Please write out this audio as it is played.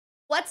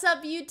What's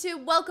up,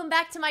 YouTube? Welcome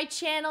back to my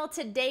channel.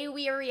 Today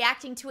we are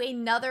reacting to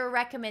another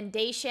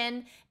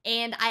recommendation,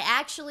 and I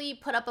actually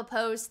put up a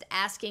post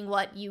asking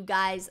what you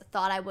guys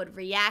thought I would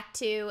react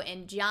to,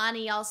 and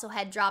Johnny also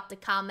had dropped a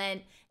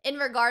comment in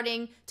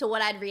regarding to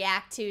what I'd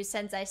react to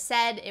since I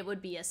said it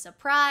would be a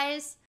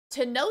surprise.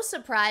 To no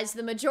surprise,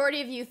 the majority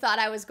of you thought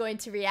I was going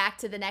to react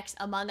to the next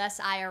Among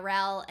Us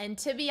IRL, and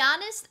to be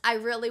honest, I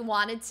really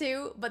wanted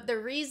to, but the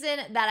reason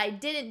that I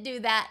didn't do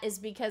that is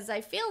because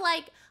I feel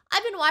like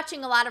I've been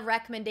watching a lot of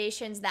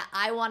recommendations that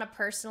I want to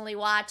personally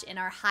watch and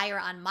are higher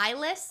on my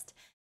list,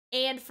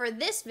 and for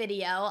this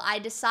video, I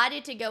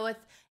decided to go with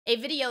a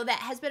video that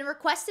has been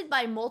requested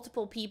by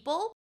multiple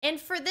people.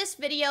 And for this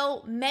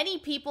video, many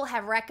people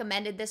have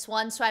recommended this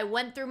one, so I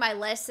went through my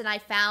list and I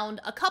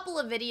found a couple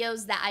of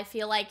videos that I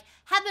feel like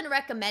have been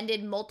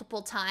recommended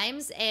multiple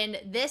times,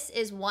 and this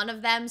is one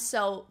of them.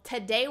 So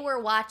today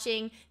we're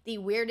watching the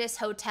weirdest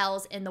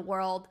hotels in the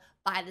world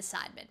by the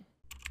Sidemen.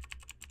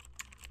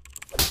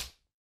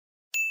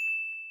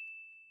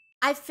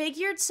 I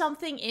figured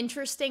something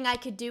interesting I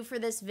could do for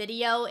this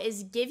video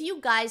is give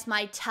you guys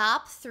my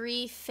top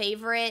 3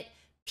 favorite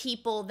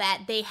people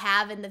that they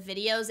have in the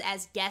videos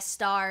as guest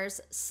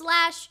stars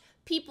slash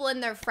people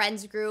in their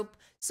friends group.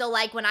 So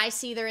like when I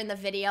see they're in the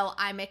video,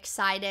 I'm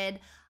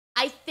excited.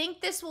 I think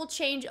this will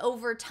change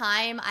over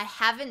time. I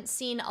haven't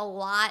seen a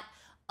lot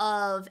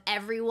of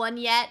everyone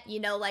yet. You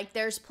know, like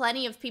there's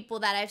plenty of people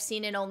that I've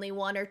seen in only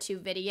 1 or 2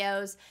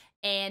 videos,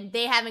 and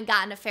they haven't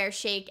gotten a fair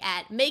shake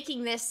at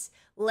making this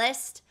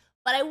list.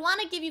 But I want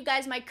to give you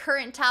guys my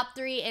current top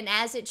 3, and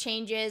as it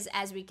changes,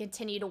 as we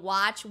continue to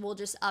watch, we'll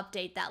just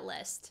update that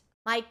list.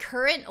 My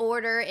current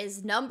order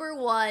is number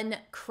 1,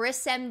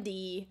 Chris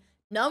MD,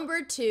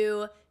 number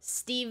 2,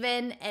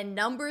 Steven, and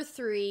number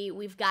 3,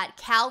 we've got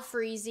Cal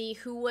Freezy,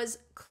 who was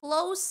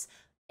close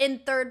in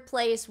 3rd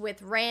place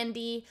with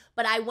Randy,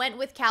 but I went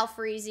with Cal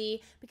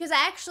Freezy because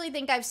I actually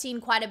think I've seen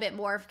quite a bit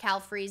more of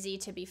Cal Freezy,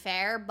 to be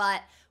fair,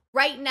 but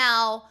right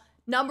now,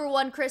 number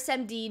 1, Chris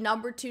MD,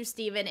 number 2,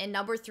 Steven, and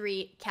number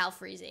 3, Cal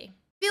Freezy.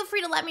 Feel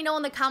free to let me know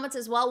in the comments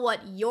as well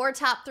what your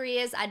top 3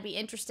 is. I'd be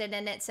interested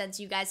in it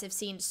since you guys have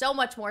seen so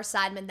much more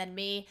Sidemen than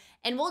me.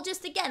 And we'll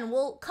just, again,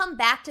 we'll come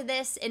back to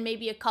this in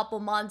maybe a couple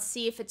months,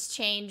 see if it's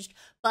changed.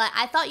 But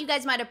I thought you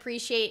guys might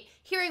appreciate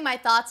hearing my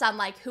thoughts on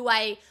like who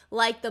I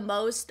like the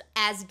most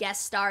as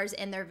guest stars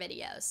in their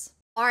videos.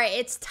 Alright,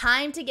 it's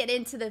time to get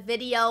into the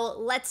video.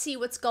 Let's see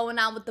what's going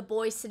on with the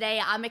boys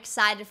today. I'm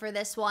excited for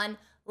this one.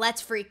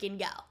 Let's freaking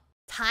go.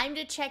 Time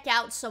to check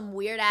out some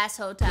weird-ass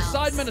hotels. The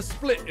Sidemen are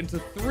split into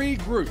 3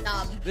 groups.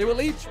 They will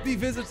each be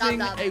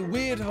visiting a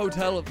weird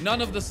hotel. None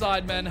of the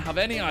Sidemen have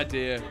any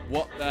idea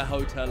what their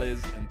hotel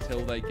is until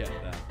they get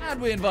there.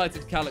 And we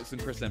invited Calix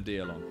and Chris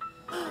MD along.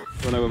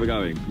 Do you know where we're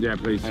going? Yeah,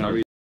 please.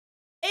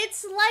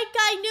 It's like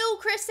I knew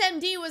Chris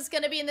MD was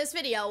going to be in this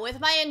video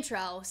with my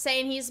intro,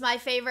 saying he's my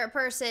favorite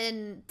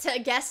person to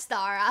guest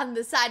star on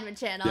the Sidemen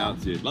channel. Yeah,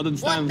 that's it. London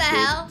What the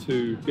hell?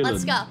 to Gillen.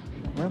 Let's go.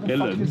 Where the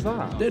fuck is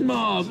that?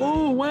 Denmark.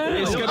 Oh, wow.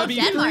 It's going to be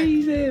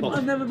freezing.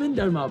 I've never been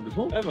Denmark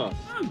before. Ever.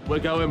 We're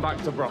going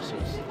back to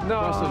Brussels.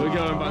 No. We're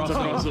going back to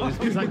Brussels.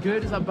 Is that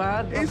good? Is that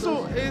bad? It's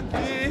all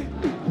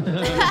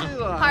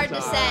Hard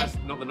to say.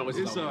 Not the noise.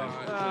 It's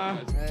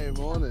Hey,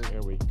 morning.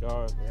 Here we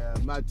go. Yeah,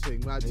 mad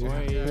thing. What?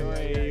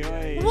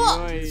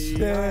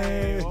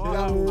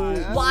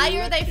 Yeah. Why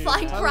are they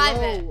flying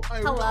private?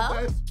 Hey, Hello?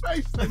 there's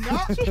space in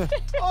that.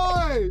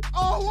 Oi!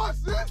 Oh,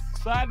 what's this?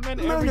 Sidemen,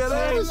 Look at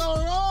everything. this.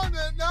 On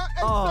it now.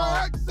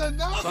 XRX and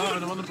that.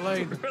 Sidemen, I'm on the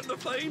plane. We're on the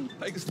plane.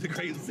 Thanks to the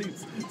great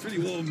seats. It's really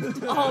warm.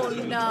 Oh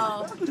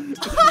no.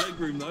 Leg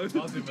room, though.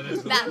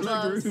 That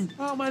blows.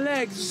 Oh, my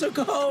legs are so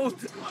cold.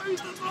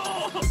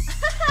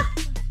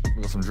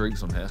 We've got some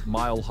drinks on here.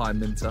 Mile High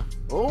Minter.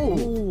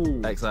 Oh.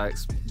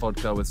 XX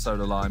vodka with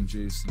soda lime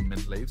juice and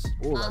mint leaves.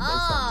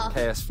 Oh.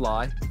 KS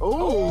Fly.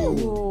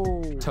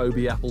 Oh.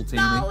 Toby Apple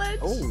Teeny. Knowledge.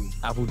 Oh.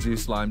 Apple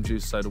juice, lime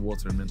juice, soda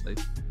water and mint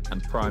leaves.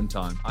 And Prime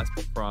Time. Ice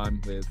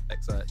Prime with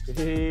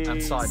XX.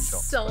 And Side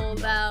Shot.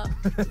 Sold out.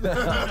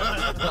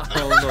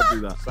 I will not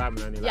do that.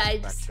 Sidemen only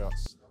Yikes. back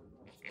shots.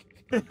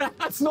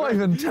 It's not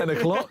even 10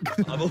 o'clock.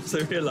 I've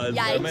also realised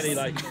there are Yikes. many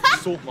like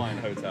salt mine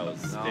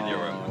hotels in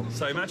Europe.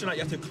 So imagine like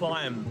you have to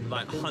climb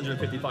like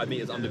 155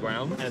 meters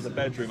underground, and there's a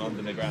bedroom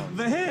under the ground.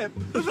 The hip.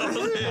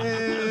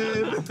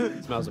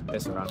 It smells of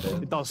piss around here.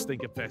 It does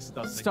stink of piss. It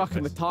does stink Stuck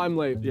in the time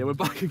loop. Yeah, we're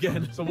back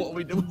again. So what are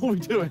we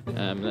doing?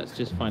 Let's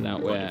just find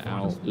out where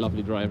our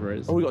lovely driver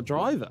is. Oh, we got a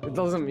driver. It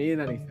doesn't mean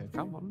anything.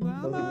 Come on.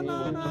 Doesn't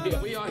mean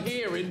anything. We are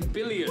here in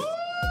billions.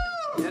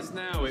 Yes,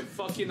 now it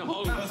fucking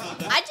honks.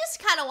 I just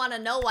kind of want to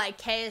know why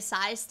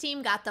KSI's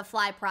team got to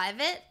fly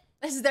private.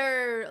 Is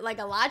there like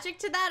a logic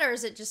to that, or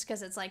is it just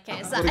because it's like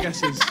KSI? What are the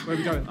guesses? Where are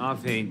we going? I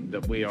think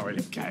that we are in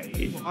a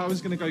cave. I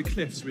was going to go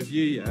cliffs with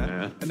you,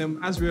 yeah? And then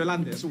as we were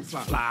landing, it's all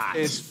flat. Flat.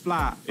 It's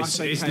flat. I It's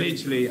say cave.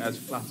 literally as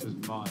flat as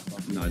mine.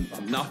 No,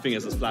 nothing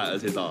is as flat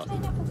as his art.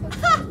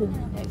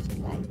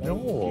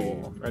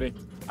 Oh. Ready?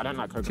 I don't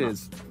like coconut.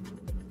 Cheers.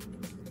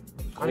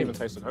 can't even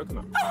taste the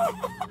coconut.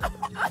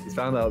 He's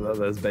found out that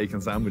there's bacon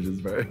sandwiches,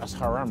 bro. That's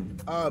haram.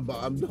 But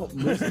I'm not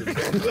Muslim.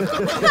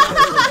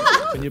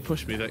 Can you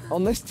push me, Dick?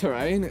 On this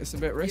terrain, it's a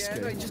bit risky.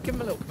 Yeah, no, just give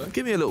him a little push.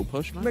 Give me a little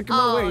push, man. Making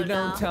my Oh, way no.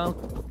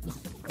 downtown.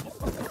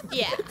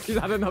 Yeah. She's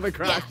had another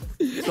crash.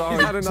 Sorry,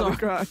 She's had another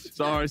crash.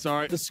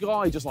 Sorry. The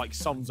sky just like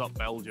sums up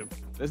Belgium.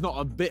 There's not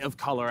a bit of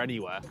colour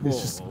anywhere.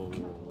 It's just...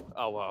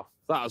 Oh, well.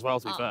 That as well,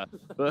 to be fair.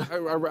 But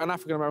an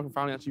African-American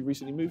family actually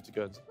recently moved to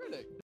Guernsey.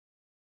 Really?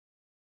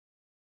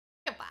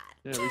 Come on.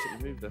 Yeah,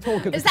 recently moved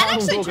there. Is that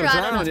actually true?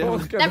 I don't know.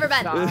 Never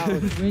been.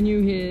 When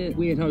you hear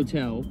weird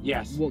hotel,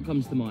 Yes. what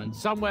comes to mind?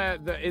 Somewhere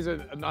that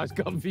isn't a nice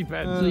comfy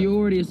bed. So you're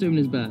already assuming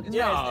it's bad?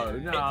 No.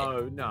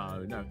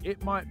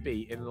 It might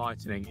be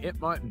enlightening. It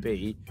might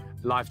be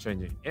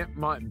life-changing. It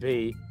might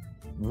be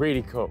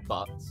really cool.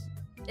 But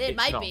It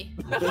might not. be.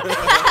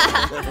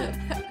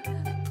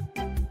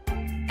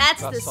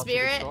 That's the such a good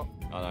spirit. shot.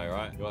 I know,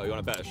 right? You want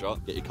a better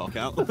shot? Get your cock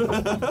out.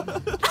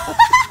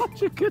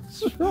 Such a good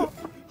shot.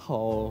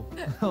 Oh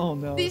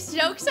no. These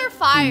jokes are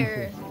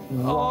fire.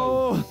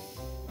 Oh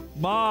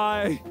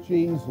my.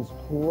 Jesus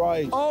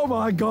Christ. Oh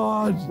my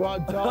God.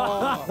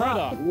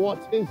 Brother.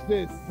 What is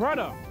this?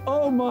 Brother.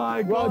 Oh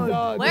my God.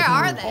 Brother. Where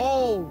are they?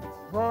 Oh,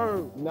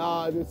 Bro.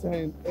 nah, this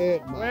ain't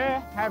it, man. Where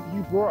have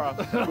you brought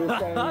us? This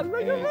ain't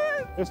Look it. at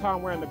that. This is how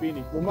I'm wearing the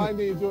beanie. Remind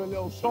me to do a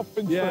little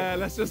shopping Yeah, trip.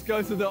 let's just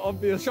go to the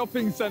obvious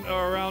shopping center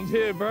around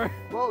here, bro.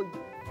 Bro,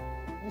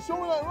 you sure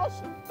we're not in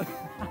Russia?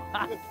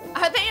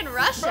 Are they in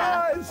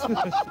Russia?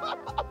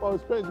 Bro,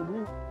 it's crazy.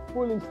 We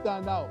fully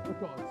stand out.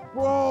 Look at us.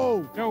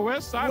 Bro! Yo,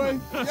 where's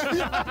Simon? That's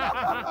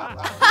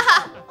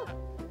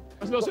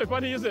not so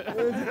funny, is it?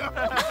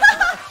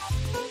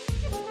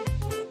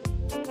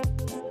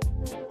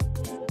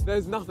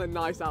 There's nothing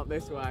nice out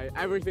this way.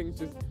 Everything's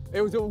just,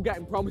 it was all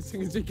getting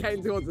promising as you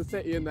came towards the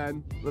city and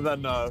then. But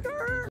then no.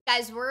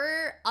 Guys,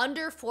 we're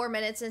under 4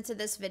 minutes into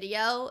this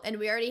video and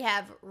we already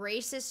have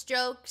racist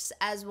jokes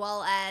as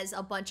well as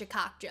a bunch of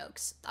cock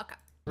jokes. Okay.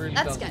 Really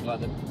That's does good.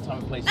 look like the time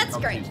and place That's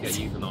for great. countries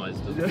get euthanized.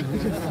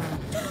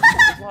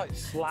 It's like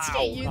Slough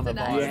get kind of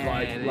euthanized.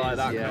 vibe, Yeah, like it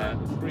that is,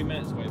 kind of. 3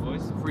 minutes away,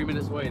 boys. 3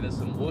 minutes away, there's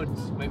some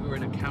woods. Maybe we're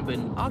in a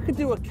cabin. I could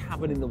do a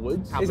cabin in the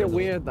woods. Is it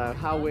weird though?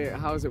 How weird?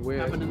 How is it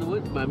weird? Cabin in the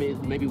woods?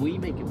 Maybe we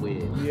make it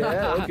weird.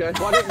 Yeah, okay.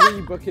 Why don't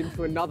we book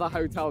into another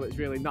hotel that's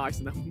really nice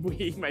and then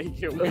we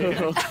make it weird?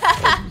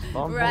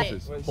 Right.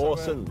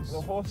 Horsens.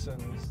 The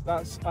Horsens.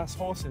 That's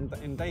horse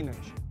in Danish.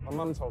 My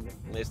mum told me.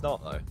 It's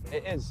not, though.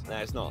 It is. No,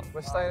 it's not.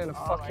 We're staying in a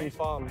fucking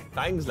farm.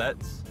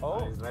 Thanglets.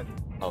 Oh,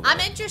 I'm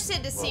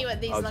interested to see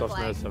what these look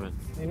like.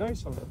 you know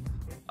something?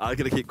 I'm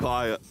gonna keep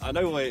quiet. I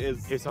know what it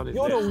is. It's on its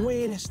You're list. the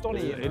weirdest Donny.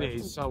 It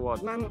is so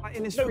odd. Man, like,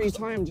 in his free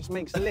time, just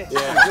makes lists.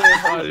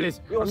 Oh,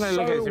 listen, You're I'm gonna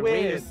look so at the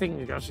weird. weirdest thing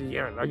you got a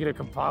year. I'm gonna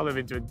compile them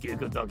into a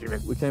Google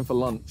document. We came for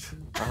lunch.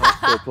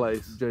 To a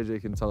place. JJ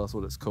can tell us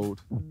what it's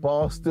called.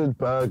 Bastard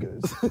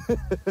burgers.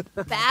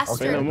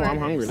 Bastard. I'm burgers.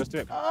 hungry. Let's do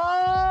it.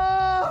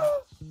 Ah!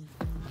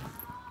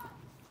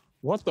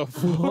 What the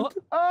fuck?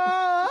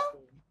 Ah!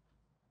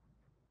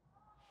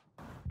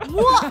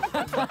 What?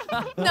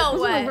 No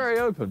It's way. very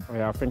open.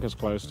 Yeah, I think it's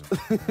closed.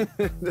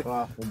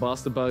 Well,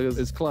 Bastard Burgers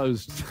is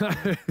closed.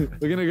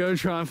 We're gonna go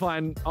try and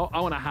find. Oh,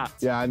 I want a hat.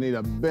 Yeah, I need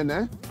a bin,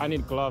 eh? I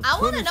need gloves.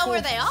 I want to know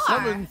where they are.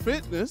 7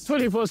 fitness.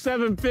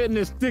 24/7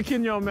 fitness, dick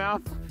in your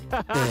mouth.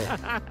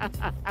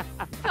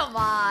 Come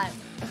on.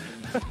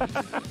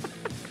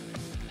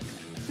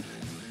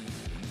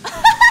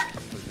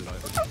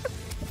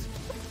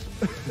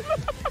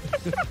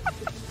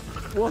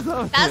 What's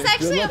up? That's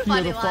actually You're a lucky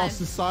funny you're the line.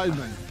 fastest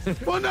sidemen.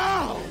 For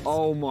now!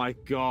 Oh my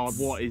god,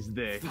 what is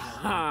this?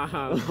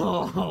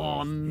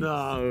 Oh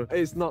no.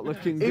 It's not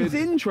looking It's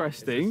good.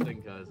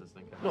 interesting.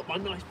 Not my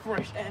nice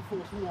fresh Air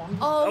Force One.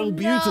 Oh, no.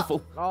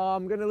 Beautiful. Oh,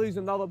 I'm gonna lose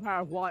another pair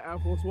of white Air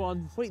Force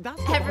Ones. Wait, that's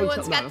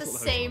Everyone's got the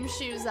same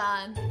shoes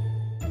on.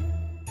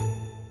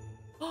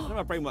 I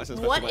never bring much sense.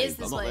 What is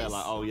this I'm not there place?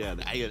 like, oh yeah,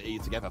 the A and E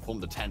together form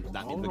the tent.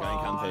 That means we're going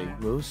camping.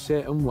 We'll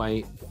sit and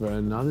wait for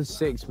another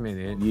 6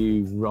 minutes,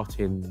 you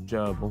rotting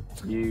gerbil.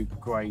 You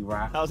grey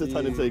rat. How's it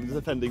turning into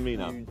defending me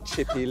now? You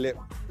chippy lip.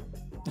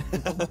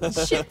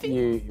 Chippy.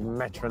 You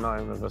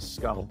metronome of a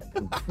skull.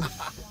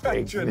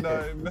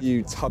 Metronome.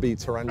 You tubby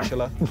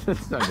tarantula. Don't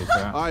do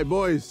that. All right,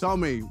 boys, tell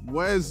me,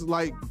 where's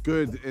like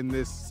good in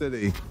this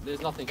city?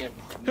 There's nothing here.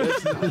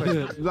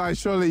 Like,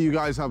 surely you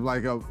guys have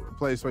like a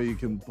place where you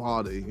can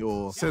party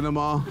or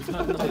cinema.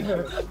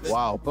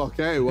 Wow.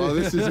 Okay, well,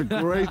 this is a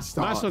great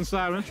start. Nice one,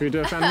 Simon. Should we do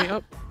a fan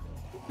meetup?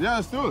 Yeah,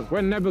 let's do it. We're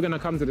never gonna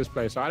come to this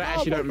place, so I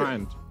actually don't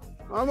mind.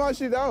 I'm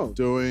actually down.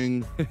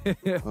 Doing a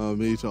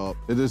meetup.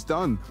 It is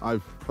done.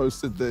 I've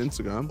posted the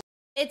Instagram.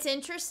 It's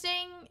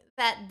interesting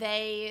that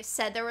they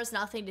said there was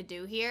nothing to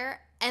do here,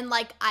 and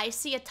like I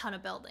see a ton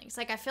of buildings.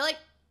 Like I feel like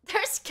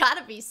there's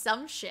gotta be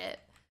some shit.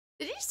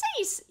 Did he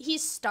say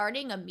he's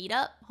starting a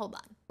meetup? Hold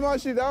on. I'm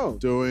actually down.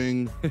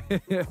 Doing a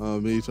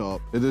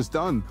meetup. It is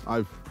done.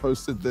 I've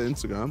posted the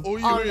Instagram. All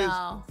you Oh hear is,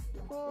 no.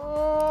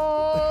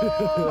 "Oh."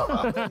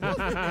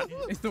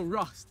 It's the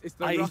rust. It's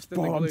the rust.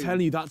 Bro, and the I'm glue.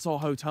 telling you, that's our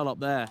hotel up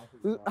there.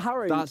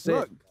 Harry, That's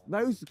look, it.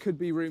 those could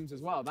be rooms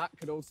as well. That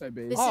could also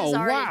be. This Oh is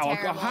already wow!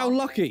 terrible. How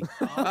lucky!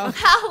 How lucky.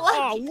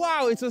 Oh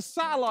wow! It's a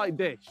satellite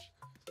dish.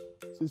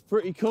 This is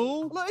pretty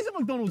cool. Look, it's a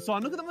McDonald's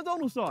sign. Look at the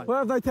McDonald's sign. Where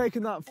have they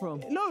taken that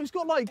from? No, it's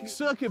got like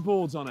circuit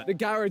boards on it. The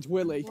Garage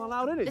Willy. Not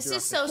allowed in it. This is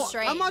Jurassic. so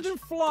strange. Imagine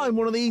flying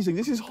one of these things.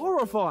 This is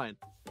horrifying.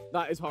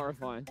 That is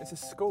horrifying. It's a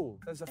school.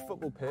 There's a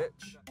football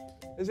pitch.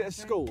 Is it a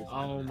school?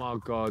 Oh my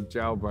God,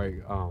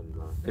 jailbreak. Oh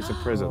no. It's a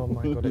prison. Oh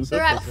my God, it's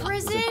They're a at prison.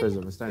 prison? It's a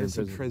prison. We're staying It's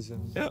in a prison.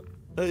 prison. Yep.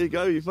 There you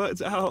go. You've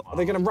worked it out. Are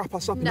they going to wrap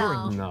us up in No.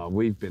 orange? No,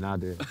 we've been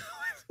at it.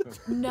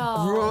 No.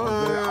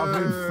 I've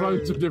been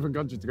flown to different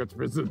countries to go to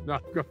prison. No,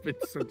 I've been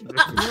sent to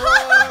prison.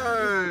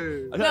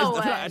 I No feel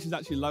like way. actually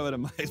actually lower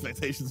than my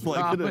expectations. What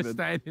it Oh, could we're have been.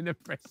 staying in a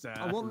prison.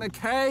 I want the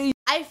K.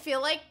 I feel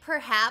like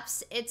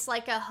perhaps it's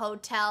like a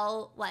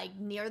hotel like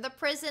near the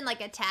prison, like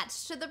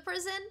attached to the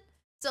prison.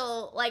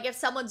 So like if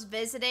someone's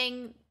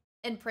visiting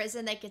in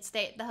prison, they could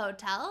stay at the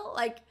hotel.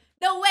 Like,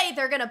 no way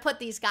they're gonna put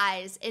these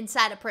guys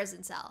inside a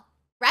prison cell.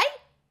 Right?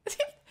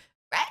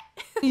 Right?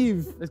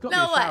 There's got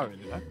No to be a shower way. in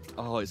it,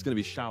 though. Oh, it's gonna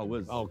be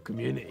showers. Oh,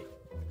 community.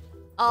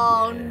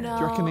 Oh no.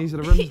 Do you reckon these are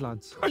the rooms,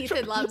 lads?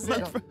 Ethan loves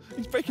it.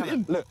 He's breaking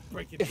in. Look,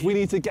 if we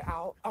need to get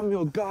out, I'm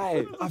your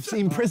guy. I've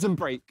seen Prison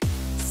Break.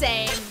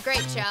 Same.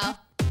 Great show.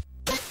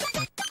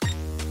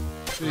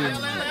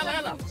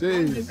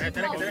 Jeez.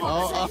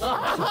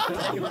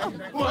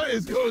 What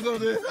is going on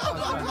here?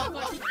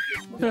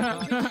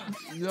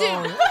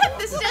 Dude,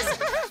 this is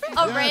just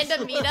a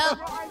random meetup.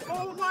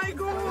 Oh my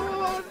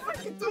God!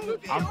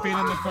 I'm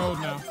feeling the cold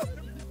now.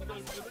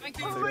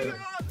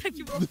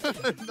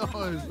 No,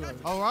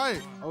 all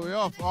right. Are we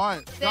off? All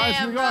right. Guys,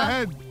 Damn, we go bro.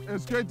 ahead.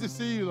 It's great to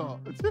see you lot.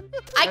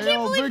 I Hey, can't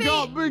yo, believe big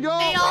up, big up.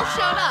 they all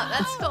showed up.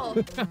 That's cool.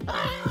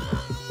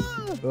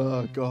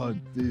 Oh, God,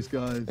 these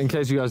guys. In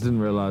case you guys didn't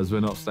realise, we're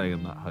not staying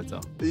in that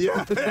hotel.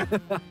 Yeah.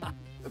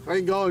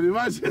 Thank God,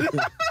 imagine.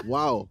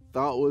 Wow,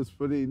 that was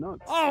pretty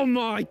nuts. Oh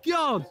my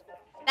God!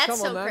 That's Come on,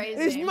 so then.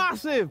 crazy. It's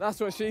massive. That's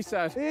what she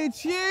said. It's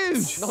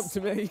huge. Not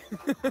to me.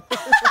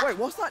 Wait,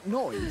 what's that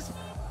noise?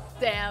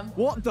 Damn.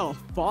 What the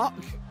fuck?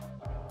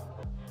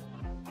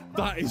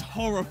 That is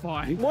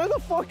horrifying. Why the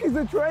fuck is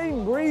the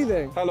train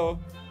breathing? Hello.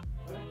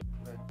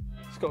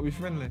 It's got to be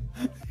friendly.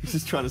 He's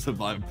just trying to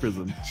survive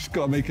prison. Just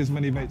got to make as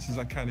many mates as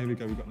I can. Here we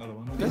go. We've got another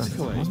one.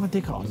 What's my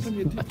dick on?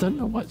 I don't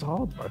know why it's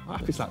hard, bro.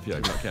 Happy slap you,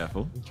 but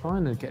careful. I'm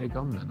trying to get it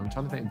gone, man. I'm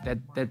trying to think of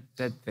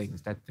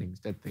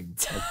dead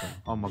things.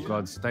 Oh my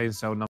God, stay in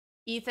cell number.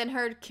 Ethan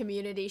heard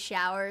community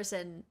showers,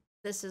 and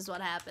this is what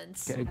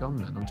happens. Get it gone,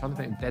 man. I'm trying to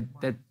think of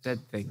dead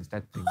things.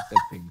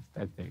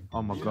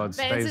 Oh my God, This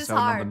stay in is cell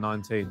hard. number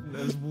 19.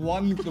 There's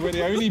one. We're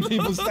the only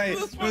people stay.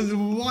 There's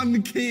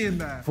one key in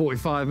there.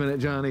 45-minute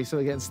journey, so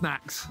we're getting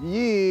snacks.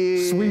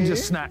 Yeah. Swedish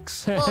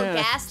snacks. Little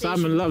gas station.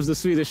 Simon loves the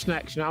Swedish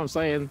snacks, you know what I'm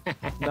saying?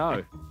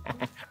 No.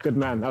 Good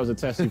man, that was a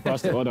test. You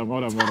passed it. Well done.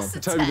 That's a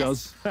Toby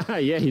test.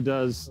 does. Yeah, he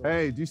does.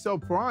 Hey, do you sell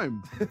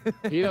Prime?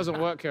 He doesn't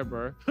work here,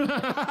 bro.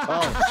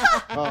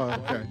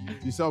 Oh, okay.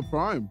 Do you sell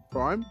Prime?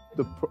 Prime?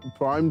 The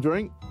Prime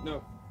drink?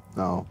 No.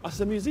 No. That's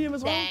a museum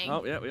as well. Dang.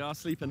 Oh yeah, we are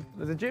sleeping.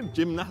 There's a gym.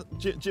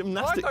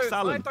 Gymnastic I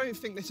salon. don't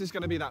think this is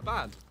going to be that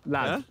bad.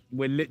 Lad,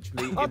 we're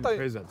literally in don't-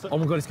 prison. Oh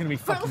my God, it's going to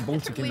be We're fucking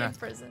Baltic in literally there. in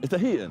prison. Is the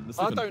heating?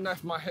 I don't know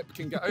if my hip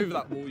can get over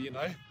that wall, you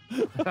know.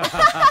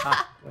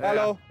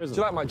 Hello. Do you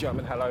like my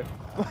German hello?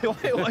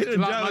 Wait, Do you like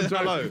my joke?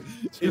 hello.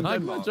 Do you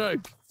like my joke?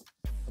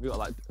 Have you got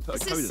like put a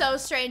This code is in? so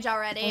strange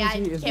already. I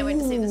can't wait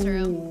to see this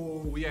room.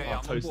 Oh, yeah,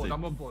 I'm toasty.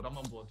 on board. I'm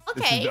on board.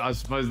 Okay. I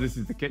suppose this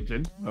is the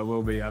kitchen where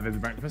we'll be having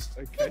breakfast.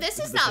 Dude, this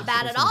is not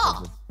bad at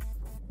all.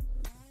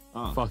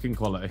 Fucking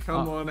quality.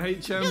 Come on,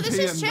 HMP. Dude, this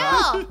is and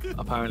that. chill.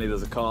 Apparently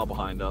there's a car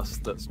behind us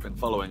that's been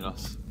following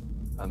us.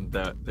 And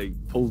they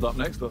pulled up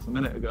next to us a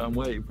minute ago and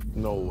waved.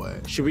 No way.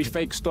 Should we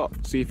fake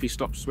stop? See if he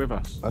stops with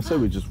us. I say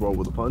we just roll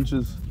with the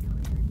punches.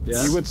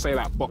 Yeah. You would say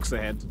that, box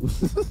ahead.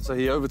 So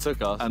he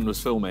overtook us and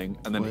was filming,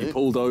 and then he Wait.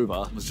 pulled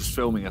over, was just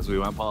filming as we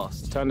went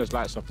past. Turn those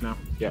lights off now.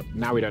 Yep,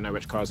 now we don't know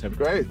which car's him.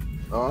 Great.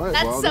 All right.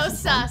 That's well, so this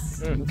is fun.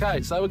 sus.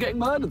 Okay, so we're getting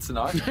murdered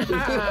tonight.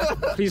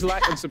 Please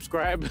like and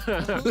subscribe.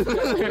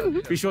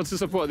 Be sure to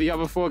support the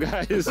other 4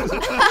 guys. It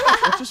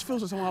just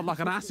feels like someone had like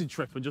an acid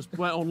trip and just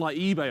went on like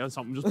eBay or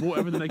something, just bought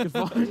everything they could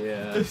find.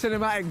 Yeah.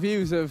 Cinematic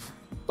views of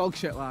dog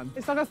shit land.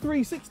 It's like a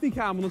 360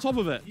 cam on the top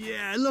of it.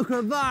 Yeah, look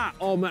at that.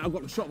 Oh, man, I've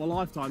got the shot of a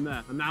lifetime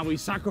there. And now we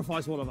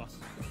sacrifice one of us.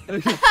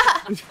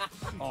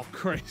 Oh,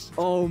 Chris.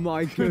 Oh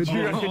my Do god.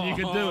 you reckon you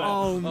can do it?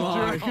 Oh Do you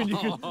my. reckon you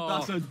can?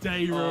 That's a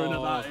day ruiner,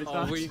 that is.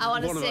 That's- I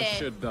want to One of see us it.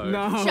 should, though.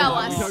 No. Show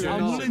us. I'm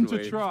not. willing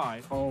to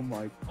try. Oh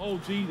my. Oh,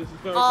 gee, this is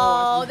very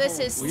Oh, this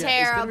is It's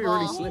terrible.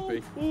 gonna be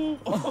really slippy.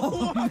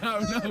 Oh,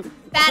 no.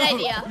 Bad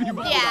idea.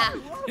 Yeah.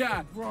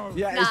 Yeah.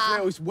 Yeah,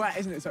 Nah. it's wet,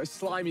 isn't it? So it's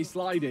slimy,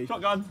 slidey.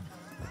 Shotgun.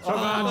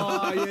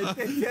 Oh, you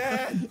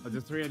dickhead. Oh,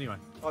 there's 3 anyway.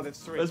 Oh, there's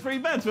 3. There's 3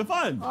 beds. We're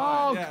fine.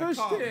 Oh, Yeah, cushy.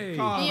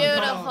 calm,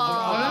 Beautiful.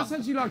 Oh, that's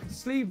actually like a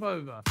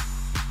sleepover.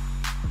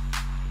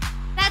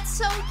 That's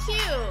so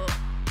cute.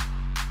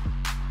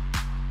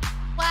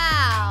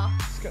 Wow.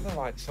 get the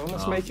lights on.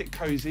 Let's make it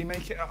cozy,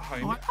 make it at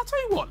home. I'll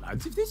tell you what,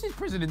 lads. If this is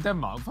prison in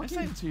Denmark, This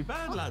ain't too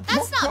bad, lads.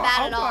 That's not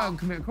bad at I'll go all. and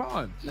commit a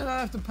crime. Then I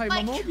have to pay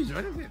my mortgage or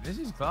anything. This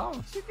is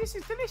class. This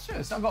is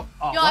delicious. I've got.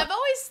 Oh, Yo, I've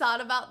always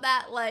thought about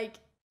that. Like,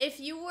 if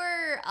you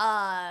were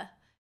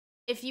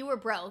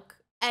broke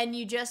and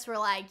you just were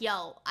like,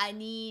 yo, I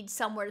need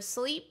somewhere to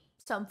sleep,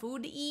 some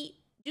food to eat,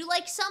 do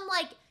like some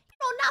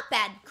not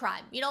bad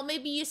crime. You know,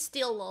 maybe you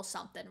steal a little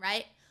something,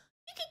 right?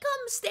 You can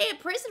come stay in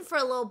prison for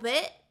a little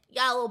bit. You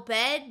got a little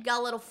bed,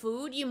 got a little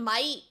food. You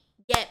might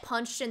get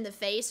punched in the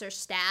face or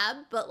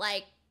stabbed, but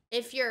like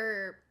if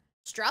you're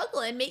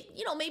struggling,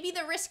 maybe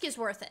the risk is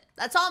worth it.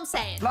 That's all I'm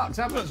saying. Lux,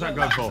 how much that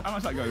go for? How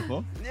much that go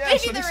for? Yeah, Maybe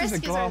so the this is a risk is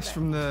glass worth it.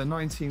 from the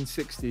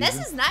 1960s.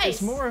 This is nice.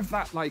 It's more of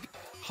that like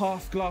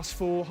half glass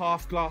full,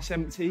 half glass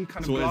empty kind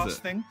of So what is glass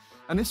it? thing.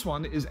 And this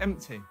one is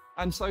empty.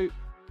 And so,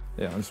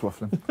 yeah, I'm just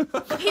waffling.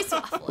 He's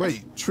waffling.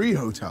 Wait, tree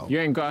hotel? You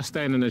ain't got to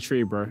stay in a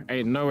tree, bro.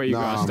 Ain't no way you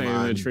got to stay in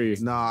a tree.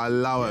 Nah, I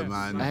love it,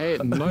 man.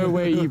 Ain't no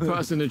way you put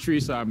us in a tree,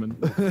 Simon.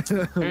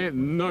 Ain't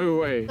no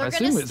way. They're I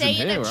gonna assume it's stay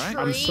in in here, a right?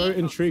 tree. I'm so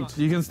intrigued.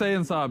 You can stay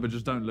inside, but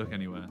just don't look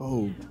anywhere.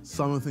 Oh,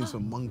 someone thinks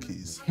we're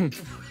monkeys.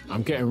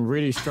 I'm getting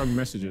really strong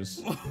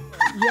messages.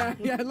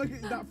 Yeah, look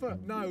at that foot.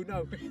 No.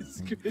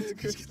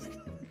 Chris.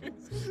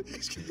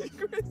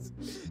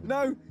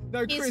 No,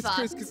 He's Chris,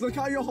 fine. because look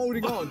how you're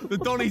holding on. The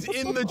Donny's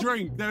in the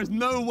drink. There is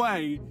no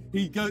way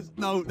he goes.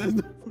 No, there's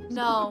no.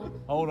 No.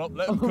 Hold up,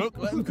 let him cook.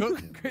 Let him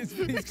cook. Chris,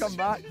 please come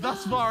back.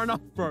 That's far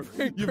enough, bro.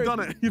 You've done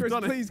it. You've Chris,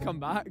 done it. please come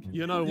back.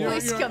 You know You're, what?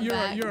 Please come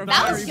back. You're a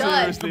That very was good.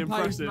 Seriously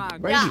composed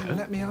impressive. man. Yeah.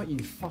 Let me out, you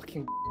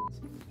fucking.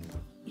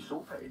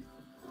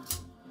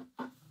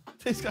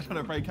 This guy's trying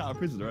to break out of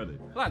prison already.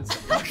 Lads,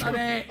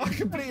 I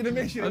completed a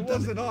mission. It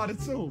wasn't hard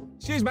at all.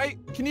 Excuse me,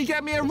 can you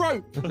get me a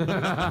rope?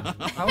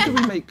 How do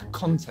we make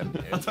content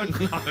here? I don't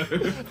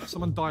know.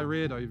 Someone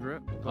diarrheaed over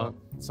it.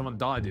 someone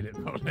died in it,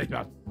 probably.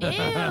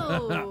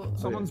 Ew.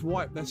 Someone's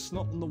wiped their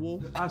snot on the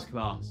wall. That's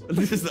class.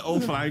 This is the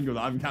awful angle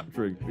that I'm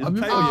capturing. It's I'm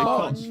in playing with your Oh,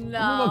 conch. no.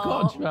 I'm a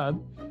conch, man.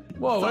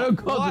 Whoa, I'm a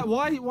conch.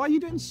 Why are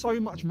you doing so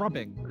much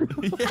rubbing?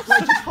 Like,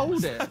 just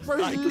hold it. Bro,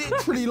 it's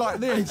literally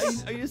like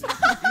this. Are you just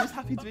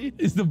happy to be here?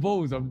 It's the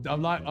balls. I'm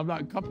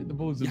like cupping the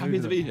balls. You happy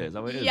to be here? Is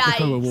that what it is?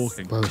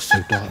 Yikes. Bro, it's so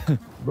dark.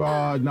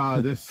 Bro,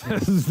 nah, this.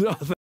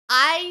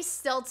 I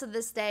still to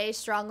this day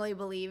strongly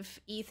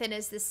believe Ethan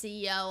is the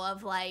CEO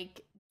of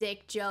like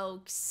dick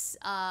jokes,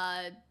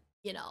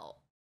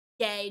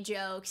 gay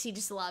jokes. He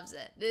just loves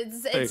it.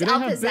 It's Do they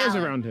up have his bears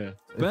alley. around here?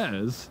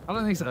 Bears? I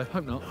don't think so.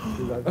 Hope not.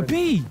 A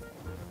bee.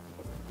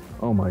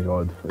 Oh my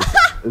god,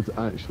 it's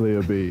actually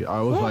a bee. I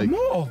was like,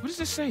 More. What does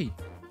this say?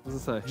 What does it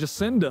say?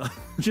 Jacinda.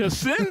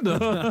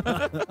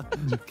 Jacinda.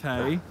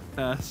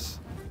 K-S.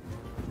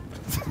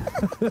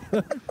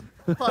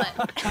 Foot.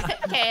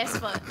 KS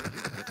foot.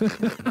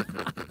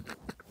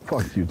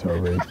 fuck you,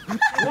 Toby.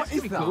 What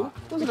is that?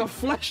 Looks like a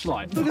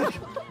flashlight.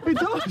 It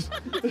does.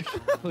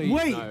 Please,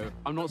 Wait. no.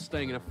 I'm not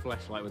staying in a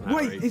flashlight with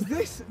Harry. Wait, is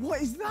this?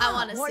 What is that? I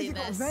want to Why see has it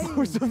got this. veins?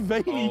 Oh, it's a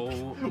vein.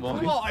 Oh my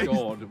What?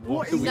 god.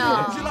 What are is we No.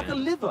 doing Is it like a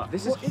liver?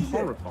 This What is is it?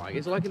 horrifying.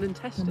 It's like an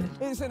intestine.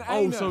 It's an Oh,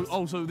 anus.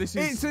 so this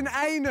is. It's an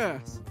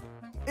anus.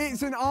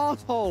 It's an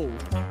arsehole.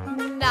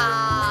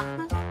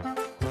 Nah.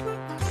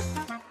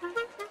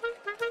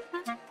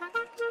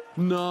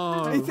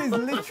 No. It is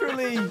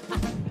literally.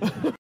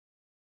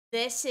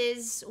 This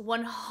is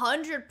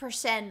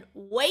 100%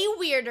 way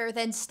weirder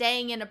than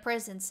staying in a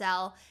prison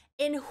cell.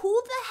 And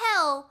who the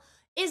hell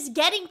is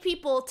getting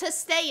people to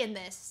stay in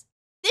this?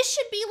 This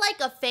should be like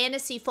a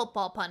fantasy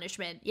football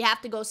punishment. You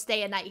have to go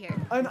stay a night here.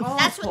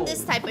 That's what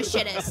this type of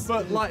shit is.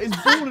 But like, it's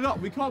boarded up.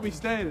 We can't be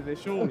staying in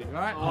this, surely,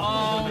 right?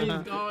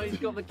 He's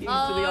got the key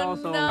Oh, to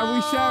the arsehole. no. Are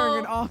we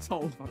sharing an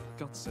arsehole? For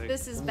God's sake.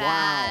 This is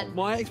bad.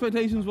 My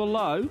expectations were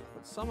low,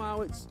 but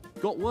somehow it's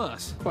got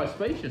worse. Quite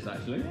spacious,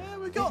 actually. Yeah,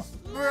 we got.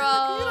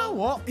 Bro. You know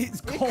what? It's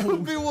It cold.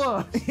 could be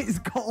worse. It's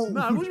cold.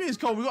 Man, what do you mean it's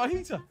cold? We got a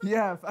heater.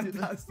 Yeah,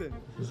 fantastic.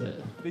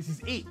 This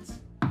is it.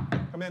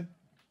 Come in.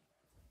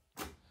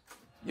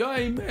 Yo,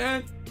 hey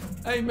man,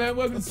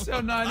 welcome to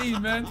Cell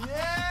 9E, man.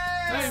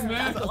 Hey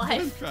man,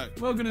 Life.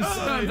 welcome to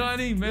Cell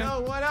 9E, man.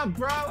 Yo, what up,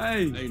 bro?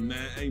 Hey, Hey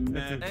man, hey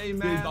man. Hey,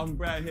 man. I'm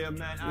Brad here,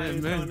 man. I Yeah,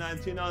 ain't man. so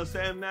 19, you know what I'm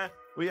saying, man?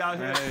 We out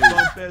here, Hey.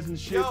 going feds and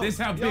shit. this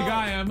how big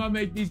I am. I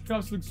make these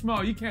cups look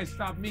small. You can't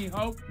stop me,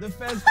 ho. The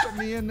feds put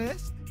me in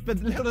this,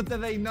 but little do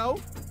they know.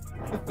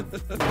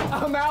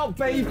 I'm out,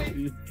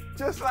 baby.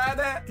 Just like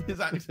that. His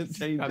accent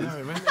changes I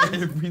know, man.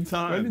 every Went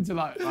time. into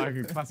like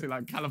a classic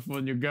like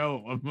California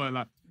girl. I'm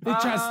like, they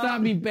try to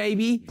stop me,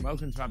 baby.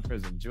 Welcome to our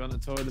prison. Do you want a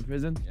tour of the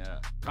prison? Yeah,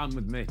 Come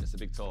with me. it's a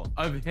big tour.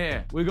 Over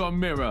here, we got a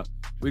mirror.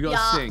 We got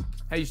Yeah. a sink.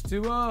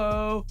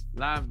 H2O.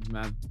 Lamp,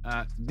 man.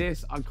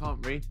 This I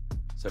can't read.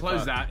 So Close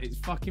far- that. It's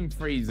fucking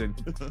freezing.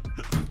 Then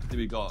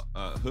we got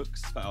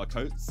hooks for our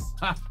coats.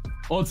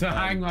 Or to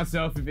hang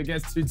myself if it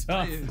gets too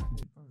tough.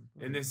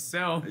 In this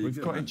cell. We've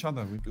Got each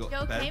other. We've got You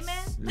okay, beds.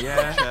 man?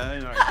 Yeah. Yeah,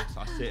 you know, so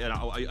I sit and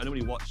I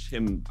normally watch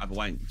him have a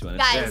wank, to be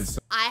honest. Guys,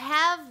 I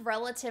have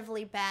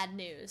relatively bad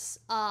news.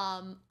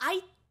 I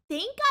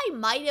think I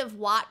might have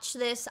watched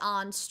this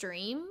on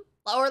stream.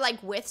 or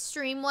like with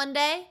stream one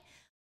day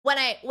when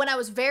I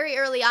was very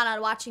early on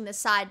watching the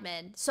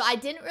Sidemen. So I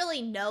didn't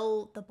really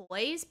know the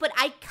boys, but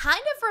I kind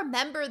of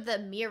remember the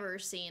mirror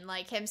scene,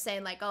 like him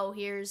saying like, "Oh,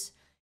 here's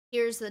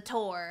the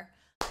tour."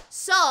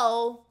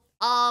 So,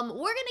 we're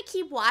gonna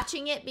keep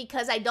watching it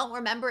because I don't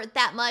remember it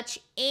that much,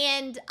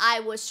 and I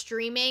was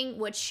streaming,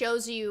 which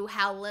shows you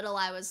how little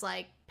I was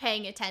like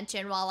paying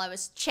attention while I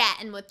was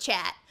chatting with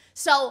chat.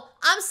 So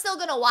I'm still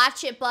gonna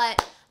watch it,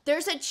 but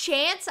there's a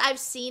chance I've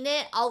seen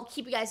it. I'll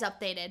keep you guys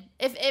updated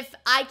if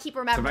I keep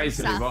remembering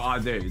So basically, stuff. what I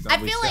do is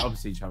I we feel sit like-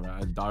 opposite each other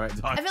and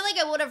direct eye. I feel like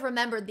I would have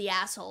remembered the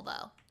asshole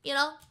though. You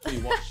know?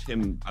 You watch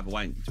him have a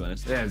wank, to be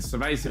honest. Yeah, so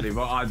basically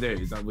what I do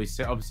is that we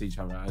sit opposite each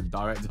other and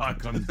direct eye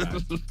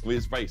contact. We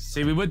just race.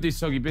 See, we would do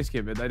soggy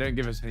biscuit, but they don't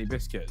give us any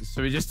biscuits,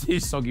 so we just do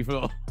soggy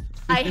floor.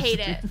 I hate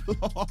it.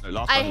 No,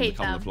 last I time he hate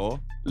come on them. the floor,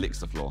 licks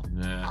the floor.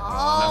 Yeah,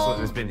 Oh. that's what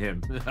it's been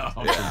him.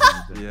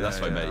 Yeah, that's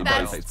why, mate. He That's-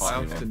 barely takes I part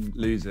anymore. often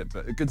lose it,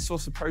 but a good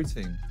source of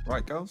protein,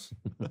 right, girls?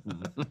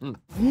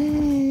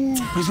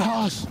 His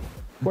ass.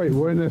 Wait,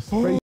 we're in a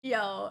space.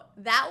 Yo,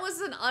 that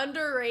was an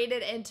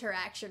underrated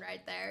interaction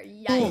right there.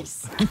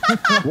 Yikes.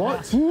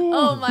 What?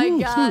 Oh my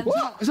god.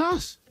 What? It's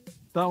us.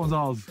 That was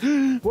ours.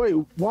 Wait,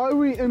 why are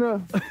we in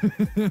a?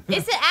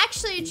 Is it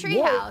actually a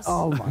treehouse?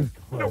 Oh my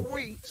god.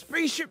 Wait,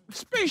 spaceship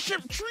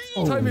tree.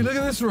 Toby, look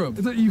at this room.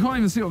 You can't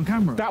even see it on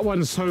camera. That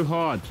one's so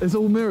hard. It's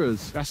all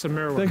mirrors. That's a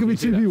mirror. There could be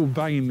two people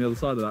banging the other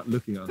side of that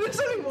looking at us.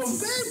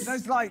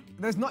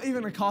 There's not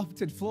even a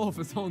carpeted floor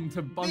for someone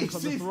to bunk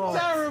on the floor.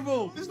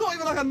 Terrible. There's not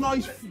even like a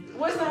nice.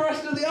 Where's the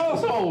rest of the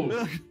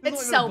arsehole?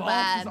 It's so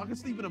bad. I can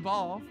sleep in a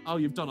bath. Oh,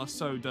 you've done us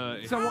so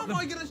dirty. So how what am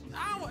I gonna?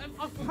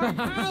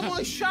 How am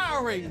I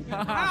showering?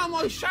 How am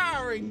I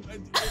showering?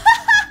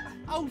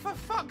 Oh, for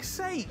fuck's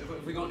sake!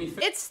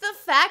 It's the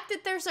fact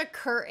that there's a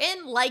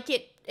curtain, like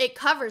it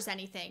covers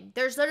anything.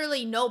 There's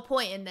literally no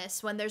point in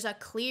this when there's a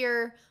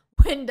clear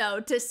window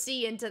to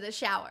see into the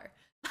shower.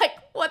 Like,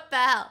 what the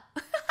hell?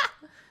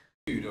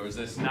 Or is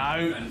this No.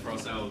 and for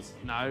ourselves?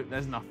 No,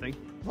 there's nothing.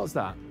 What's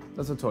that?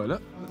 That's a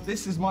toilet.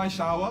 This is my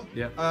shower.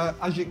 Yeah.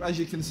 As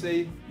you can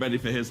see, Ready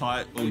for his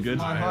height, all good.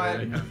 my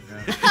height. Yeah.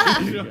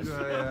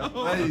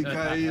 There you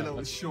go, you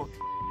little shook.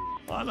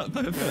 I look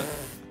perfect.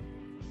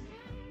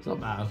 It's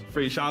not bad.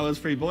 Free showers,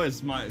 free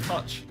boys, might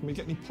touch. Can we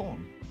get any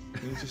porn?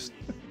 Can we just?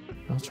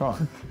 I'll try.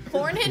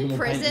 Born in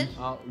prison?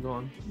 Oh, go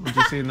on. Did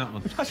you see in that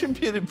one? Imagine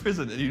being in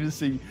prison and you just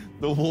see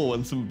the wall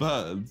and some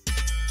birds.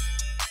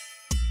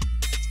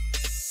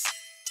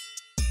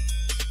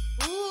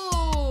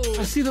 Ooh.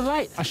 I see the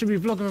light. I should be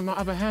vlogging with my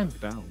other hand.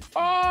 Down.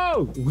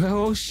 Oh,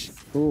 well, shit.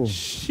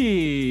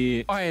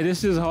 Oh, yeah,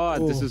 this is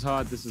hard. Oh. This is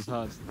hard. This is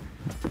hard.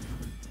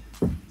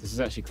 This is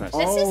actually classic.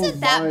 This isn't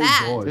that my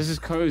bad. God. This is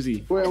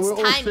cozy. Wait, It's we're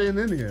all tiny. staying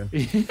in here.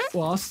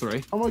 Well, us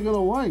three. How am I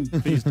gonna wank?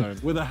 Please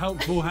don't. With a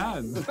helpful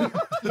hand.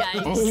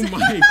 Yikes. Oh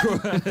my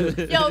god.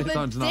 Yo, the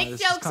Don't deny, dick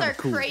this is jokes kinda are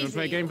cool. Wanna play a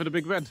crazy. game for the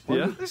big bed?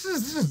 Yeah. This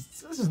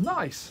is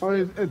nice. I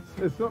mean,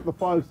 it's not the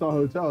 5-star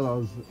hotel I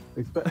was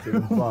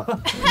expecting,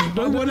 but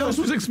No one else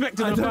was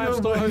expecting a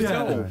 5-star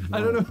hotel. I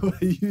don't know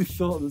where you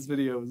thought this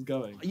video was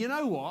going. You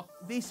know what?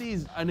 This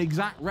is an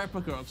exact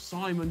replica of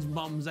Simon's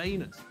mum's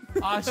anus.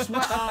 I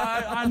swear,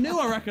 I knew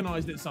I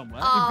recognised it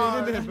somewhere. Oh,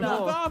 You've been in here no.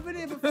 before. I've been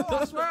here before.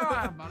 I swear I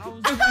have, man. I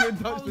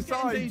was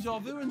getting deja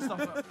vu and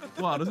stuff.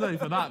 Well, there's no need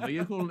for that, but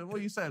you're calling it. What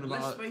are you saying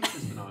about it?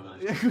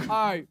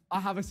 Alright, I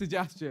have a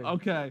suggestion.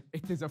 Okay.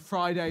 It is a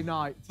Friday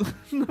night.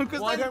 No, because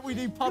Why don't we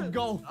do pub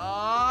golf?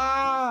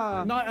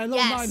 Ah. A little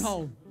Yes.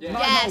 9-hole.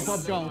 Yes. 9-hole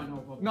pub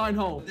golf.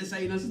 9-hole. This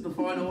anus is the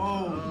final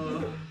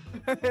one.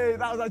 Hey,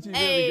 that was actually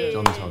Hey. really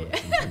John told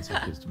us in 10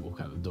 seconds to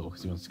walk out the door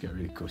because he wants to get a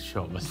really cool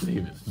shot. Let's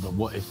leave it. But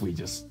what if we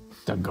just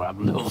don't go out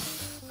the door?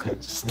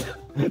 Just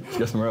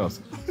Go somewhere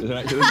else. Is there an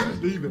exit this way?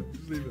 Leave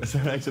it. Leave it. Is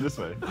there an exit this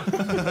way?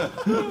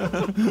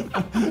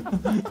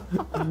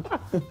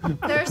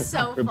 They're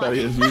so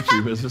Rebellious funny.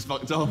 YouTubers just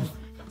fucked off.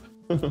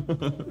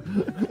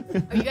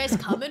 Are you guys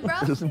coming, bro?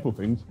 Just simple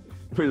things.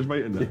 We're just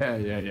waiting there.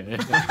 Yeah.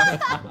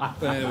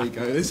 There we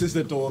go. This is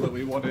the door that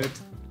we wanted.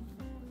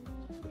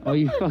 Oh,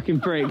 you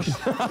fucking pricks.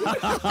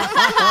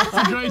 That's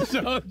a great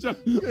shot, John.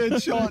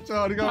 Good shot,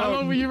 Charlie. Go How long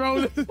on. were you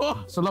rolling for?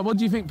 So, like, what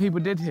do you think people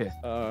did here?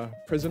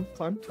 Prison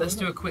time. Let's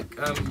do a quick.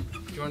 Do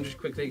you want to just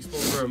quickly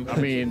explore the room?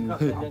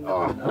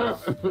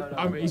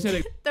 I mean, He said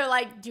it. They're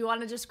like, do you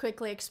want to just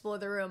quickly explore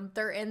the room?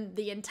 They're in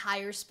the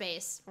entire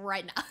space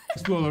right now.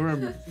 Explore the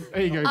room.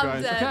 There you go, I'm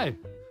guys. dead. Okay.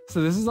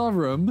 So this is our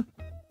room.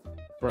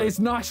 It's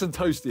nice and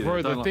toasty.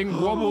 bro, don't the like- thing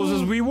wobbles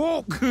as we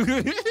walk.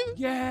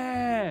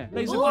 Yeah.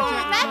 Laser Ooh,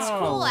 that's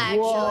cool,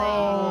 actually.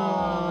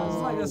 It's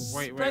like a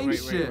Wait.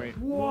 spaceship.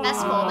 That's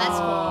cool, that's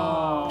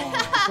cool.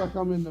 it's like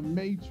I'm in the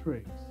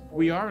Matrix.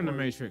 We are in the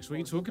Matrix. What are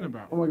you talking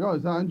about? Oh my God,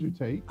 is that Andrew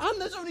Tate?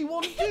 And there's only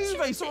one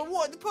duvet, so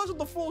what? The person on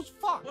the floor's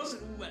fucked.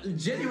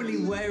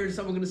 Genuinely, where is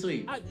someone going to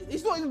sleep?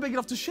 It's not even big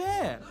enough to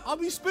share. I'll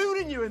be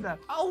spooning you in there.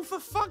 Oh, for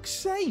fuck's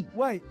sake.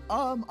 Wait,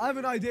 I have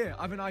an idea.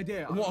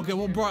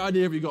 What bright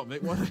idea have you got,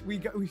 Vic?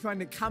 We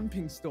find a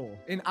camping store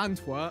in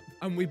Antwerp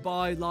and we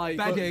buy like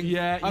bedding.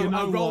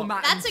 a roll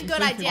mat. That's a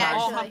good idea,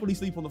 I'll actually. happily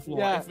sleep on the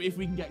floor if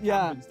we can get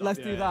camping stuff. Let's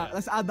do that.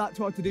 Let's add that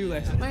to our to-do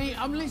list. Mate,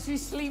 I'm literally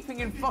sleeping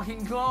in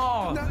fucking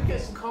glass. Can we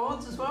get some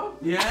cards as well?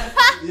 Yeah.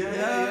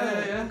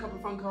 A couple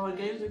of fun card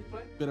games we can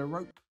play. Bit of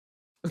rope.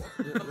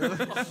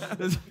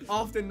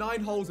 After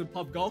 9 holes of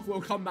pub golf, we'll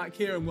come back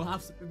here and we'll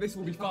have. This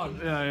will be fun.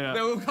 Yeah.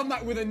 Then we'll come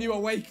back with a new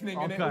awakening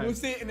and we'll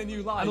see it in a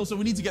new light. And also,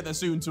 we need to get there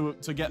soon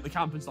to get the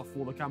camping stuff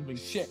for the camping.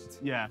 Shit.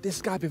 Yeah.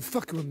 This guy been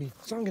fucking with me,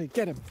 so I'm gonna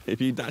get him.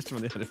 If you dashed him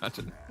on the head,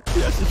 imagine.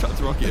 He actually tried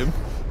to rocket him.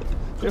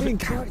 You're in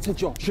character,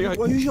 Josh.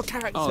 Well, who's your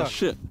character? Oh,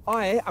 shit.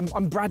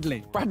 I'm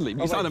Bradley. Bradley?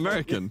 You sound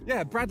American.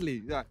 Yeah,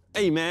 Bradley. Yeah.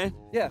 Hey, man.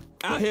 Yeah.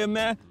 Out here,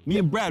 man. Me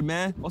and Brad,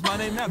 man. What's my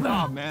name now?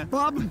 Bob, man.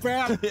 Bob and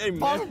Brad. Hey, man.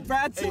 Bob and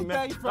Brad. Hey,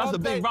 man. That's a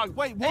big rock.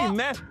 Wait, what? Hey,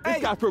 man.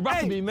 This guy's about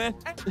to be, man.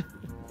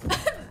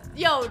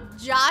 Yo,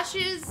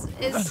 Josh's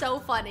is so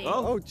funny.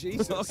 Oh,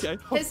 Jesus. Okay.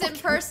 His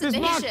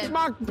impersonation.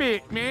 Mark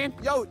bit, man.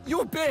 Yo, you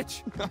a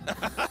bitch.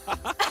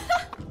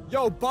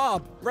 Yo,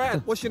 Bob,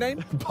 Brad, what's your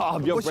name?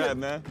 Bob, yo, Brad,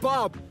 man.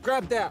 Bob,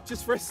 grab that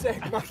just for a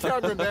sec. My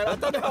camera, man. I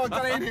don't know how I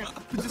got in here,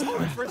 but just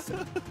hold it for a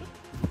sec.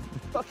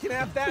 Fucking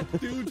have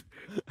that, dude.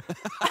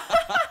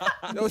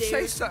 Yo,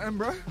 say something,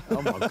 bro.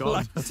 Oh, my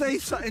God. Say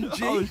something,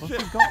 G. Oh,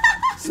 shit.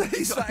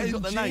 Say something, He's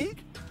got the G. nank.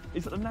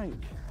 He's got the nank.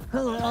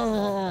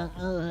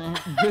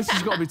 This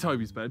has got to be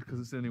Toby's bed because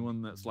it's the only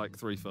one that's like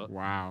 3 foot.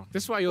 Wow.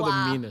 This is why you're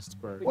the meanest,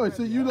 bro. Wait,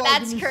 so you lot are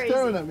gonna be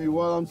staring at me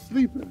while I'm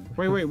sleeping?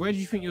 Wait, where do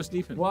you think you're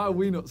sleeping? Why are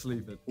we not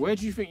sleeping? Where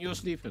do you think you're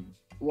sleeping?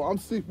 Well, I'm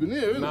sleeping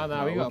here, innit?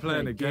 No, we got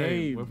playing a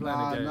game. We're playing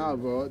a game. Nah,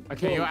 bro.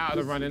 Okay, you're out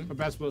of the running for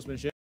bad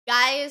sportsmanship.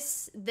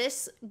 Guys,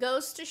 this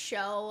goes to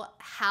show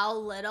how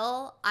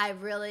little I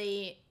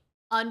really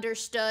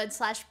understood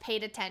 /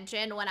 paid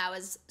attention when I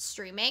was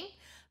streaming.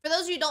 For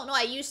those of you who don't know,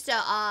 I used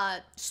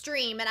to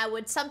stream, and I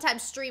would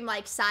sometimes stream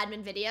like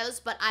Sidemen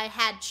videos, but I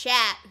had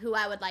chat who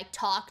I would like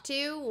talk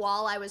to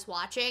while I was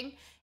watching.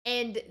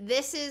 And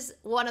this is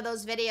one of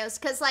those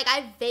videos because like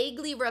I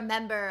vaguely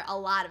remember a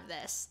lot of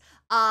this.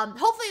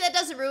 Hopefully that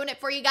doesn't ruin it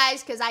for you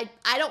guys because I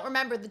don't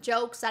remember the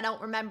jokes. I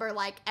don't remember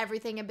like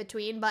everything in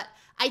between, but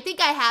I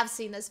think I have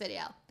seen this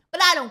video.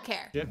 But I don't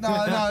care.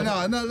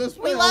 No. Let's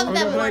play. We love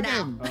them more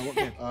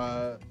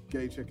now.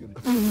 Gay chicken.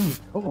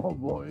 Come on,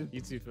 boys.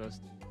 You two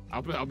first.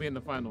 I'll be in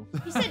the final.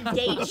 He said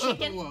gay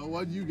chicken.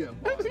 What do you get?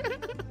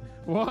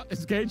 What?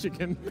 It's gay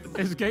chicken.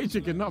 It's gay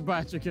chicken, not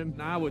bad chicken.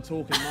 Now we're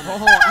talking.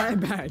 Oh, I'm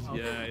bad.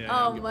 Yeah.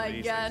 Oh my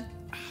God.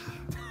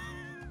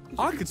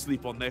 I could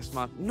sleep on this,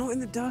 man. Not in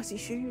the dirty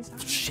shoes.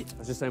 Shit. I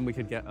was just saying we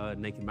could get a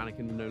naked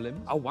mannequin with no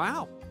limbs. Oh,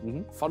 wow.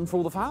 Fun for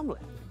all the family.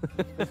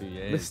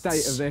 The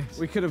state of this.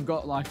 We could have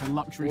got like a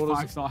luxury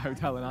 5-star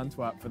hotel in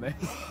Antwerp for this.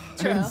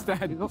 True.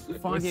 Instead, We've got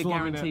 5-year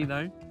guarantee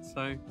though,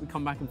 so we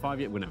come back in 5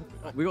 years. Well,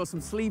 no. We got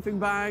some sleeping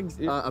bags,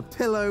 a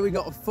pillow, we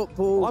got a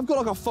football. I've got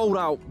like a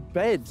fold-out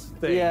bed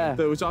thing. Yeah.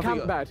 Which I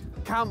camp bed.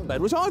 Camp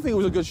bed, which I think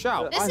was a good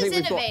shout. This I is think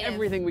we've got innovative.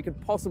 everything we could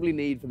possibly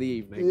need for the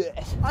evening.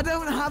 I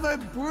don't have a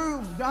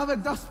broom. I have a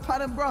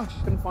dustpan and brush.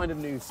 Couldn't find a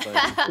news stove.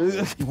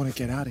 You want to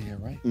get out of here,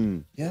 right?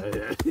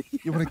 Yeah?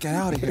 You want to get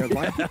out of here,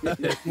 right?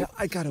 Yeah,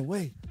 I got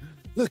away.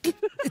 Look,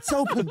 it's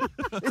open.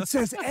 It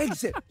says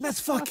exit. Let's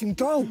fucking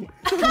go.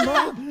 Come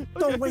on.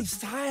 Don't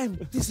waste time.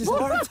 This is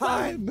our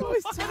time.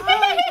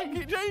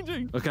 Keep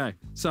changing. Okay,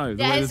 so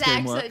the Yeah, way his this game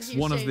accent works, keeps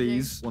one of changing.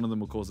 these, one of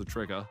them will cause a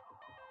trigger.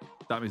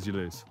 That means you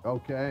lose.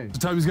 Okay. So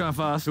Toby's going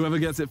first. Whoever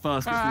gets it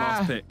first gets the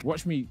last pick.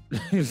 Watch me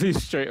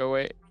lose straight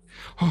away.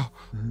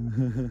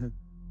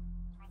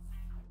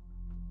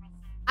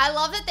 I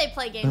love that they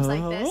play games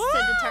like this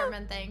to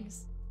determine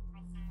things.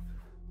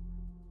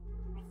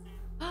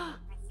 Oh,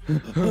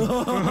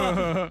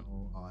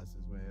 this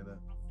is weird.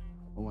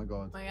 Oh my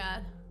God. Oh my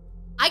God.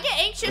 I get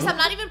anxious. I'm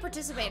not even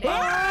participating.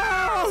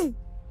 Fuck.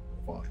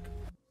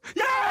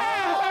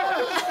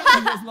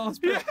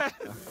 Last pick.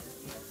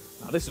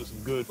 Now, this was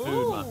some good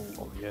food, man.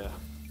 Oh, yeah.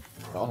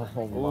 Oh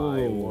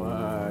my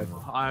word.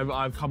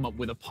 I've come up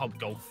with a pub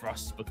golf for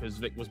us because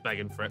Vic was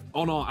begging for it.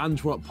 On our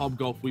Antwerp pub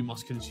golf, we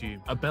must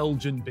consume a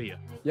Belgian beer.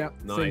 Yep,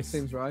 Nice.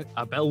 seems right.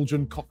 A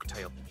Belgian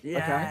cocktail.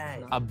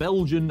 Okay. A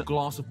Belgian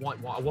glass of white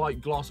wine. A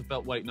white glass of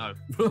wait, no.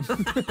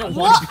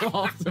 What?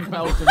 Glass of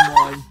Belgian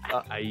wine.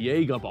 A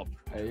Jaeger bomb.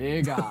 A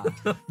Jaeger.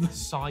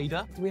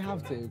 Cider. Do we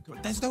have to?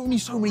 There's only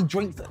so many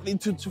drinks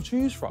to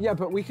choose from. Yeah,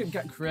 but we could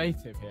get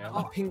creative here.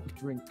 A pink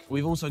drink.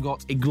 We've also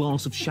got a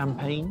glass of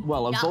champagne.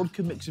 Well, a Yeah.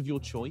 vodka mix of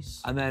your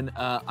choice. And then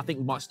I think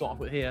we might start off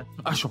with here,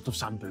 a shot of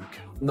Sambuca.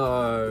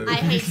 No. I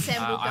hate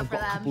Sambuca I've for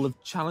got a them. couple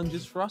of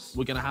challenges for us.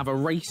 We're going to have a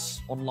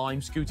race on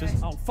lime scooters.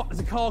 Oh, fuck, there's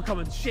a car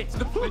coming. Shit.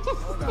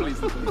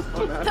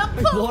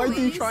 Why do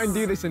you try and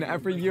do this in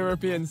every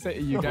European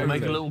city you go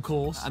Make to? a little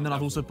course. And then I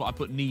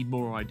put need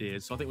more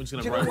ideas. So I think we're just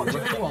going to roll.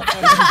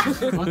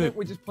 I think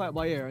we just play it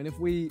by ear, and if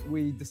we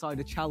decide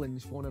a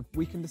challenge for one of,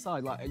 we can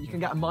decide, like, you can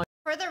get a mind.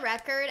 For the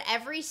record,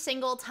 every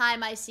single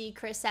time I see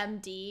Chris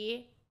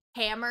MD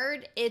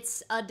hammered,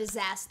 it's a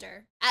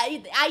disaster.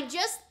 I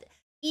just,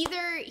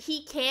 either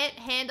he can't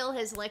handle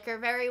his liquor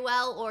very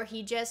well, or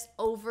he just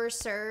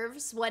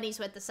overserves when he's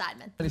with the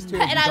Sidemen.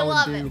 And I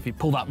love it. If you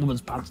pull that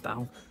woman's pants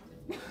down.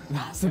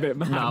 That's a bit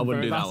mad. No, I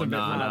wouldn't do that one.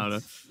 No.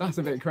 That's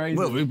a bit crazy.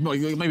 Well, maybe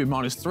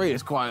 -3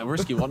 is quite a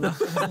risky one.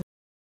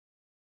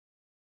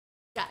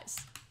 Guys.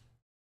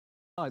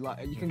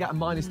 Like, you can get a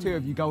 -2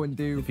 if you go and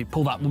do. If you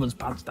pull that woman's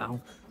pants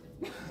down.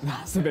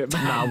 That's a bit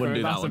mad. No, I wouldn't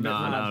do that one.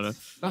 No.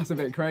 That's a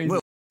bit crazy.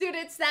 Dude,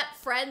 it's that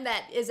friend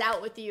that is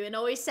out with you and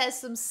always says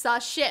some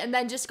sus shit and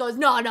then just goes,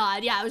 no,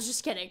 yeah, I was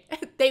just kidding.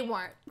 They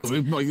weren't.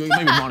 Maybe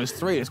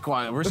 -3 is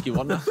quite a risky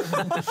one.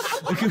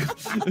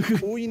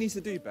 All you need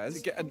to do, Bez,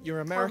 is get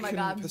your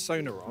American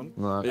persona on,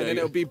 Right. and then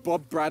it'll be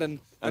Bob, Brad, and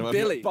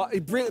Billy.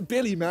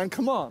 Billy, man,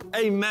 come on.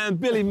 Hey, man,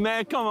 Billy,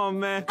 man, come on,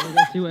 man.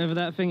 See whatever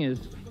that thing is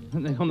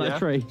on that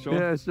tree. Sure.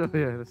 Yeah, sure.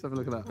 Yeah, let's have a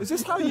look at that. Is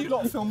this how you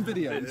lot film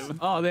videos?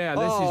 Oh, yeah,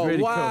 this is really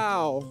cool.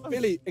 Wow.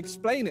 Billy,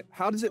 explain it.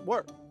 How does it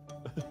work?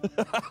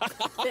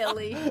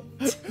 Billy.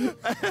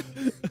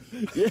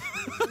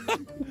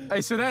 Hey,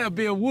 so that'll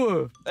be a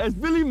word. That's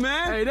Billy,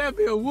 man. Hey, that'll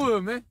be a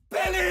word, man.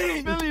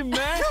 Billy,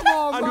 man. Come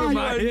on,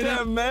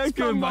 man. man.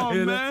 Come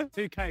on, man.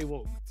 2K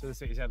walk to the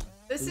city centre.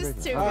 This is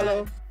too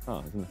Hello.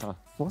 good.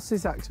 What's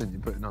this accent you're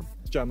putting on?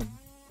 It's German.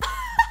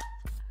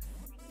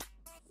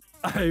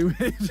 Hey, we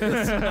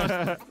just...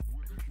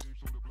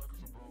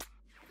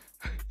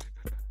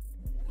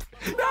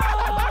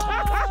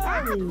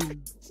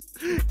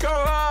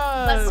 Come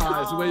on! Let's go.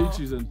 Alright, so where are you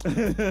choosing?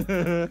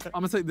 I'm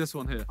gonna take this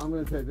one here. I'm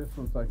gonna take this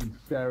one so I can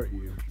stare at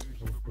you.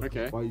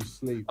 Okay. While you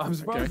sleep. I'm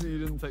surprised that you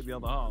didn't take the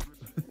other half.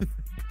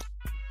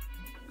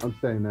 I'm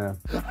staying there.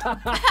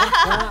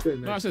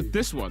 No, I said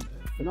this one.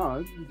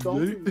 No,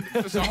 don't.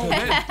 It's a whole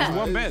bed. There's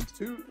one bed.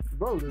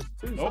 Bro, there's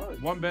two Oh,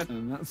 sides. one bed.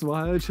 And that's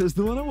why I chose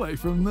the one away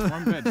from the...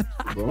 One bed.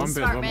 One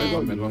bed, one bed,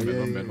 one bed, one bed,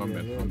 one bed, one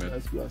bed, one bed.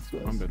 That's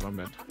One bed, one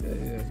bed.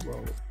 Yeah,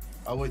 well,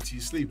 I'll wait till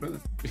you sleep,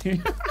 innit?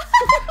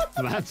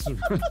 That's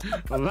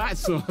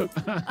what.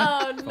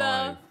 Oh,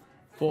 no.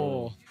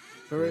 4,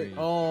 3.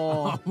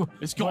 Oh.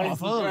 It's got off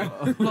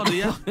her.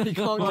 Bloody hell. He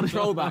can't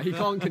control that. He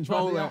can't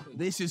control it.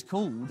 This is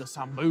called the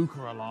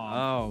Sambuca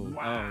alarm.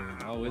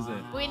 Oh, is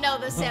it? We know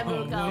the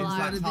Sambuca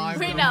alarm. time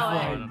We for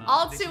know the it.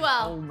 All too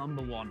well. Hole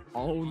number 1.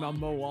 Oh,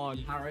 number 1.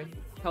 Harry,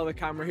 tell the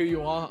camera who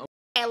you are.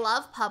 I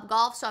love pub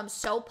golf, so I'm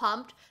so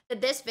pumped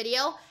that this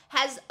video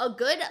has a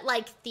good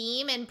like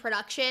theme and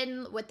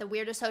production with the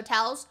weirdest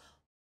hotels.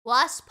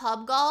 Plus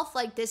pub golf,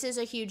 like this is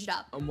a huge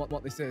dub. And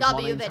what this is. W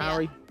My name's video.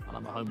 Harry. And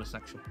I'm a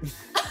homosexual.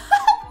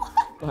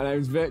 My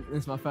name's Vic. This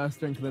is my first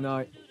drink of the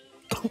night.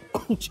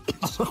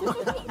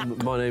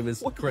 My name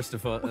is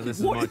Christopher, and this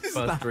is my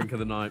first drink of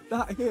the night.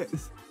 That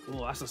hits.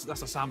 Oh, that's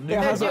a Sam It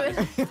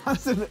Newton.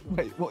 has a,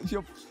 wait, what's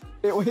your...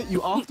 It will hit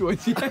you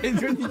afterwards. Yeah,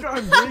 it's when you try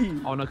and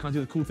breathe. Oh no, can I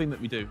do the cool thing that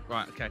we do?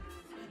 Right, okay.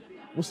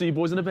 We'll see you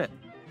boys in a bit.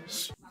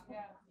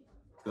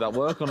 Did that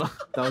work or not?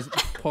 That was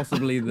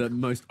possibly the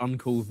most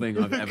uncool thing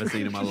I've ever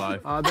seen in my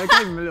life. They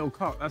gave him a little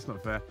cock. That's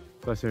not fair.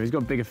 Bless him. He's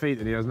got bigger feet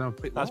than he has now.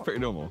 That's pretty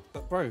normal.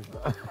 Bro,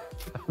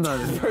 No,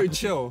 very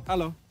chill.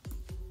 Hello.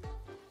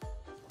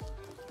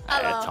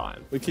 Hello.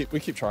 Time. We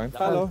keep trying.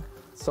 Hello.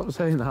 Stop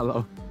saying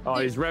hello. Oh,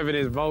 he's revving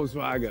his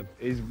Volkswagen.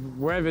 He's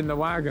revving the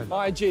wagon.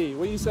 IG,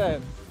 what are you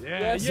saying? Yeah,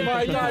 Yes, yeah,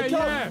 my yeah, guy,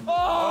 yeah. come.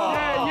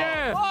 Oh!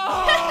 Yeah.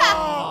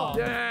 Oh!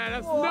 Yeah,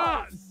 that's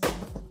nuts.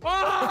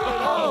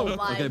 Oh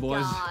my Okay,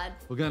 boys. god.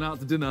 We're going out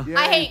to dinner.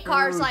 I hate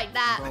cars like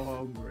that.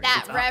 That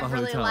It's at rev the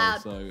really hotel,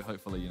 loud. So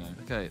hopefully, you know.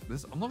 Okay,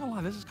 I'm not gonna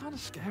lie, this is kind of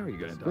scary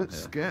going down Bit here.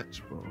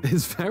 sketch, bro.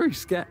 It's very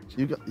sketch.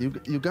 You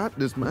got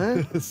this,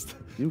 man.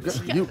 You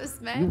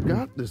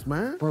got this,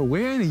 man. Bro,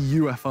 we're in a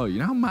UFO. You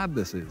know how mad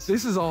this is?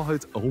 This is our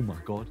hotel. Oh my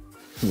god.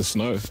 The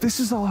snow. This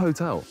is our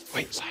hotel.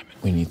 Wait, Simon.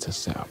 We need to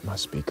set up my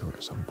speaker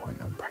at some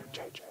point and prank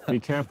JJ. Be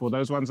careful,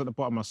 those ones at the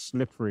bottom are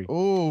slippery.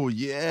 Oh,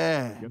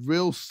 yeah.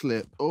 Real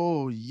slip.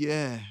 Oh,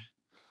 yeah.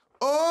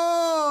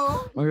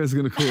 Oh! My guy's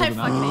gonna call I them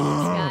fucking hate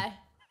this guy.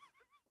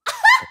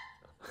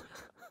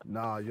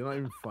 Nah, you're not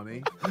even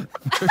funny.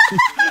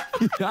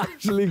 You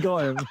actually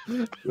got him.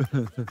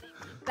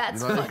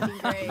 That's You're not- fucking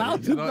great. How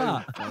did You're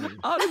not that? even funny.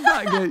 How did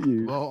that get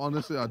you? Well,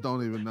 honestly, I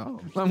don't even know.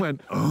 Man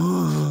went,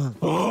 Oh,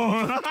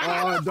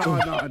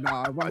 no.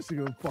 I'm actually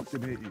gonna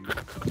fucking hit you.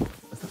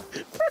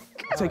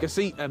 Take a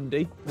seat,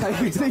 MD. Take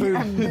a seat,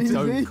 MD.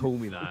 don't call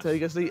me that.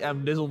 Take a seat,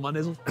 Nizzle, my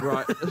nizzle.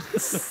 Right.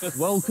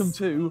 Welcome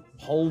to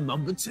hole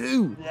number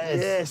 2.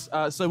 Yes.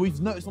 So we've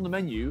noticed on the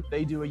menu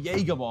they do a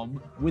Jaeger bomb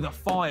with a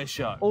fire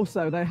show.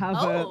 Also, they have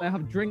Oh. they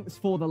have drinks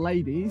for the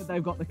ladies.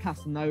 They've got the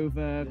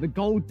Casanova, the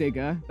Gold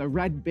Digger, the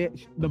Red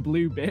Bitch, the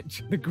Blue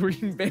Bitch, the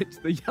Green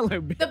Bitch, the Yellow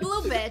Bitch. The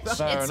blue bitch.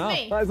 Fair It's enough.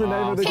 me. That's the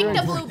name of the Pick drink.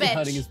 the blue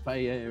hiding bitch. his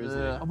pay here,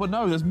 isn't it? But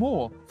no, there's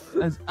more.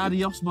 There's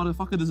adios,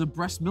 motherfucker. There's a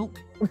breast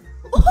milk.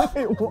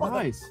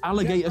 Nice.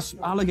 Alligator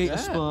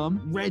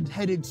sperm,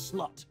 red-headed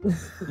slut.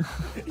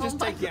 Just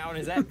take it out on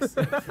his ex.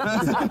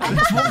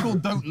 It's one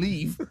called Don't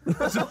Leave.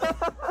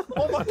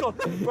 Oh my God.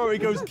 Bro, he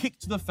goes kick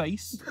to the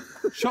face,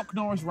 Chuck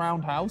Norris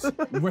roundhouse,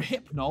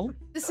 Rehypnol,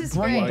 This is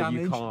brain great.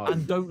 damage,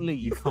 and Don't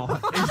Leave. You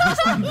can't.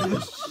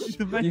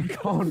 You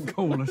can't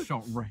call a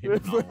shot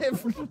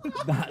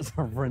Rehypnol. That's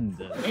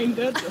horrendous. Ain't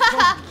that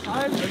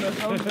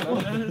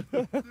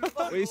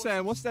What are you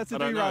saying? What's there to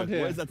do around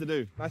here? What is that to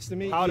do? Nice to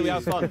meet you. How do we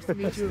have fun? Nice to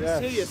meet you. Yeah.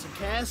 See, it's a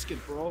casket,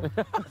 bro.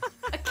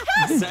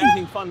 Is there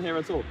anything fun here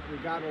at all? We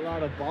got a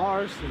lot of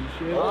bars and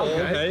shit. Oh,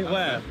 okay.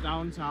 Where?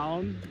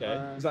 Downtown.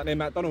 Okay. Is that near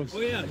McDonald's? Oh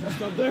yeah,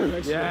 just up there.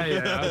 Next Yeah, to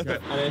yeah, okay.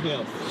 And anything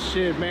else?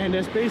 Shit, man,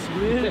 that's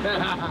basically it.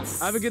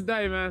 Have a good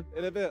day, man.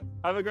 In a bit.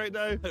 Have a great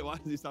day. Hey, why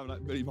does he sound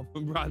like Billy Bob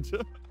and Brad?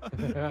 Billy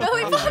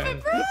Bob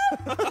and Brad.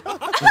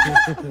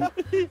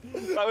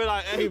 Like, we're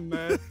like, hey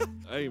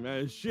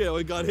man, shit, all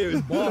we got here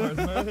is bars,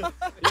 man. You know,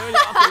 when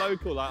you're up a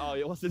local, like, oh,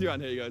 yeah, what's to do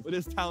around here? He goes, well,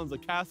 this town's a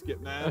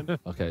casket, man.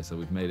 Okay, so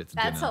we've made it to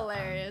That's dinner.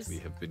 hilarious. We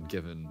have been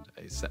given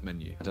a set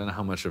menu. I don't know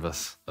how much of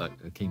us are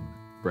keen.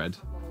 Bread.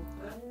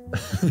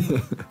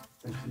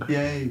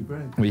 Yay,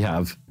 bread. We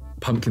have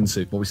pumpkin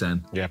soup. What are we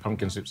saying? Yeah,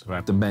 pumpkin soup's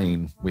about. The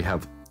main, we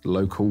have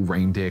local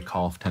reindeer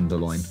calf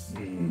tenderloin.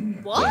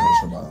 What?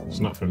 It's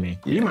not for me.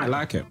 You might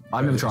like it.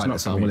 I've never It's tried not it,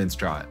 so for I'm me. willing to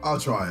try it. I'll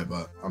try it,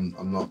 but I'm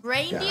not.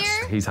 Reindeer?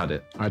 gassed. He's had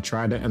it. I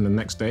tried it, and the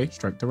next day,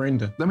 straight to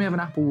reindeer. Then we have an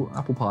apple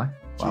pie,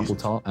 or apple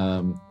tart.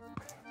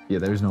 Yeah,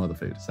 there is no other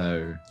food,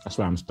 so that's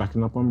why I'm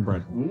stacking up on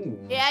bread.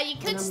 Yeah, you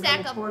could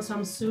stack up. Pour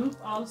some soup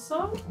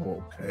also.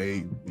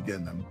 Okay, you're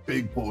getting them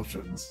big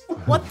portions.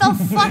 What the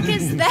fuck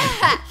is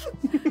that?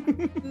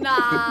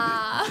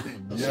 Nah.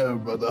 Yeah,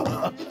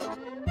 brother.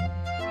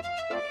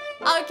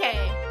 Okay.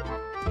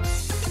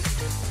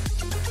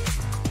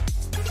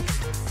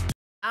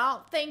 I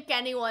don't think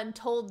anyone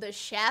told the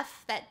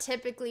chef that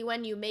typically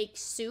when you make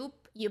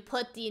soup, you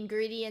put the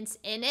ingredients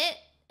in it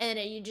and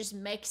then you just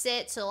mix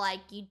it so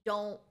like you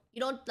don't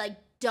like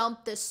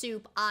dump the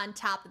soup on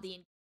top of the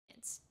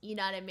ingredients. You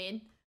know what I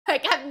mean?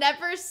 Like I've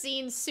never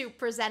seen soup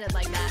presented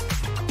like that.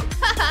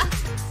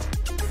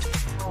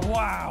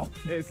 Wow,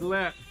 it's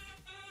lit.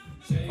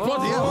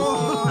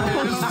 Oh,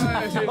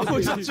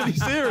 it's actually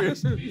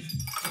serious. Dude,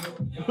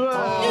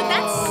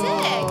 that's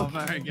sick. Oh,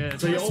 very good.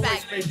 So you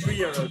Respect. always pay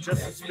 €3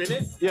 just to spin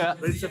it. Yeah.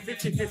 But it's a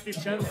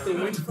 50-50 chance to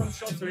win from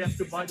shot, so you have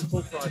to buy the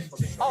full price for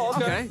the shot. Oh,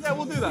 okay. Yeah,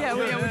 we'll do that. Yeah,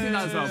 we'll do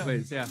that as well,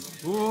 please. Yeah.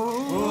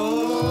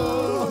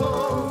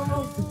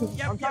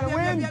 I'm trying to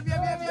win.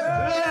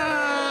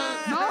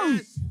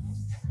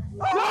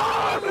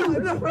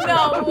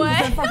 No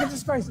way. Fucking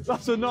disgrace.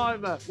 That's a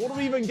nightmare. What do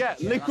we even get?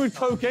 Liquid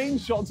cocaine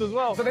shots as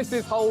well. So this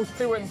is holes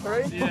 2 and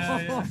 3.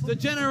 Yeah.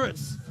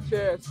 Degenerates.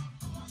 Cheers.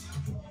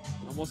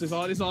 And what's this?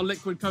 This is our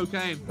liquid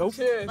cocaine.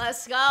 Cheers.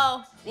 Let's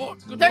go. What?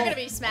 They're gonna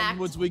be smacked.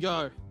 Onwards we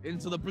go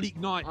into the bleak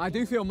night. I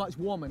do feel much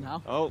warmer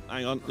now. Oh,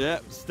 hang on. Yeah,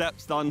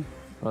 steps done.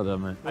 Well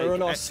done, mate. We're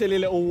on our silly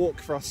little walk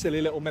for our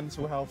silly little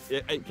mental health. Yeah,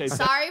 8K.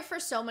 Sorry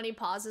for so many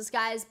pauses,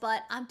 guys,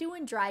 but I'm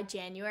doing dry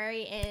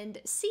January and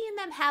seeing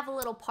them have a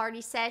little party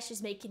sesh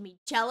is making me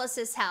jealous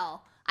as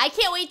hell. I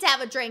can't wait to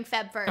have a drink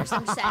Feb 1st,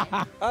 I'm saying.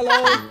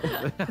 Hello.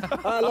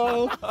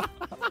 Hello.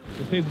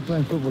 The people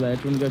playing football there,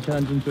 do you want to go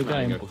challenge them to a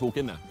game? We'll walk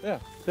in there. Yeah.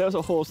 If there was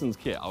a Horson's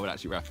kit, I would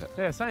actually wrap it.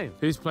 Yeah, same.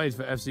 Who's played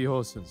for FC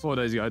Horsens? 4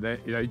 days ago,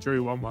 they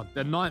drew 1-1.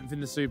 They're 9th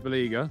in the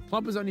Superliga.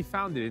 Club was only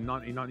founded in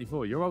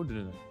 1994. You're older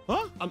than it.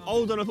 Huh? I'm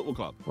older than a football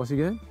club. What's he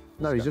doing?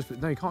 No, you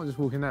can't just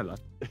walk in there, lad.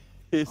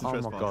 Here's the Oh my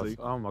trespassing.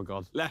 god. Oh my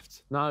god.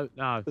 Left. No.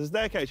 There's a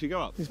staircase, you go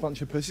up. These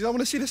bunch of pussies. I want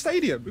to see the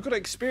stadium. We've got to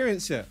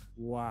experience it.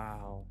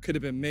 Wow. Could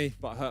have been me,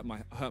 but I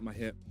hurt my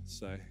hip.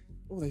 So.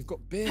 Oh, they've got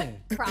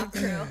beer. Crop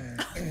crew.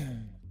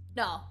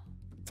 No.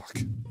 Fuck.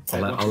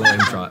 I'll let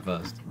him try it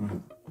first.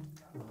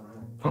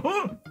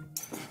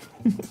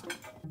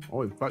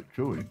 Oh, it's quite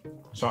chewy.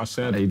 So I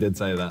said. He did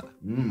say that.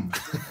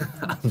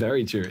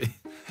 Very chewy.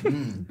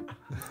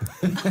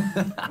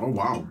 Oh,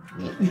 wow.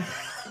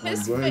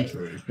 His Very face.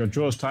 chewy. Your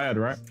jaw's tired,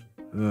 right?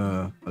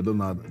 I don't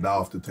know. The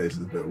aftertaste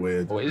is a bit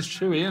weird. Oh, it is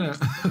chewy, isn't it?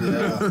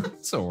 Yeah.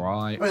 It's all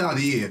right. I mean, I'd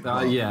eat it.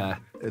 but Yeah.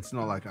 It's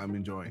not like I'm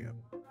enjoying it.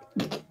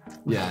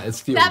 Yeah, it's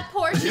fuel. That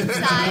portion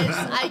size,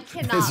 I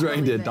cannot. This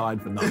reindeer believe it.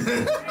 died for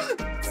nothing.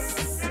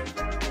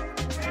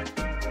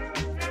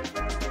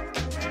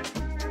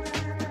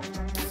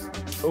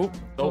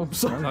 Oh,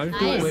 sorry.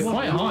 Nice. We're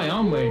quite high,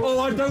 aren't we? Oh,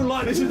 I don't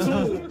like this at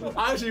all.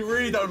 I actually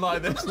really don't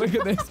like this. Look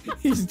at this.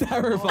 He's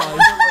terrified.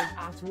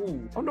 At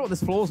all. I wonder what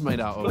this floor's made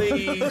out of.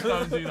 Please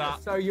don't do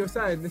that. So you're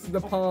saying this is the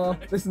par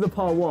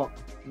what?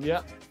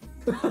 Yep.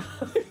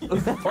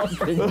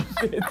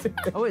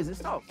 Oh, is it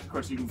stop? Of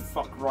course, you can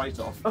fuck right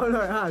off. Oh no,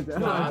 it has. It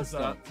has.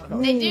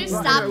 They do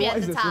stop you What at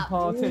is the this? The top.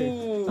 par 2?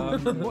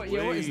 What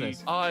is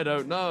this? I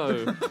don't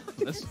know.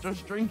 Let's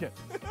just drink it.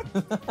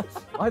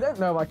 I don't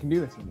know if I can do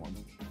this in one.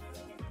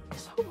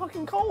 It's so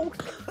fucking cold.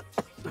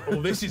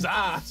 Oh, this is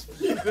ass.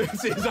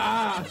 This is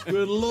ass.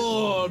 Good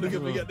lord,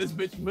 can we get this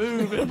bitch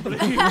moving,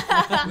 please?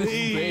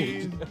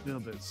 Please. I feel a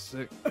bit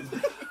sick.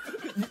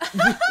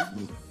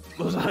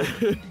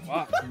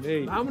 Fuck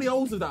me. How many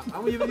holes is that?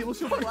 How many have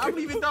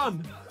you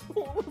done?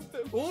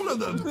 All of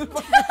them.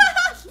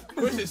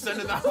 Where's it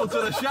sending that one to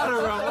the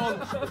shadow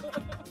realm?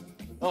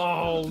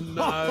 Oh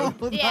no.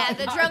 Yeah,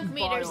 the drunk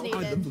meter's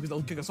needed. Because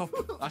they'll kick us off.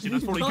 Actually,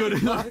 that's probably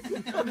good.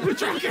 We're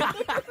drinking.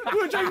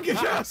 We're drinking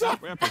us off.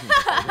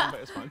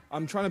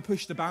 I'm trying to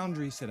push the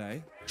boundaries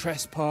today.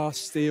 Trespass,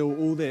 steal,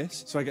 all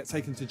this, so I get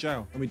taken to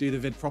jail and we do the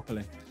vid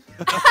properly.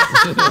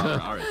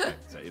 I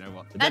respect it. You know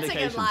what? The That's a good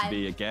dedication line. to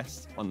be a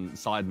guest on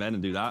Sidemen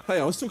and do that. Hey,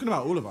 I was talking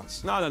about all of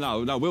us.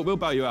 No. We'll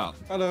bail you out.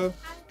 Hello.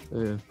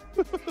 Yeah.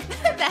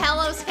 The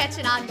hello's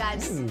catching on,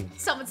 guys.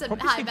 Someone said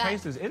hi back.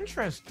 Taste is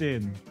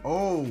interesting.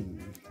 Oh.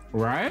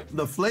 Right?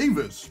 The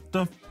flavors.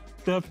 The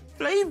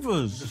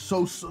flavors.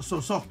 So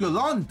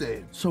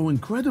succulent. So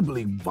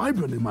incredibly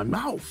vibrant in my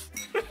mouth.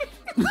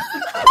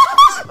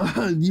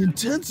 The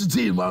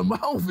intensity in my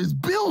mouth is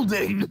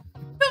building.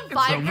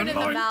 Vibrant in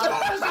the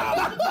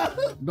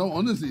mouth. No,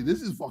 honestly,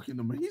 this is fucking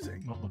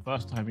amazing. Not the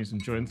first time he's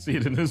enjoying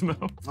seed in his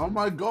mouth. Oh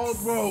my god,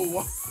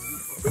 bro.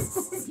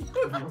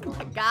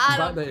 Got The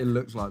fact that it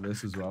looks like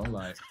this as well,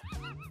 like.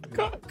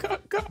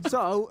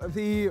 So,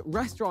 the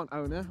restaurant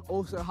owner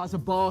also has a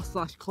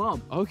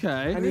bar/club.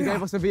 Okay. And he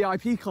gave us a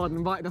VIP card and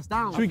invited us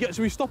down. Should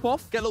we stop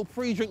off? Get a little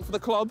pre-drink for the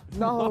club?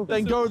 No.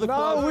 Then go to the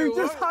club? No, we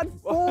just had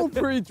 4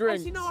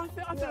 pre-drinks. Actually, no, I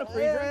think a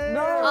pre-drink.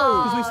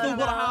 No. Because we still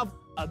got to have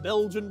a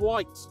Belgian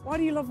white. Why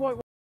do you love white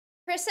wine?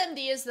 Chris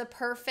MD is the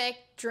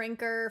perfect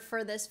drinker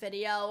for this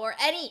video, or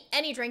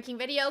any drinking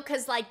video,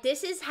 because like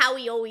this is how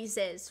he always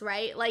is,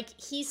 right? Like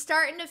he's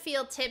starting to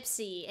feel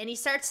tipsy and he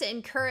starts to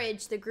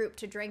encourage the group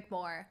to drink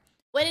more,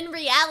 when in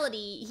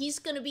reality he's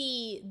gonna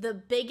be the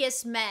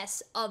biggest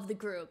mess of the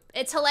group.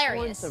 It's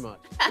hilarious. So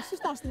much. It's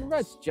just nice and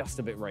red. Just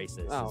a bit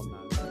racist. Oh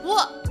no.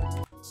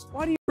 What?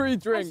 Why do you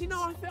pre-drink? Actually,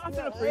 no, I think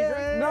a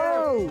pre-drink.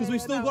 No. Because we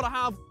still got to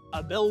have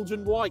a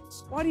Belgian white.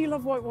 Why do you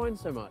love white wine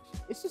so much?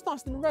 It's just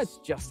nice and red.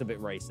 Just a bit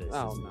racist.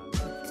 Oh no.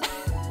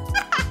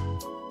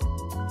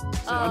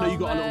 So I know you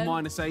got a little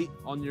 -8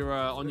 on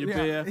your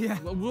beer. Yeah.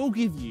 We'll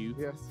give you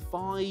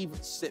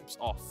 5 sips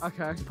off.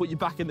 Okay. To put you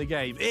back in the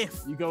game.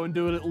 If you go and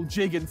do a little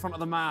jig in front of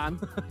the man,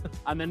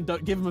 and then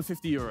don't give him a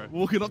 €50.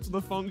 Walking up to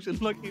the function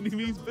like he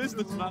means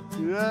business, man.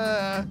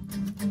 Yeah.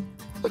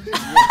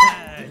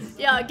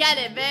 Yo, get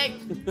it, Vic.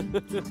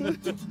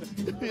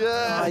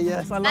 Yeah.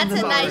 Yes, I love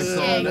That's a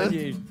nice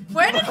jig.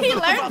 Where did he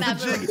learn that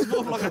Jig, move? it's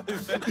more like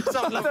a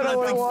something like a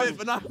big fit,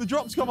 but now the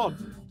drops come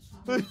on.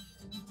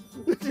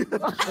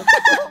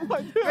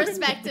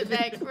 Respect to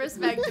Vic.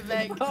 Respect to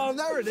Vic. Oh,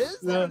 there it is.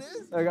 There it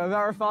is. There we go.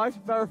 Verified.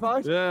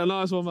 Verified. Yeah,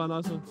 nice one, man.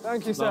 Nice one.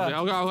 Thank you, sir.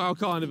 Lovely. I'll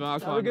kind of it.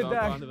 Have a good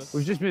day.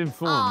 We've just been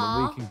informed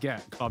that we can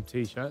get club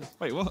t-shirts.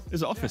 Wait, what?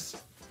 Is it office?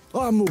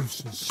 I'm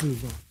Olsen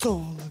Silver.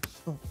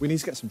 We need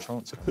to get some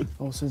chances.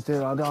 Olsen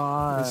Silver.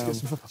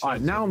 All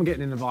right, now I'm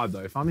getting in the vibe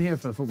though. If I'm here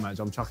for a football match,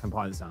 I'm chucking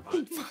pints down.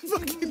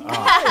 Fucking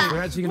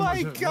We're actually gonna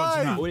watch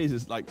that. All it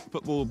is like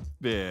football,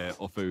 beer,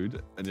 or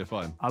food, and you're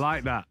fine. I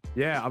like that.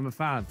 Yeah, I'm a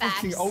fan.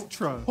 Fucking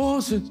ultra.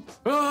 Horses,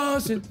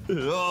 horses,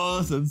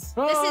 horses.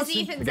 This is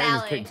Ethan's The game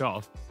has alley. kicked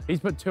off. He's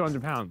put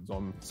 £200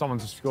 on someone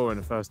to score in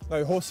the first.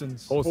 No,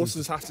 Horsens.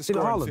 Horses have to It's in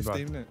score in Ireland,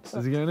 15 bro. minutes.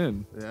 Is he going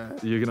in? Yeah.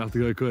 You're gonna have to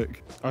go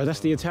quick. Oh, that's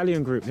the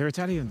Italian group. They're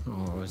Italian.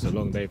 Oh, it's a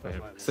long day for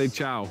him. Say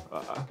ciao.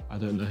 I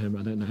don't know him.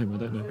 I don't know him. I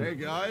don't know him. Hey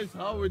guys,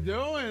 how we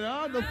doing,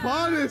 huh? The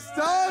party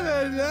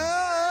started,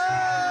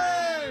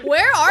 yeah!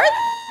 Where are they?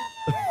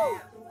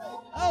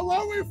 Oh,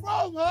 where we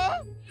from, huh?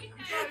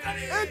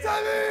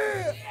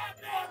 Italy!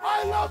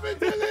 I love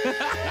Italy!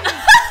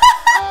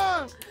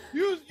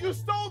 You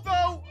stole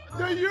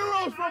the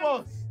euros from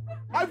us!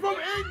 I'm from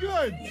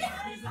England!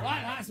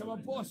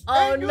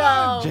 Oh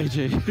no!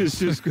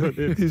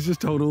 JJ, he's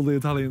just told all the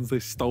Italians they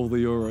stole the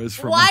euros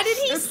from Why us. did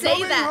he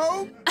say that?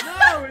 Home?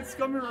 No, it's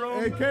coming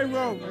wrong. It came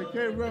wrong. It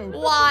came wrong.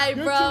 Why,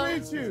 Good bro? to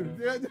meet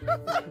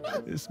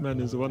you. This man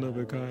is one of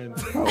a kind.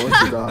 I want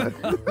to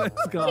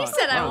die. He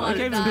said I I wanted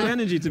gave him good that.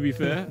 energy, to be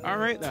fair. All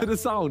right, To the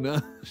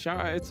sauna. shout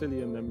out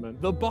Italy and them, man.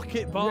 The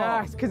bucket bar.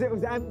 Yes, because it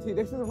was empty.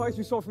 This is the place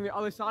we saw from the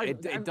other side.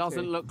 It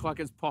doesn't look like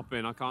it's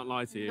popping. I can't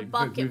lie to you. The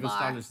bucket We've bar.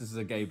 established this is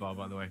a gay bar,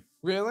 by the way.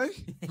 Really?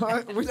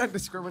 We don't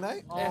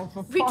discriminate. Oh,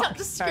 for We don't fuck's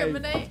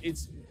discriminate.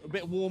 It's a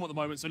bit warm at the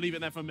moment, so leave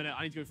it there for a minute.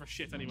 I need to go for a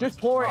shit anyway. Just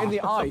pour it in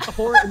the ice.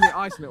 Pour it in the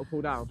ice and it'll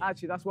cool down.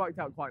 Actually, that's worked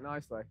out quite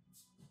nicely.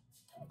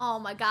 Oh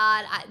my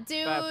god,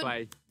 dude. Fair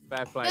play.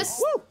 Fair play.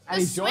 This,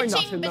 And the he joined us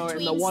switching in the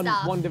between one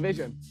stuff.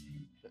 division.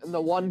 In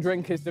the one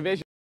drinkers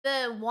division.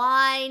 The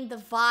wine, the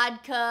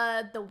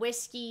vodka, the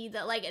whiskey,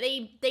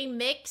 they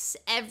mix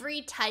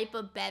every type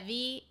of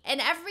bevy,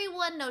 and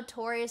everyone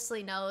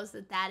notoriously knows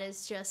that that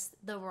is just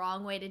the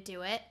wrong way to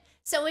do it.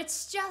 So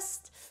it's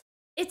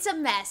a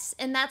mess,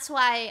 and that's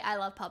why I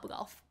love pub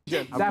golf.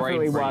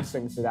 Definitely worse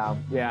things to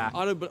down. Yeah.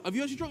 I don't, but have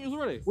you actually drunk yours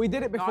already? We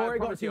did it before I it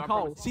got promise too you, I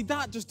cold. See,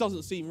 that just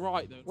doesn't seem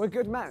right, though. We're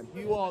good men.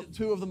 You are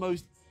two of the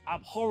most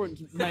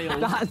abhorrent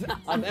males That's-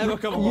 I've ever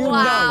come You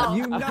across. Wow. know,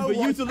 you know. For you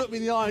what- to look me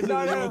in the eye and say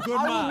No, you're no, a good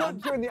I will man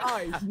look you in the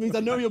eyes. means I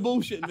know you're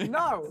bullshitting me.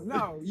 No, you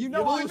know You're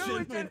I know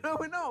bullshitting it. me. No,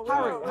 we're not.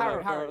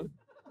 Harry.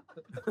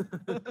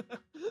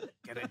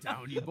 Get it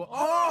down, you boy.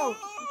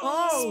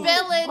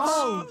 Spillage.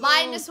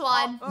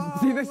 -1.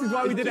 See, this is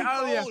why we did it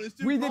earlier.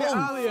 We did it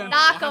earlier. Knock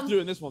I have him. to do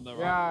it in this one though,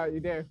 right? Yeah, you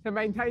do. To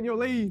maintain your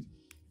lead.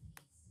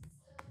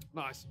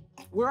 Nice.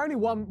 We're only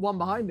one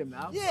behind him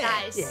now. Yeah.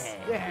 Nice.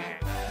 Yeah.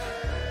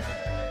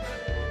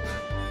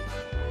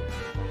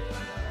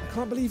 I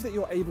can't believe that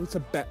you're able to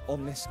bet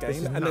on this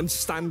game and then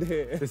stand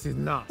here. This is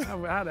nuts.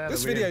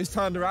 This video's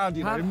turned around,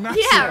 you know.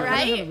 Massive. Yeah,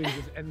 right? We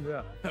just ended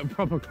up at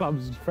proper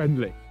clubs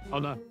friendly. Oh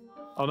no.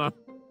 Oh no.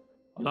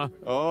 Oh no.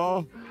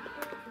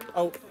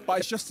 Oh, but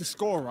it's just a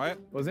score, right?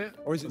 Was it?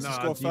 Or is it to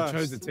score you first?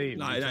 chose the team.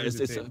 No,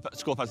 it's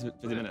score first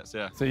 50 minutes,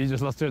 yeah. So you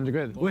just lost 200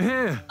 quid. We're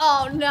here.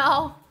 Oh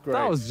no. Great.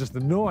 That was just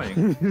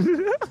annoying.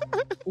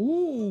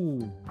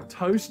 Ooh.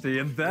 Toasty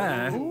in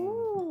there.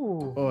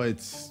 Ooh. Oh,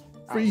 it's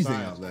freezing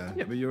out there.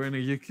 Yeah, but you're in a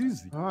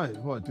jacuzzi. All right,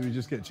 what, do we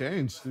just get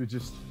changed? Do we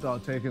just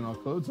start taking our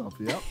clothes off?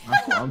 Yep,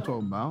 that's what I'm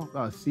talking about.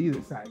 I see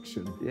this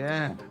action.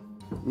 Yeah.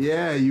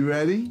 Yeah, you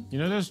ready? You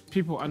know there's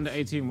people under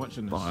 18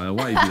 watching this. Why you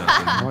do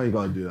that? Why you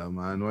gotta do that,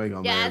 man? Why you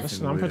gotta Yes. make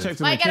Listen, I'm everything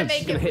protecting Why my you gotta kids. make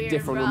It's gonna it hit weird,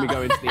 different bro? when we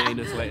go into the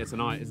anus later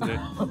tonight, isn't it?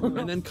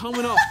 And then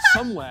coming up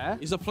somewhere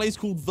is a place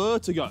called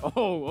Vertigo.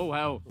 Oh,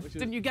 hell.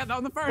 Didn't you get that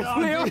on the first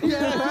There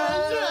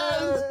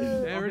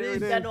it is.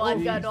 Good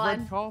one, good one.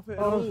 Red carpet.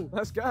 Oh,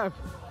 let's go.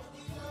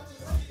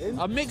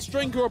 A mixed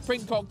drink or a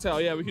pink cocktail.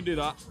 Yeah, we can do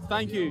that.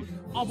 Thank you.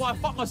 Oh, but I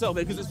fucked myself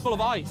here because it's full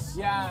of ice.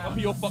 Yeah. Oh,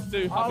 you're fucked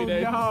too. Happy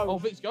day. no. Oh,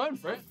 Vic's going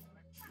for it.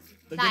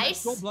 The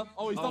Nice. gobbler.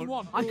 Oh, he's done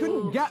one. I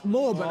couldn't get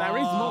more, but there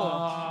is more.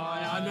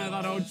 I know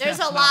that old There's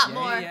a chestnut. lot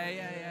more.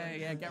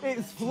 Yeah. Get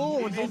It's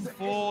flawed. He's on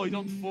four. He's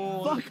on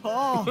four. Fuck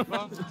off.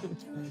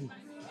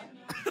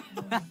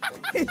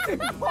 It's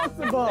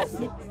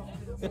impossible.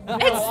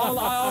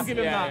 I'll give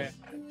him that.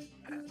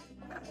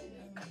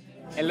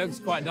 It looks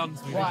quite done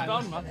to me. Quite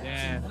done, man.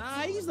 Yeah. Nah,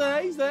 he's there.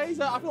 I feel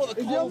like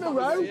the Is he on the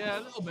road? Yeah,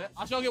 a little bit.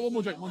 Actually, I'll get one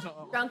more drink.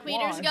 Drunk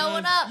meter's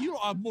going up. You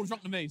lot are more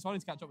drunk than me, so I need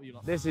to catch up with you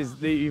lot. This is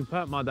you've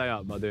perked my day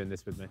up by doing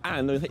this with me.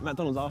 And they'll hit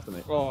McDonald's after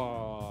me.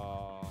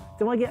 Oh.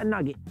 Do I get a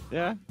nugget?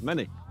 Yeah,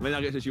 many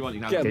nuggets as you want.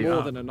 You can Get have.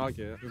 more than a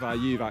nugget with how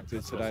you've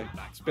acted today.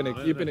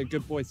 You've been a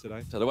good boy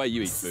today. So the way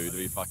you eat food,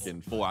 we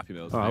fucking 4 Happy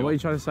Meals. All right, what are you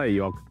trying to say,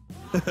 Yog?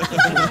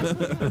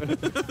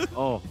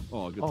 Oh,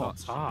 good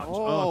touch.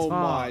 Oh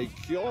my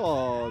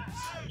god.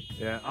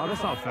 Yeah, oh,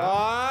 that's not fair.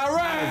 All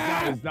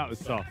right. That was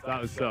soft.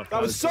 That was soft.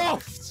 That was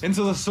soft.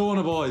 Into the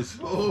sauna, boys.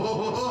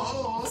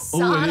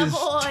 Sauna it is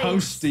boys.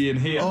 toasty in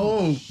here.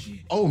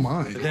 Oh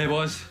my. Okay,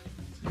 boys.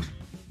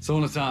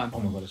 Sauna time. Oh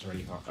my god, it's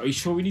really hot. Are you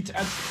sure we need to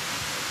add?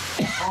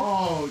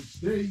 Oh,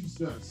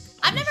 Jesus.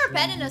 I've never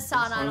been in a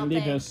sauna, I don't need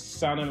a think.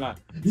 sauna like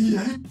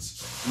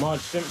Marge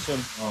Simpson.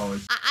 Oh,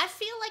 I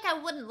feel like I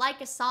wouldn't like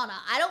a sauna.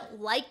 I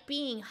don't like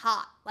being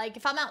hot. Like,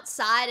 if I'm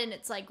outside and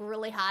it's, like,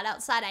 really hot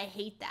outside, I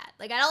hate that.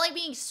 Like, I don't like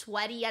being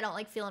sweaty. I don't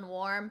like feeling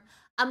warm.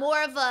 I'm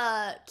more of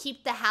a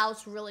keep the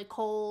house really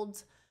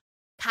cold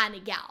kind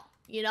of gal,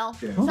 you know?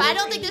 Yeah. So I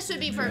don't think this would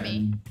be for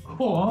me.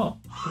 Oh.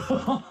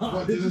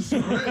 What did it say?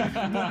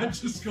 I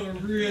just got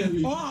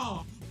really.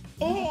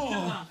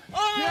 Oh,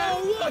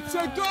 what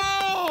a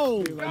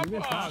goal!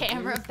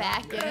 Camera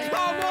back in.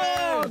 Come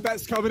on! The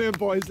bet's coming in,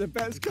 boys. The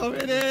bet's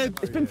coming in.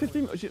 It's been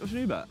 15 minutes. What's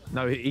your new bet?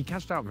 No, he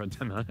cashed out for a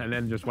tenner and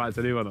then just whacked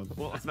a new one on.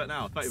 What's the bet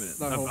now? 30 minutes?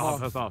 No,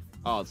 First half.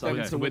 Oh, so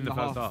okay. To win the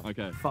first half.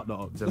 Okay. Fuck the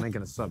Ops. They're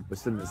making a sub. We're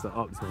sending this to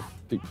Ops, man.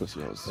 Big pussy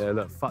yours. Yeah,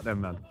 look, fuck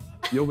them, man.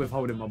 You're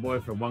withholding my boy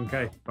from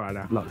 1K right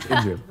now. Look,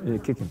 injure him. Yeah,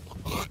 kick him.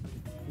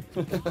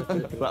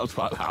 That was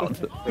quite loud.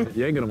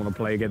 You ain't gonna want to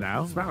play again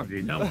now. Smell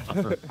you, no.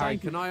 Harry,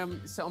 can I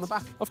sit on the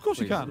back? Of course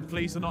you can. The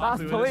police are not That's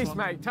happy with police, this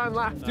mate. Turn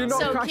left. Do not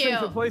So crash cute.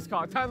 into the police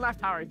car. Turn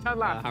left, Harry. Turn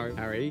left.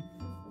 Harry.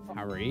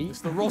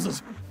 It's the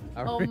Rosas.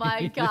 Oh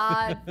my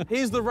god.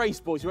 Here's the race,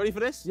 boys. You ready for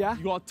this? Yeah.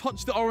 You gotta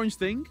touch the orange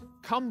thing,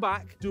 come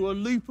back, do a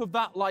loop of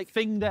that like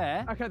thing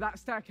there, Okay, that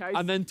staircase.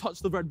 and then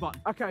touch the red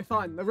button. Okay,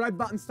 fine. The red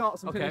button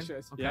starts and Okay.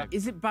 finishes. Yeah.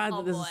 Is it bad Oh,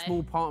 that there's boy. a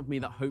small part of me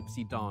that hopes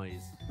he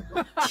dies?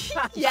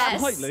 Yes.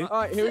 Slightly. All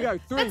right, here we go.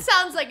 3, That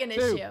sounds like an 2,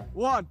 issue.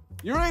 1.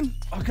 You're in.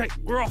 Okay,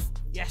 we're off.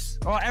 Yes.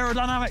 All right,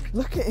 aerodynamic.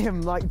 Look at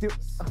him, like, a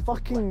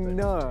fucking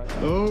nerd.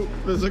 Oh,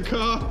 there's a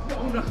car.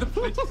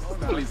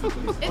 It's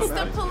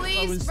the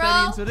police, Steady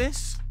bro. into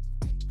this.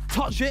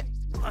 Touch it,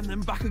 and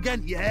then back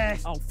again.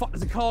 Yes. Oh fuck,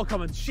 there's a car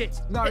coming.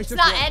 Shit. No, It's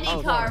not any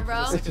car,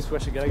 bro. just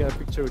question. Can I get a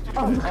picture with you?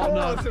 Of course,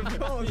 no. of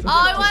course. Oh,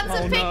 I want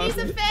some pick.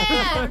 He's a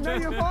fan. No,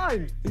 you're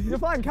fine. You're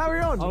fine. Carry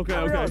on. Okay,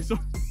 Carry okay. on. So,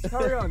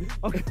 Carry on.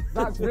 okay.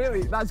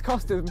 That's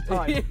cost him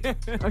time.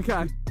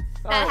 Okay.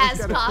 That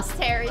has cost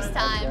Harry's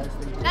time.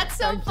 That's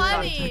so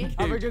funny.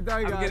 Have a good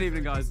day, guys. Have a good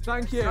evening, guys.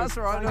 Thank you. That's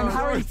all right. And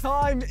Harry's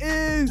time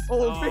is 56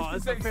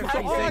 it's seconds.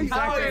 56 Oh, seconds.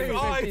 Harry.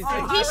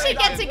 He should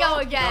get to go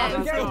again. The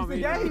game's the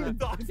game. The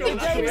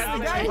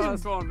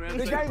game's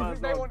the game.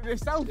 They wanted a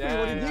selfie.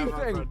 What did you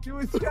think? You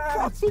were scared.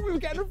 I thought we were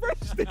getting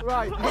arrested.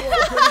 Right. You want to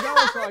go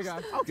or shall I go?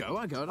 I'll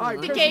go. All right,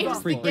 The Chris, game's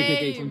back. the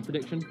game.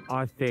 prediction.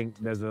 I think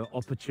there's an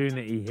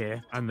opportunity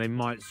here and they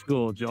might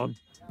score, John.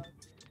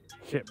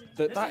 Shit.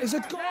 That is a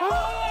goal.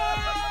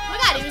 Oh my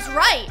god, he was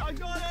right.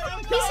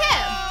 He's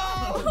him.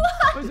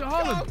 Was it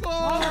Haaland?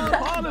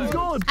 Haaland's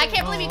gone. I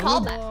can't believe you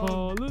called that.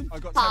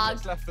 I've got 10 Pog.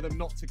 minutes left for them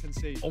not to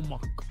concede. Oh my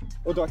God.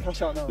 Or do I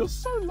cash out now? You're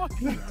so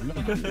lucky.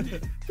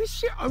 This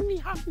shit only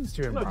happens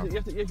to him, Look, bro. you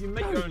have to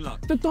make your own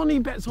luck. The Donny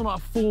bets on like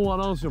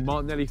 4-1 Arsenal,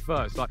 Martinelli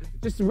first. Like,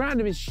 just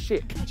random as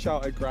shit. Cash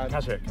out a grand.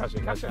 Cash it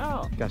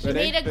out. Cash You it.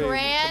 made a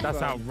grand.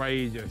 That's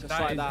outrageous. Just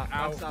like that.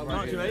 That's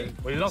outrageous.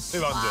 We lost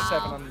 200.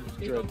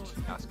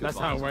 700. That's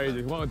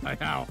outrageous. What a day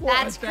out.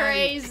 That's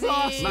crazy.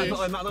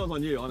 That was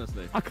on you,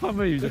 honestly. I can't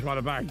believe you just won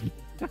a bag.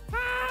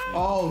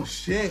 Oh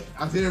shit!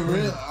 I didn't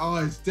realize.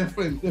 Oh, it's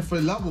different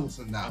levels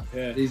than that.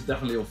 Yeah. These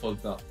definitely all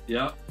fogged up.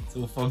 Yeah, it's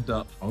all fogged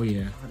up. Oh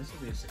yeah. This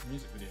will be a sick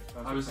music video.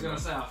 I was gonna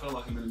say I feel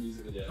like I'm in a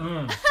music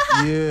video.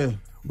 Yeah,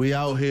 we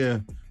out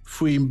here,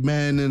 3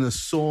 men in a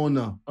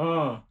sauna,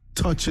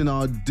 touching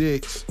our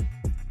dicks,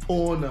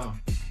 porno.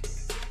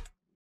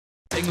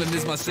 England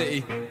is my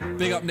city.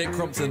 Big up Nick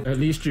Crompton. At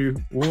least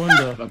you wonder.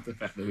 I love the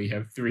fact that we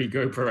have 3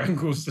 GoPro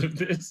angles of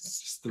this.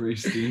 Just 3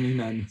 steamy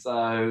men.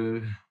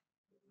 So,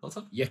 what's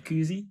up?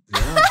 Jacuzzi.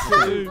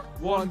 2,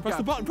 1. Press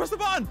the button. Press the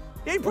button.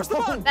 Yeah, press the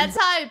button. That's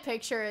how I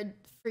picture a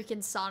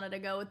freaking sauna to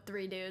go with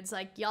 3 dudes.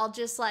 Like, y'all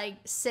just like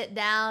sit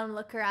down,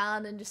 look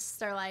around, and just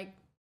start like,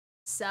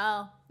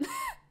 so,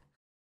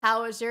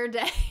 how was your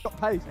day?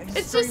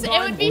 It's just, it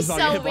would be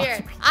so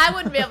weird. I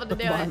wouldn't be able to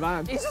do it.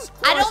 I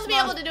don't be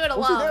able to do it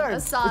alone. A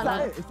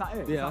sauna. Is that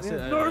it? Yeah, that's it.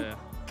 No.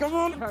 Come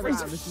on,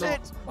 piece of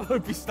shit. I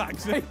hope he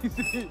stacks it.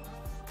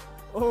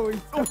 Oh,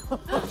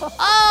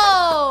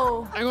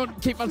 Oh! Hang on,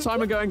 keep my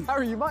timer going.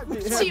 Harry, you might be.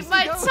 Keep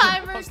my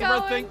timer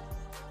going.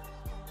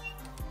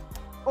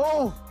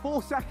 Oh,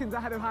 4 seconds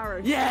ahead of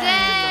Harry.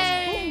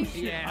 Dang!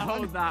 Yeah,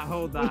 hold that,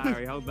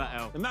 Harry. Hold that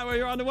L. And that way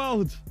you're around the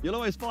world. You'll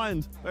always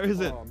find. Where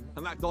is it?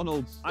 A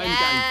McDonald's.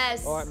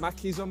 Yes. All right,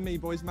 Mackey's on me,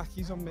 boys.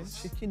 Mackey's on me.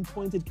 Chicken,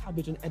 pointed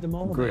cabbage, and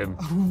edamame. Grim.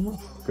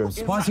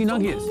 Spicy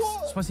nuggets.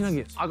 Spicy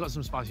nuggets. I got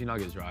some spicy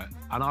nuggets, right?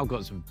 And I've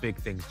got some big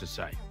things to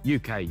say.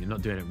 UK, you're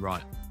not doing it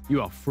right.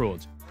 You are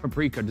frauds.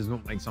 Paprika does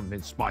not make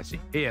something spicy.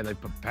 Here, they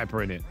put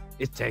pepper in it.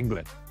 It's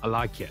tingling. I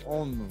like it.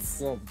 Oh my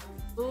God.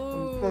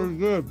 Ooh.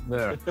 Good.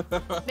 There.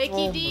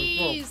 Mickey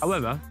D's.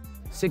 However,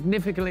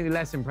 significantly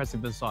less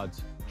impressive than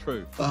sides.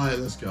 True. All right,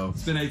 let's go.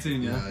 It's been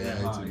 18, yeah?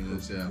 Yeah, 18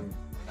 minutes, yeah.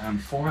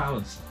 4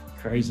 hours.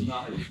 Crazy.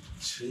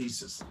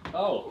 Jesus.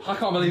 Oh, I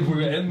can't believe we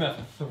were in there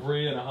for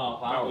 3.5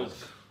 hours.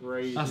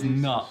 Crazy. That's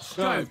nuts.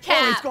 Oh,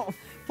 Cap. it's got a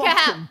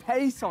fucking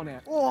pace on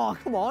it. Oh,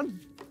 come on.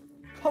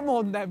 Come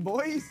on then,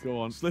 boys. Go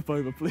on, slip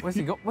over, please. Where's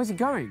he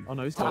going? Oh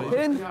no, he's Tap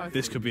going. in.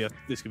 This could be a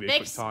quick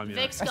Vic's, time, yeah.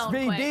 Vic's going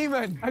SB quick.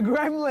 Demon. A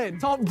gremlin.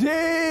 Top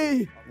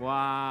D.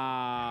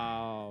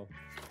 Wow.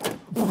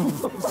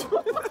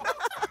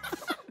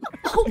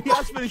 He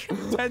has finished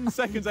 10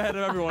 seconds ahead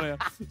of everyone here.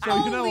 So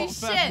you know Holy what?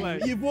 Fair shit. play.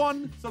 You've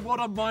won, so what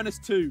on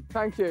 -2.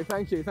 Thank you.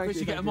 Chris,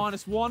 you get a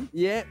 -1.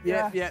 Yeah.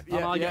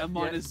 And I get a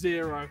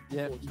 -0.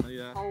 Yeah. Unfortunately,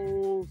 yeah.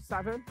 Oh,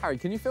 7. Harry,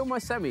 can you feel my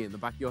semi in the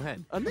back of your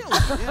head? A little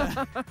bit,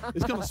 yeah.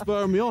 It's kind of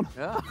spurring me on.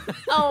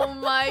 Oh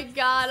my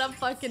God, I'm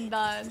fucking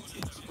done.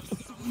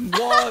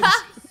 What?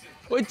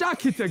 Wait,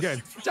 jack it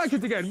again. Jack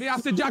it again. Me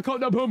have to jack out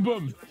the bum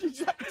bum.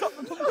 Jack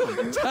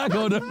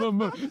out the bum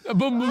bum. The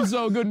bum bum's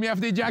so good, me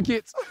have to jack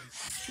it.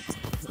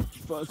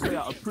 First day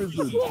out of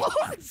prison.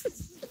 What?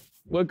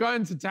 We're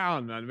going to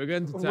town, man. We're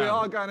going to town. We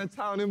are going to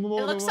town in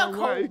more It than looks so one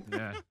cold. way.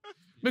 Yeah.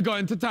 We're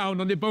going to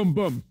town on the bum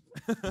bum.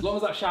 As long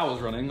as that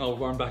shower's running, I'll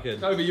run back in.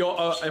 Toby,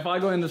 if I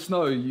go in the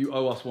snow, you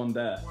owe us 1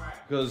 dare.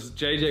 Because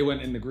JJ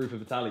went in the group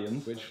of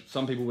Italians, which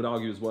some people would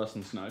argue is worse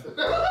than snow.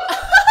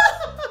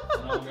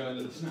 And I'm going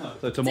in the snow.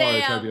 So tomorrow,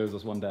 Damn. Toby owes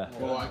us 1 dare.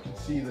 Oh, I can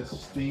see the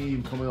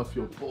steam coming off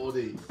your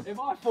body. If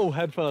I fall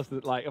head first,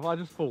 like, if I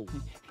just fall.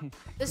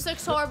 This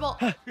looks horrible.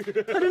 I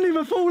didn't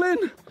even fall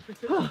in.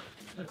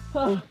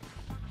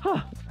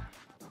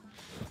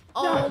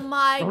 Oh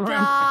my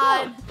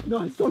God.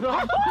 Nice.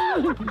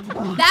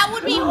 That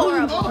would be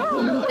horrible.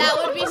 That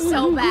would be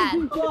so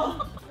bad.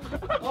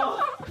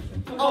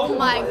 Oh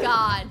my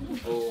God.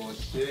 Oh,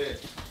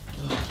 shit.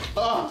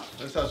 Ah,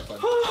 that sounds fun.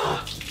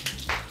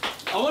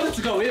 I wanted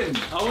to go in.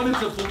 I wanted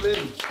to fall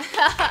in.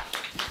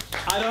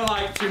 I don't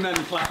like 2 men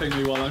clapping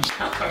me while I'm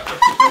showering.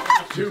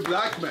 2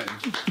 black men.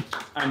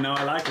 And now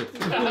I like it.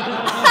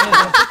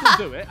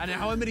 We'll do it, and then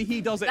however many he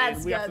does it That's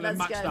in, we have to good, then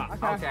match that's that.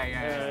 good. Okay,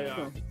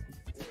 yeah.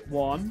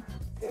 1.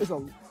 It is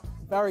a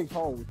very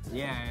cold.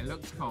 Yeah, it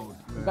looks cold.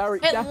 Very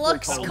It definitely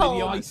looks cold.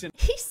 cold. ice in-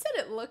 He said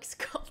it looks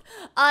cold.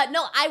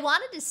 No, I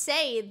wanted to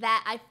say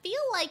that I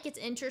feel like it's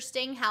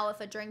interesting how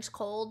if a drink's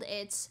cold,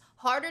 it's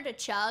harder to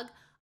chug.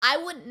 I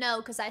wouldn't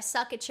know because I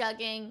suck at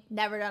chugging,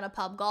 never done a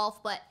pub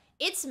golf, but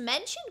it's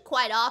mentioned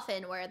quite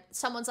often where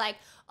someone's like,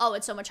 oh,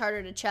 it's so much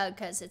harder to chug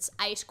because it's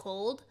ice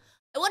cold.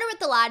 I wonder what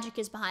the logic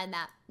is behind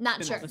that.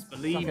 Not sure. Let's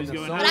believe he's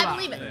going But I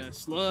believe it. Yeah,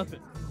 slurp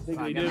it. I think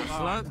we do.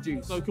 Slurp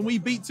juice. So can we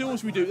beat 2 or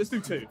should we do? Let's do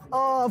 2.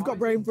 Oh, I've got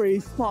brain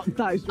freeze. Fuck,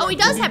 that is Oh, he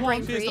does have One.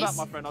 brain Cheers to that, freeze.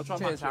 my friend. I'll try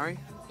and Cheers, match it. Harry.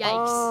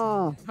 Yikes.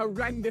 Oh,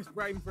 horrendous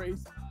brain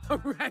freeze.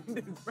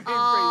 Horrendous brain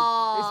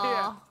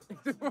Aw. freeze.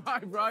 It's here.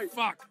 Right.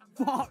 Fuck,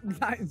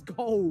 that is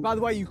cold. By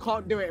the way, you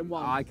can't do it in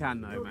one. I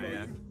can though,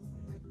 mate.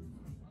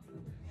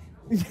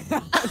 Yeah.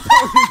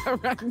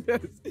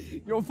 horrendous.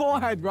 Your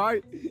forehead,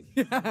 right?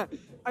 Yeah.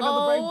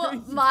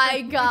 Oh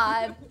my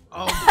god.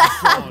 Oh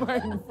my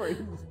brain freeze.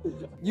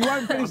 You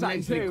won't finish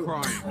that too.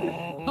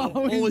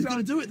 Oh, he's going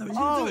to do it though. He's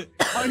going to do it.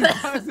 Oh,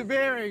 he's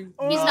persevering.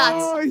 He's not.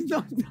 Oh, he's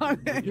not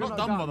done it. You're not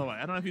done, by the way. I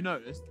don't know if you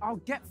noticed. I'll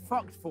get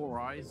fucked, Four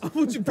Eyes.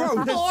 Would you, bro?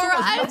 Four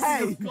Eyes?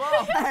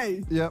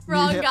 Hey. Yep.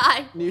 Wrong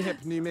guy. New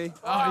hip, new me.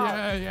 Oh,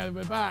 yeah,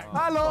 we're back.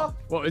 Hello.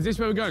 What, is this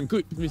where we're going?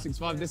 Good,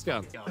 365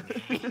 discount.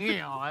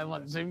 I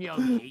want some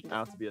yogi.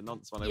 How to be a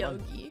nonce when I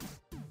went. Yogi.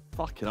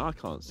 Fucking, I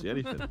can't see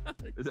anything.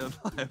 Is it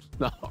alive?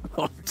 No,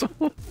 not at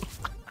all.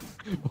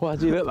 Why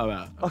do you look like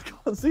that? I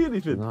can't see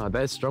anything. No,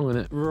 they're strong in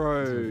it.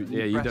 Bro,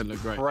 yeah, you don't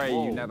look great. Pray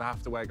you never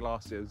have to wear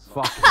glasses.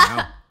 Fucking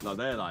hell. No,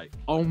 they're like.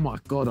 Oh my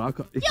god, I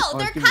got. Yo,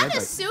 they're kind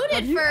of suited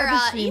Have you for ever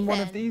seen Ethan. one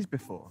of these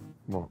before?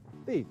 What?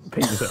 These.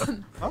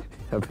 Pizza. Huh?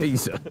 A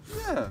pizza.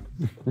 Yeah.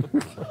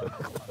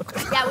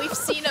 Yeah, we've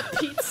seen a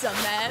pizza,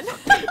 man.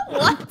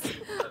 What?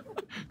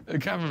 The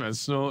cameraman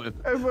snorted.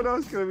 Everyone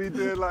else gonna be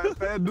doing like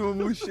their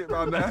normal shit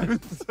around there.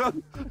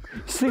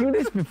 Seen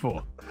this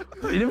before?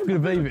 You're never gonna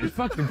believe it. It's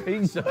fucking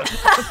pizza.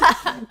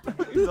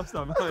 We lost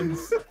our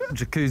minds.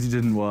 Jacuzzi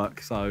didn't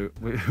work, so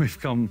we've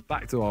come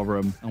back to our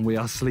room and we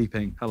are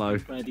sleeping. Hello.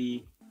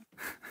 Buddy.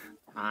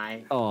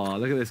 Hi. Oh,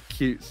 look at this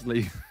cute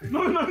sleep.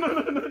 No.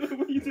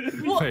 What are you doing?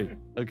 Wait,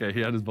 okay, he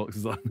had his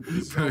boxes on.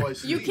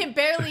 You can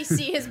barely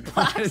see his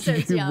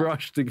boxers, You yo.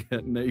 rushed to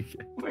get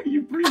naked. Why are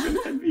you breathing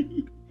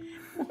heavy?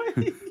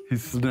 Why?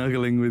 He's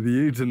snuggling with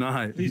you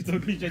tonight. Please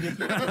don't be genuine.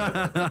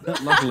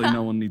 Luckily,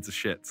 no one needs a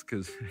shit,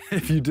 because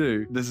if you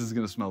do, this is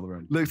going to smell the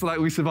room. Looks like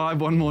we survived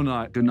one more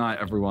night. Good night,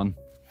 everyone.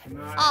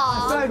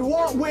 I said,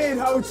 what weird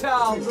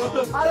hotel?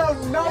 I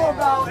don't know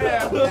about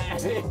it.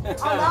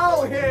 I'm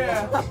out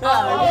here.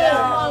 Oh,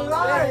 yeah. I'm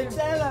right.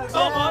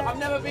 I've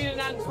never been in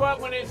Antwerp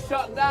when it's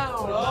shut down.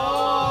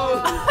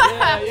 Oh,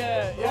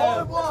 yeah. All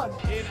in one.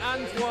 In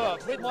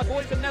Antwerp, with my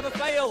boys can never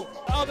fail.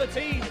 The other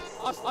team,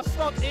 I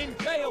stuck in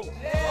jail.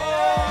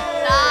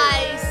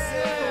 Nice.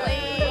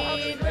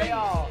 Clean. They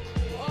are.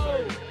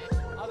 Oh,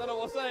 I don't know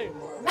what to say.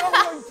 No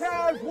one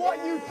cares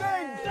what you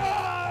think.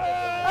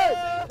 Hey,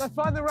 let's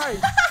find the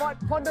race. Find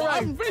the race. I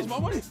haven't finished my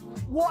money.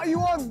 What are you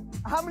on?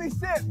 How many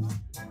sips?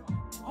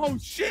 Oh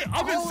shit,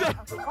 I've been sick.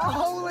 A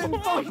hole in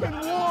fucking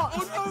what?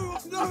 Oh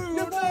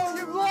no.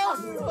 You've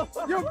lost.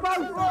 You're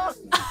both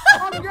lost.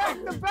 I'm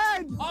getting to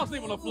bed. I'll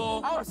sleep on the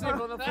floor. I'll sleep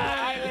on the floor.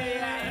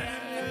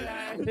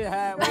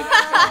 Yeah,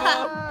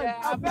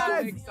 I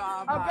bed.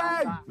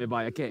 I bed. Me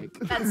buy a cake.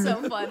 That's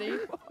so funny.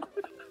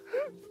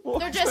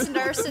 They're just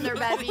nursing their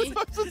baby.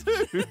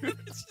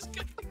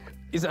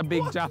 It's a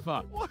big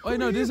Jaffa. Oh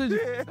no, this is.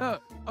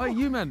 Oh,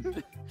 you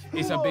man.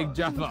 It's a big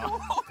Jaffa.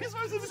 What are you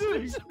supposed to do?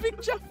 It's a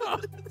big Jaffa.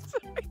 It's a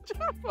big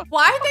Jaffa.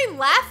 Why are they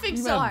laughing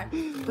so hard?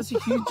 That's a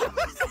huge.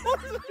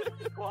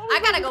 I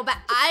gotta go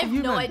back. I have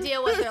no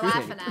idea what they're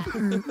laughing at.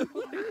 we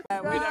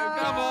don't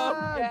come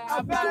on. Yeah,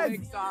 I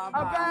bed.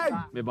 I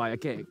bed. Me buy a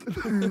cake.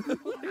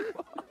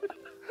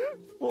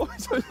 What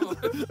are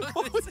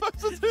we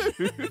supposed to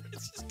do?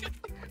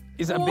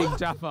 It's a big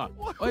Jaffa.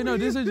 Oh no,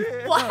 this is.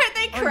 Why are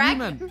they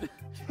cracking?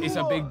 It's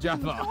a big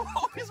Jaffa. What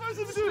are you supposed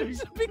to do?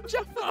 It's a big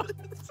Jaffa.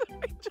 It's a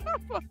big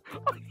Jaffa.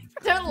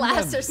 Their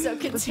laughs are so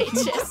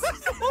contagious.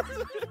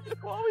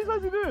 What are we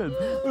supposed to be doing?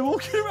 We're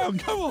walking around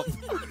co-op.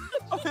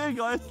 Oh, here,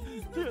 guys.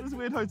 Look at this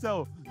weird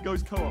hotel.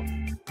 Goes co-op.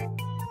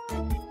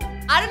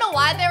 I don't know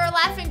why they were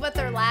laughing, but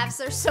their laughs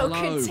are so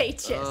Hello.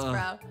 contagious,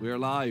 bro. We're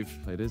alive.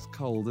 It is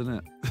cold, isn't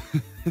it?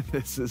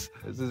 This is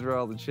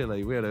rather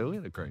chilly. We had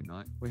a great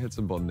night. We had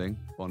some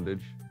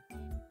bondage.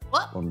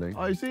 What? Bonding.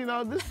 Oh, you see,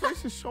 now this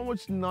place is so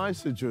much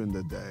nicer during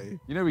the day.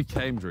 You know we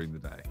came during the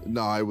day.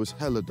 No, it was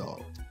hella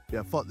dark.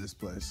 Yeah, fuck this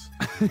place.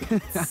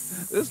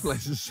 This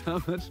place is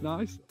so much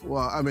nicer.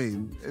 Well, I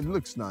mean, it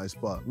looks nice,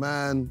 but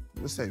man,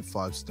 this ain't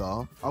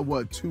 5-star. I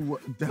worked 2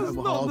 days and a half.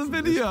 Not the for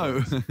this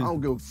video. place. I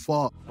don't give a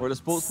fuck. We're at a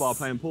sports bar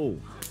playing pool.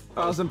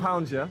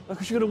 £1,000, yeah?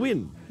 Because you're gonna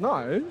win. No,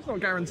 it's not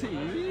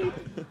guaranteed.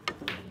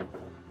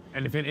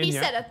 Anything in He you?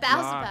 said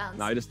 £1,000.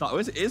 No, just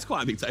start. It is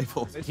quite a big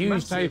table. It's Huge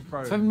massive, tape.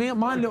 bro. For me,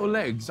 my little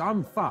legs,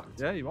 I'm fucked.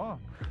 Yeah, you are.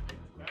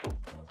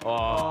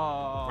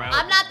 Oh.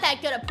 I'm not that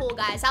good at pool,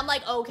 guys. I'm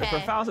like, For a okay.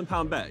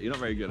 £1,000 bet, you're not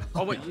very good.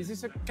 Oh wait, is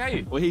this a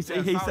game? Well, he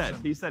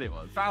Yeah, said it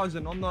was.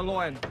 1,000 on the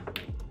line.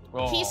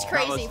 He's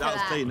crazy for that was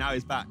that. clean. Now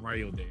he's back.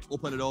 Railed it.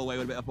 Open the doorway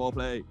with a bit of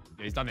foreplay.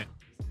 Yeah, he's done it.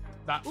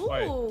 That Ooh,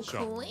 way.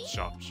 clean.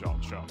 Shot.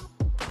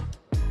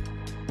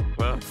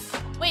 Well,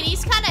 Wait,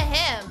 he's kind of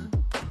him.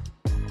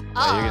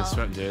 yeah, you get Oh.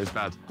 swept here. It's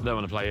bad. I don't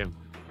want to play him.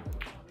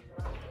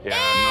 Yeah,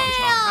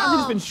 I've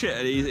just been shit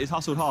and he's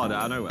hustled hard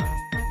out of nowhere.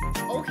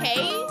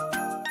 Okay.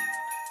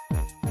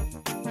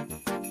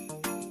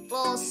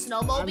 Little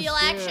snowmobile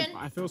action.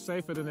 I feel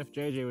safer than if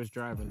JJ was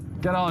driving.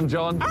 Get on,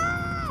 John.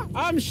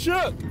 I'm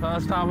shook.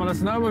 First time on a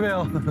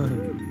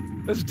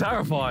snowmobile. It's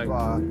terrifying.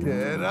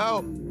 Fucking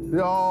hell.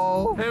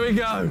 Yo. Here we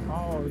go.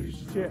 Oh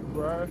shit,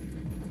 bro.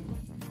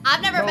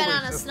 I've never been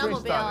on a Toby's just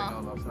freestyling snowmobile.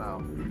 on us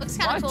now. Looks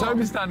Why kind is of cool.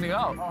 Toby standing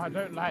up? Oh, I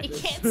don't like You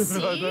this. can't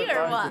see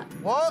or what?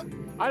 What?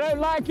 I don't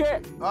like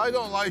it. I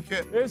don't like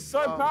it. It's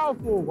so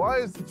powerful. Why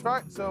is the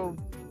track so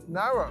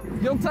narrow?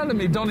 You're telling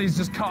me Donnie's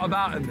just cut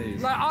about in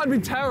these? Like, I'd be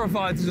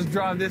terrified to just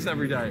drive this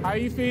every day. How are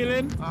you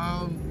feeling?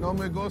 No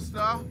me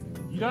gusta.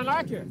 You don't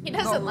like it? He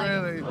doesn't like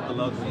really. it.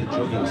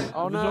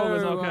 Oh no,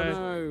 okay.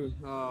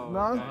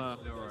 No.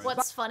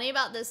 What's funny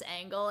about this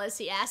angle is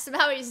he asked him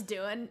how he's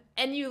doing,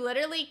 and you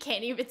literally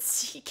can't even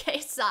see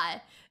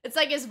KSI. It's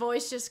like his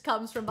voice just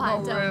comes from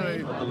behind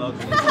Toby.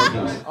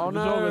 Oh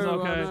no,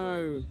 okay.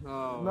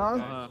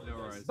 No?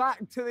 Back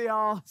to the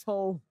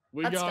arsehole.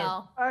 Let's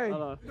go. Hey.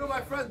 You know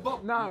my friend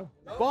Bob? No.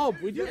 Bob,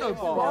 we do know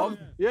Bob.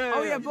 Yeah.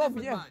 Oh yeah, Bob,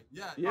 yeah.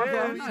 Yeah.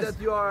 Okay, nice.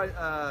 that you are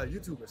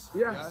YouTubers.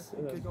 Yes.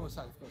 Okay, go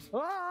inside, of course.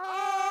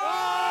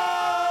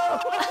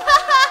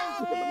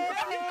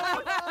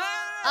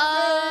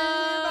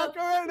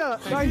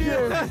 Thank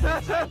you.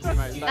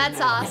 That's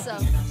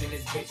awesome.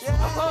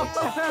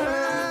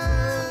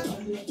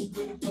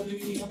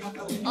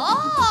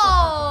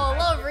 Oh,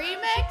 little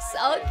remix?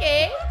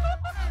 Okay.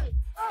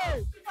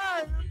 Hey,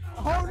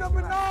 hole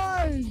number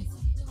 9.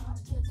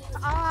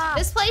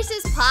 This place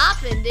is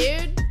popping,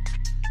 dude.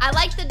 I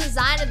like the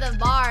design of the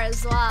bar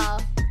as well.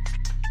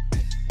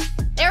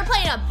 They were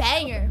playing a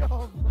banger.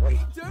 What are you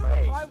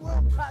doing? I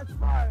will catch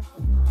fire.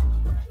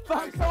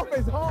 Back off,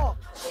 it's hot.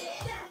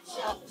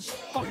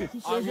 Fuck it.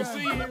 We'll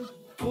see you.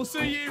 We'll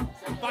see you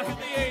back at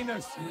the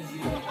anus.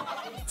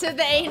 To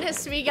the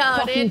anus we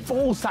go, dude.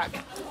 Full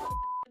sack.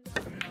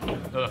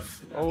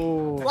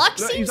 Oh.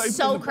 Lux seems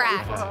so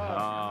cracked.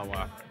 Oh,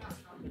 wow.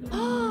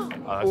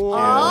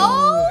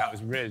 Oh. That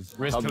was Riz.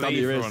 Riz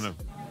Khalifa on him.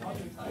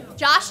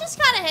 Josh is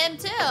kind of him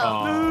too.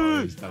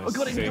 Oh, I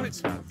got it.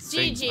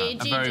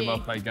 GG, A very well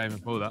GG. played game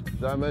of pool, that.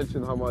 Did I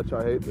mention how much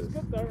I hate this?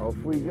 Off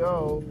we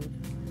go.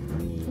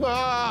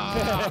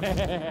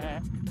 Ah!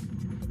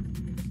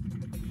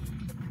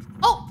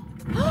 Oh!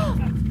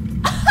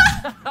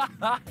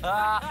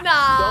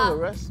 Nah. Don't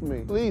arrest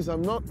me. Please,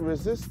 I'm not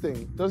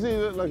resisting. Doesn't he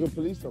look like a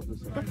police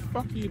officer? What the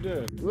fuck are you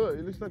doing? Look,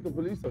 he looks like a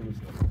police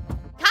officer.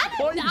 Kind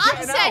of the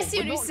opposite, I see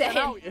what he's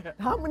saying.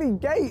 How many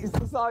gates?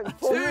 It's like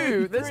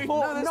 2. There's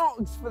 4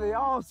 knocks for the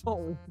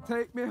arsehole.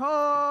 Take me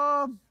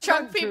home.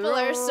 Drunk people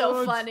are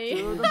so funny.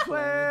 To the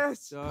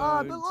place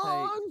I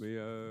belong. Take me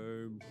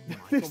home.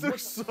 This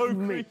looks so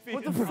creepy.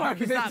 What the fuck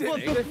is that?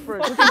 What the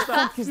What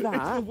fuck is that?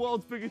 It's the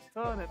world's biggest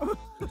turnip. I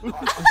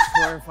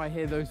swear if I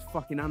hear those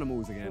fucking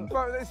animals again.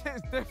 Bro, this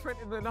is different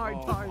in the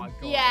night time.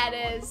 Yeah,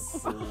 it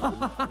is. Do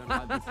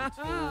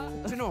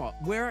you know what?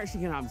 We're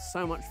actually gonna have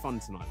so much fun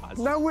tonight, lads.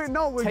 No, we're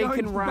not. We're going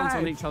Taking to rounds bed.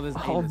 on each other's Oh,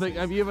 anuses. Vic,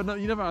 have you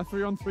never had a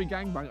 3-on-3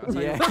 gangbang?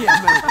 Yeah,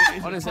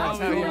 mate. Honestly,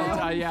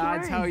 I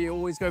tell you,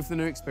 always go for the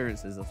new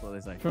experiences. That's what they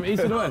say. From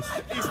east to west.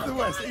 East to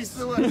west, east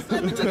to west.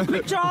 Let me take a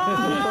picture.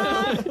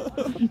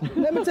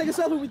 Let me take a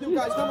selfie with you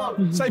guys. Come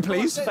on. Say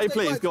please. Say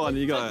please. Go on,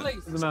 you got it.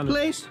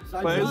 Please.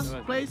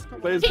 Please.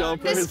 Please, go on,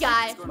 This please.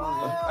 guy.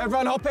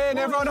 Everyone hop in.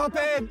 Everyone hop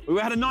in. We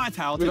had a night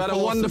out. We've had a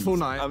wonderful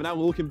night. And now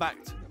we're walking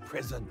back to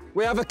prison.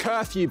 We have a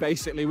curfew,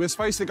 basically. We're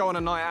supposed to go on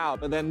a night out,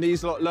 but then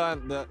these lot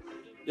learnt that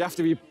you have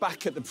to be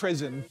back at the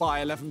prison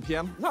by 11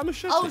 p.m. Is that a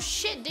machete? Oh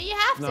shit, do you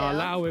have to? No,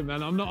 allow it,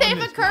 man. I'm not They on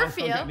have a this, man. I can't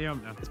curfew. get in the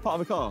ump now. It's part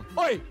of a car.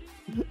 Oi!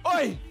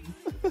 Oi!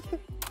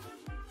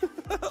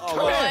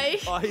 Oh, Oi.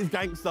 Oh, he's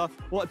gangster.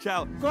 Watch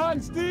out. Go on,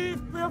 Steve.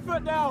 Put your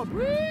foot down.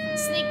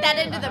 Sneak that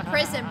into the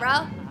prison,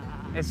 bro.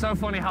 It's so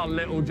funny how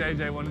little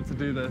JJ wanted to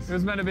do this. It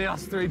was meant to be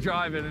us 3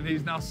 driving, and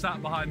he's now sat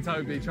behind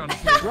Toby trying to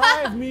sleep.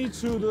 Drive me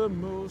to the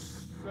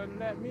moose and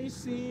let me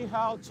see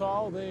how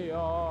tall they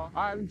are.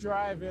 I'm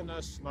driving a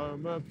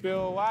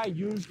snowmobile. I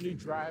usually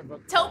drive a...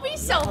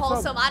 Toby's so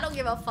wholesome. I don't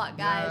give a fuck,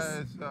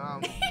 guys.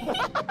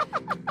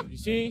 You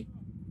see,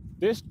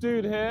 this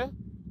dude here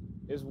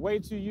is way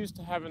too used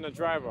to having a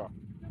driver.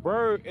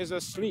 Bro is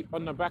asleep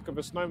on the back of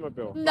a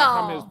snowmobile. No.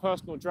 I'm his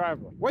personal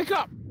driver. Wake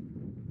up!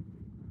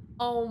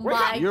 Oh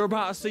my. You're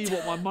about to see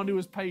what my money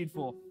was paid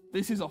for.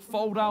 This is a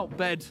fold-out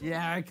bed.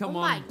 Yeah, come Oh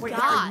on. my Wait, God.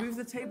 Harry, move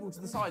the table to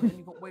the side, then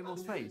you've got way more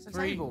space. The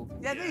table.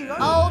 Yeah, there you go.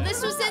 Oh,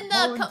 this was in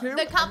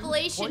the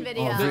compilation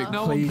video. Oh, Vic,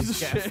 no one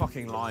gives a Get a shit.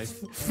 fucking life.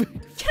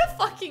 Get a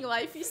fucking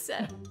life, you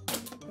said.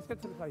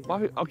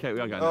 Okay, we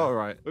are going now. All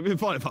right. We've been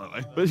followed, by the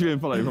way. We've been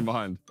followed from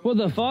behind. What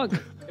the fuck?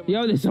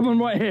 Yo, there's someone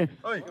right here.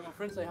 Hey, my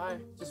friend say hi.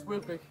 Just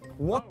real quick.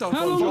 What the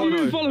How long have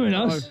you been following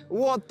us?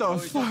 What the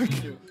fuck?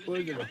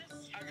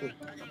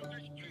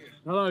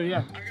 Hello,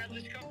 yeah.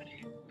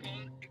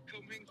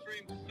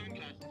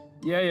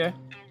 Yeah.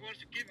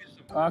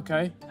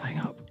 Okay. Hang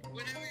up.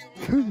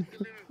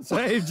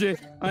 Saved you.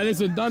 Hey,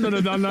 listen, done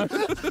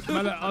that.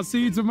 Man, I'll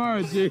see you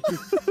tomorrow, G.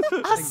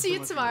 I'll see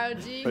you tomorrow,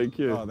 G. Thank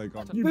you. Oh, they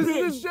got it. This is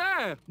his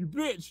dare! You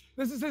bitch!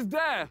 This is his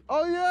dare!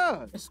 Oh,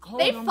 yeah. It's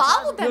cold. They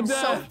followed them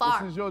so This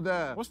far. is your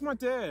dad. What's my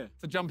dare?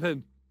 To jump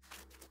in.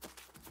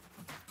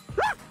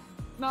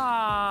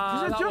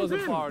 Nah, said that jump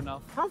wasn't in. far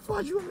enough. How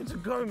far do you want me to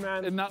go,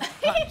 man? In that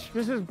patch.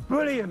 This is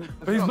brilliant.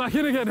 He's back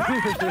in again.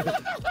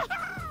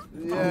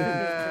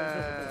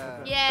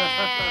 Yeah.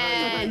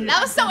 Yeah.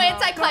 That was so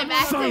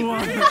anticlimactic.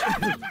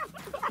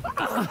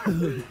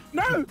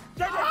 No!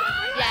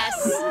 Yes.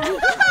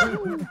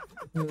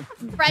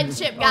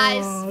 Friendship,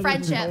 guys.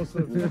 Friendship.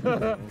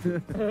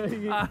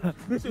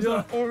 This is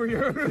an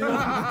Oreo.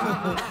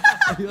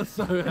 You're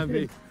so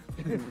heavy.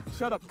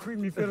 Shut up,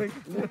 creamy filling.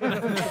 Get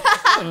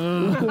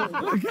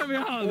me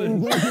out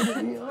of this.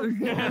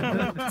 Get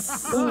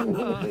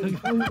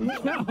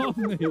off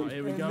me. Right,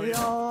 here we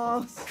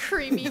go.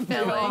 Creamy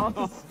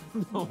filling.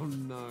 Oh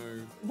no.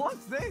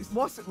 What's this?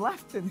 What's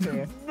left in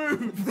here?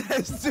 Move.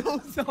 There's still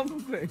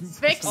something.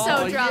 Vic's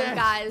so drunk,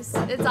 guys.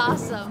 It's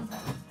awesome.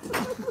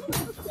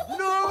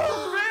 No!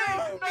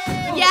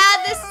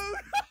 Yeah, this.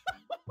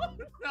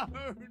 No.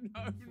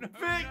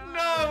 Vic,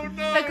 no.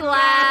 The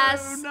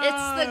glass. It's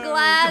the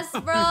glass,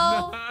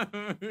 bro.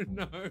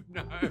 No.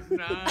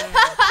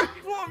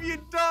 What have you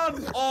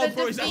done? Oh,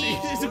 bro, it's a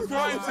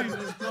crime scene.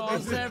 There's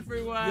glass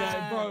everywhere.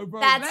 Yeah, bro.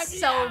 That's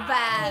so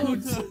bad.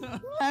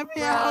 Let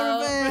me out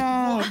of here.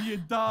 What have you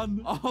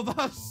done? Oh,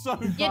 that's so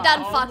bad. You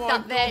done fucked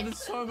up, Vic.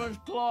 There's so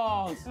much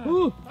glass.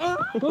 Not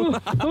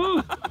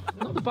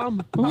the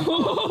bum.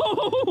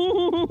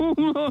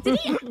 Did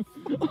he? He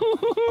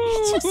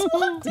just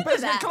walked into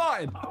that.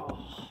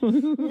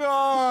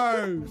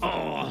 No!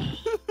 Oh.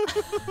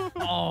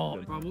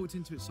 Bro, I walked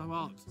into it so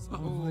hard. Oh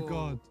my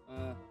god.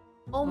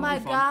 Oh my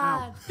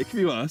god. It could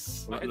be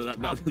worse.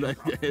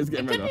 It's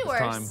It could be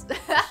worse.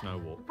 Snow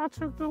walk. I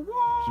took the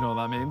walk. Do you know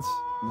what that means?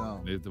 No.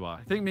 Neither do I.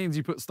 I think it means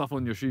you put stuff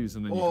on your shoes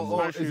and then you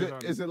Or can...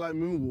 is it like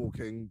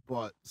moonwalking,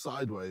 but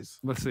sideways?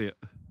 Let's see it.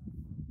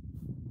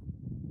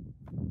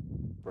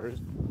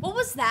 What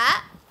was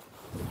that?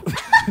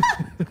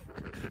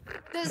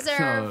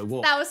 Deserved.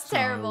 That was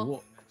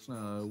terrible.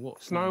 Snow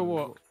walk. Snow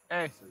walk.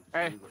 Hey,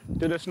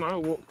 do the snow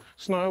walk.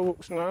 Snow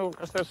walk, snow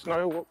walk. I said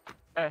snow walk.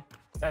 Hey.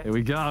 Here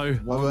we go.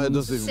 Well, it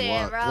doesn't even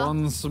work.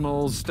 One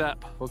small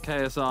step for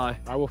KSI.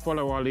 I will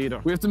follow our leader.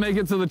 We have to make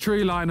it to the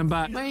tree line and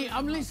back. Mate,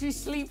 I'm literally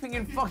sleeping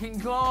in fucking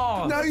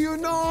glass. No, you're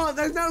not.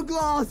 There's no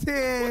glass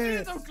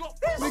here. There's on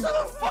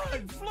the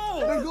fucking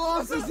floor. The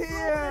glass is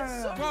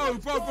here. Bro,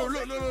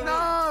 look.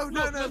 No.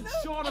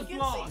 Short of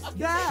glass.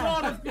 There.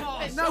 Short of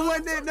glass.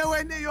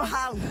 Nowhere near your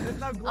house. There's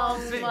no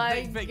glass.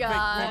 Oh my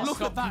god.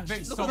 Look at that.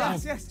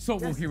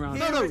 Stop walking around.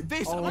 No,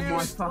 this. Oh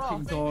my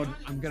fucking god.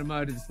 I'm gonna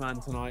murder this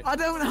man tonight. I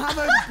don't have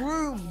a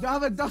broom. Do I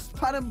have a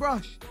dustpan and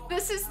brush?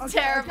 This is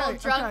terrible.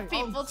 Drunk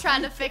people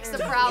trying to fix a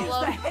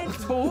problem.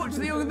 Torch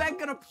that you're then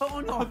gonna put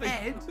on your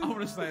head. I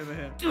want to stay over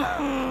here.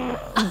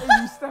 If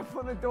you step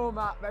on the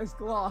doormat, there's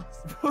glass.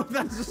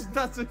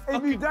 That's a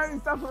If you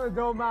don't step on the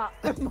doormat,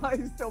 there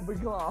might still be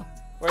glass.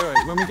 Wait,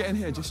 when we get in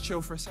here, just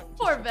chill for a second.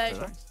 Poor Vic.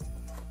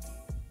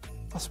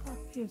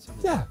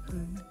 Yeah.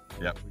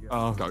 Yep.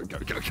 Oh, go.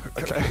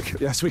 Okay.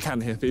 Yes, we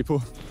can hear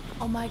people.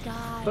 Oh my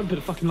god. Don't put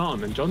a fucking light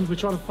on then, John. We're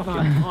trying to fucking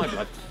hide,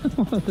 lad.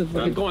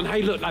 Go on,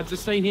 hey, look, lads,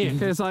 just staying here.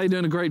 KSI, you're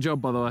doing a great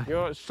job, by the way.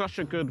 You're such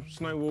a good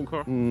snow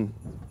walker.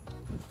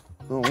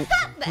 The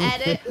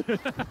edit.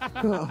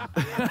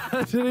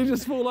 Did he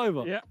just fall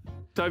over? Yeah.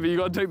 Toby, you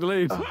got to take the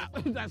lead.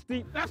 That's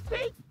deep. That's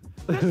deep.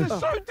 This is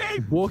so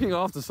deep. Walking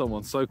after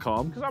someone so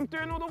calm. Because I'm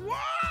doing all the work.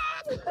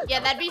 Yeah,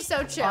 that'd be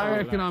so chill. I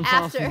reckon I'm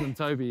After. faster than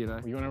Toby, you know.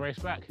 You want to race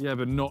back? Yeah,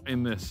 but not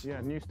in this. Yeah,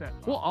 new step.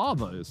 What are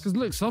those? Because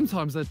look,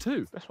 sometimes they're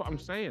two. That's what I'm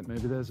saying.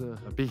 Maybe there's a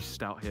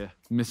beast out here.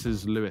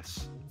 Mrs.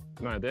 Lewis.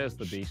 No, there's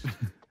the beast.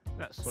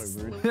 That's so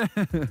rude.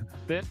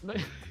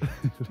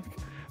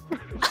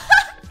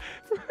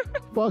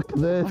 Fuck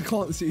this. I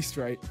can't see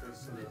straight.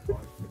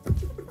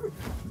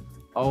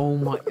 Oh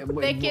my.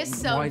 Vic is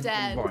so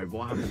dead. Right,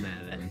 what happened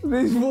there then?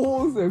 These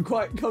walls are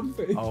quite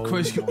comfy. Oh,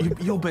 Chris,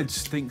 your bed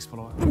stinks,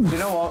 but do you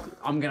know what?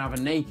 I'm gonna have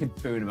a naked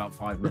poo in about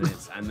 5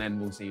 minutes and then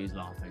we'll see who's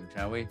laughing,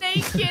 shall we?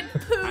 Naked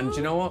poo. And do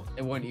you know what?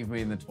 It won't even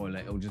be in the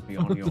toilet, it'll just be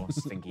on your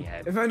stinky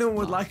head. If anyone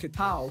would like a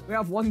towel, we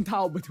have one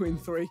towel between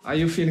 3. Are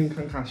you feeling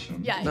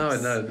concussion? Yikes.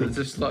 No,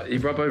 just like, you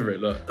rub over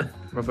it, look.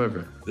 Rub over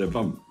it. Yeah,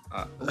 bump.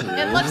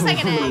 It looks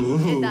like an egg.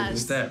 It does.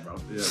 It's there, bro.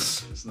 Yeah.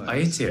 It's nice. I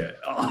ate it.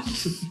 Oh,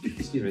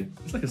 excuse me.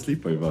 It's like a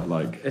sleepover,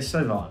 like. It's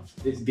so vibes.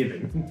 It's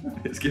giving.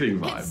 It's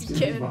giving vibes. It's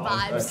giving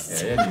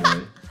vibes. Okay,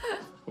 anyway.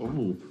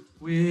 Oh.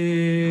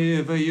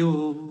 Wherever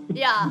you.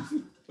 Yeah.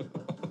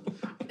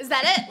 Is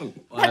that it?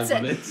 That's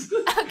it.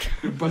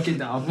 Break it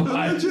down.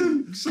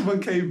 Imagine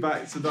someone came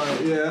back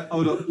tonight. Yeah,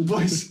 hold on.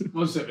 Voice.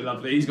 One second,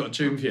 lovely. He's got a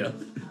tune for you.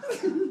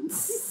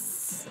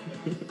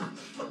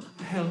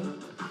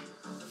 Help.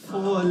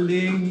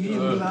 Falling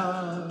in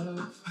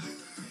love.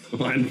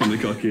 Wine from the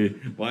cocky.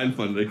 Wine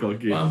from the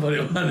cocky. Wine from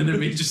the one, and then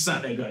we just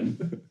sat there going.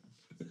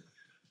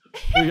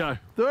 Here we go.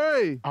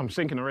 3. I'm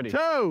sinking already.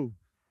 2,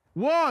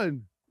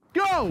 1,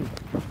 go!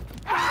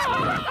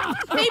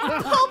 They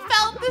both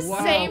fell at the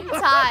same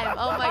time.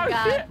 Oh my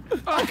god.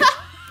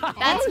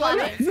 That's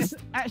funny. It's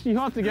actually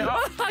hard to get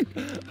up. I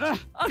can't.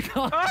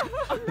 I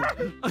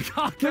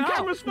can't The get out.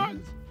 camera's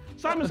fucked.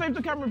 Simon, save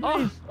the camera,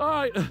 please. All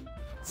right.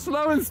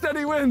 Slow and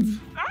steady winds.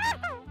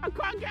 I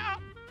can't get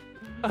up.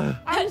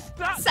 I'm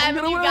stuck.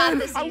 Simon, you got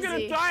this I'm easy.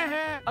 gonna die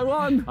here. I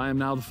won. I am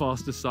now the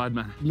fastest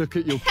Sidemen. Look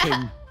at your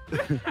king.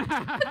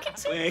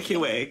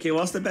 Wakey,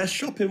 what's the best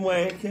shopping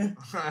wakey?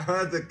 I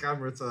heard the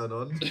camera turn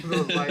on. I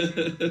was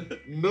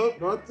like, nope,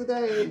 not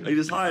today. Are you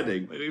just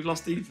hiding? We've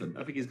lost Ethan.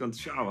 I think he's gone to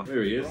shower.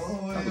 There he is.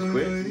 That was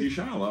quick. Did you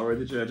shower or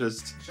did you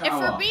just shower? If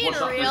we're being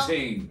real,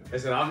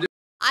 Listen, I'm just...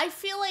 I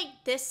feel like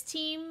this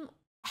team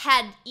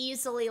had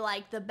easily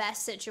like the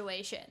best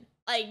situation.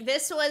 Like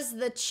this was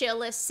the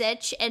chillest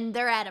sitch, and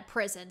they're at a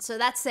prison, so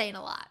that's saying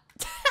a lot.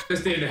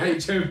 Just in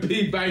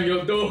HMP, bang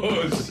your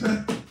doors.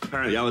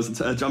 Apparently, I was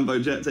a jumbo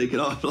jet taking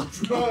off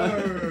last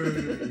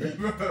night.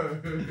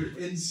 Bro.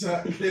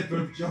 Insert clip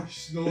of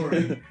Josh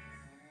snoring.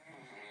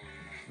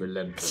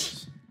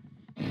 Relentless.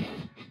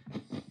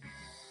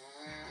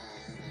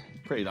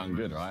 Pretty done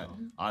good, right?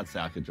 I'd say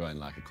I could join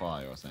like a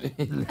choir or something.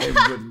 They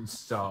wouldn't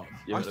stop.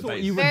 I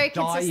thought you were Very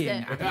dying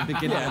consistent. at the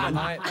beginning of the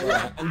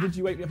night. And did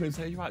you wake me up and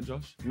say, "You right,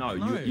 Josh"? No,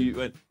 you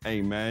went,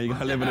 hey man, you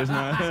gotta live with this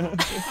now.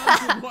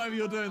 Whatever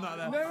you're doing like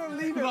that. No,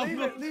 leave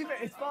it.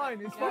 It's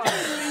fine. It's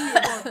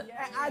fine. It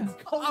adds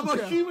culture. I'm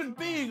a human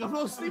being. I'm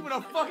not sleeping with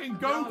a fucking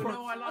GoPro.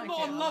 No, I like I'm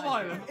not on Love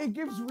Island. It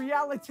gives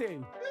reality.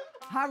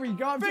 Harry,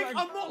 go up to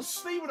I'm not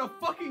sleeping with a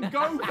fucking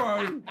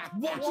GoPro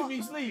watching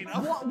me sleep.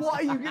 What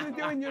are you going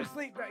to do in your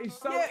sleep that is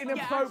so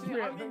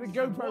inappropriate that the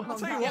GoPro I'll can't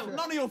tell you capture what, it?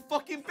 none of your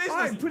fucking business.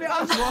 Alright, put it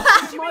on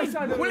my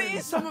side of the Well, room. it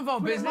is some of our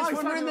Put it business my when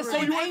side we're in of the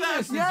room. same you were there,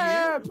 anus as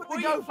Yeah, you. put the What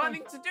are you GoPro.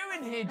 planning to do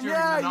in here during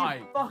Yeah, the you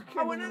night? fucking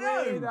I want to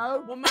know.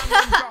 weirdo. Well, man,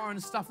 jar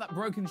and stuff that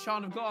broken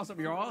shard of glass up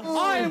your arse.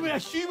 I am a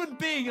human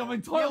being. I'm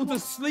entitled to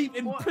sleep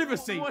in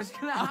privacy. What's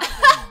gonna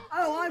happen?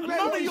 Oh, I'm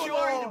None of ready. your,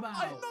 worried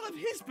about? none of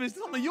his business,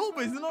 none of your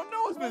business, none of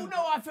Noah's Oh business.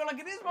 no, I feel like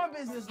it is my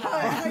business now.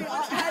 Hey,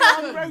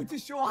 I'm Rota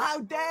Shaw. How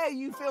dare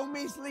you film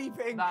me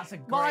sleeping? That's a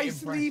great My impression.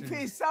 sleep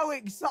is so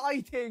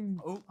exciting.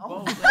 Oh,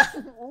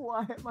 Oh,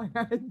 I hit my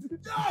head.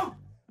 No!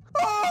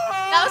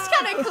 That was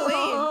kind of clean.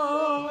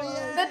 Oh,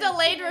 The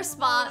delayed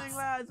response.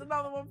 Lads,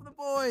 another one for the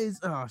boys.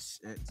 Oh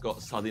shit. It's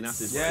got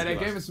sardinasses. Yeah, they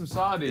gave us some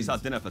sardines. It's our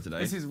dinner for today.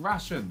 This is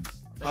rations.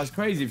 That's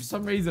crazy. For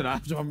some reason, I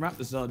have to unwrap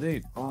the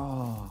sardine.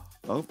 Oh,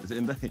 is it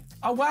in date?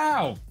 Oh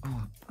wow.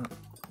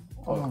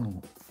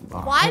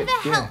 Why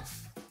the hell?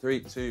 3,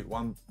 2,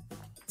 1.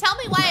 Tell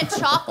me why a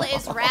chocolate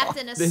is wrapped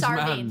in a This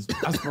sardine. man's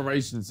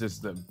aspiration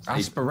system.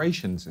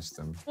 Aspiration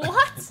system.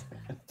 What?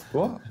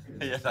 What?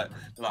 Yeah,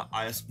 like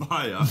I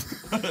aspire.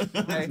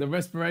 The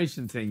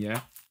respiration thing,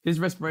 yeah? His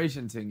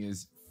respiration thing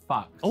is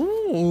fucked.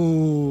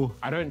 Oh!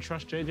 I don't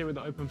trust JJ with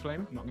the open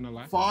flame, not gonna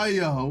lie.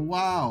 Fire,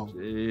 wow.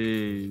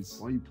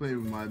 Jeez. Why are you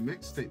playing with my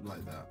mixtape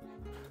like that?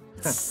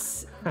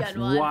 Good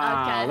one.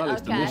 Wow, okay, that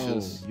looks okay.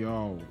 delicious.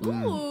 Yo.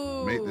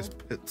 Ooh. Make this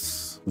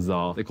pits.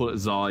 Czar. They call it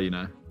Czar, you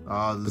know.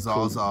 Ah, the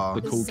Zaza.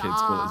 The cool kids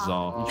call it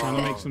Czar. You trying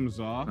to make some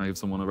czar? I give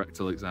someone a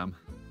rectal exam.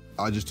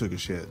 I just took a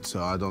shit,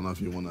 so I don't know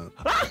if you want to.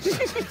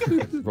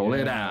 Roll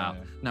it out.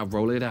 Now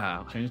roll it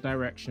out. Change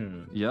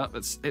direction. Yep,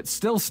 it's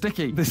still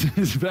sticky. This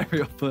is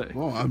very off-putting.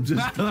 Oh, I'm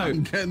just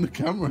I'm getting the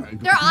camera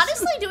angles. They're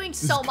honestly doing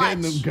so Just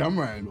getting much. them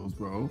camera angles,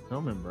 bro.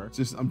 Filming, bro.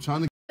 Just I'm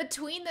trying to.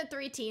 Between the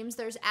three teams,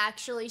 there's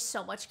actually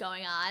so much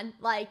going on.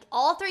 Like,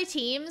 all three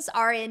teams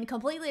are in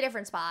completely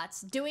different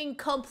spots, doing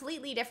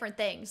completely different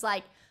things.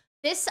 Like,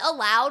 this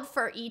allowed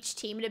for each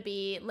team to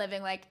be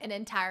living, like, an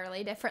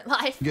entirely different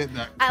life. Get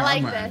that I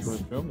like camera this.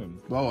 angle. Filming.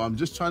 Whoa, I'm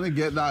just trying to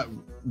get that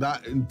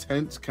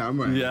intense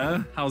camera angle.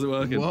 Yeah? How's it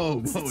working? Whoa,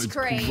 It's it's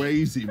great.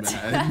 crazy,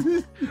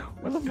 man.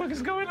 What the fuck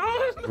is going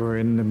on? We're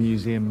in the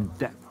museum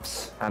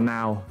depths, and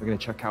now we're going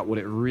to check out what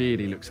it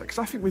really looks like. Because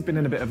I think we've been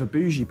in a bit of a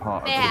bougie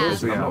part They of have. the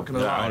museum. I'm not going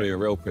to lie. Only a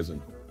real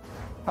prison.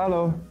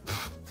 Hello.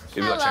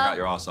 Give me that, check out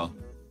your arsehole.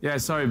 Yeah,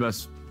 sorry,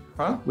 boss.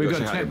 Huh? We've Go got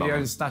to check out check your that you bum.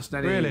 haven't stashed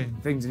any Really?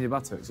 things in your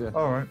buttocks, yeah.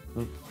 All right.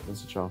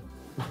 That's a charm.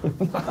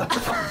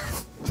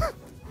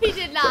 He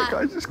did not.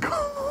 Guy just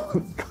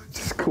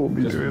called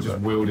me doing Just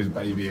that. wheeled his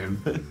baby in.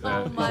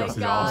 Oh my Just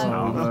his God.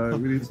 arsehole. No,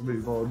 we need to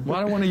move on.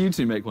 Why don't one of you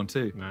two make one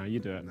too? Nah, you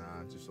do it. Nah,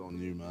 just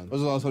on you, man. When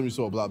was the last time you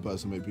saw a black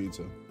person make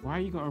pizza? Why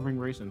you got to bring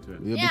race into it?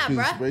 Yeah,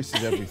 because bruh. race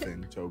is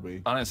everything,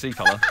 Toby. I don't see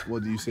colour.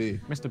 What do you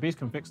see? Mr. Beast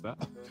can fix that.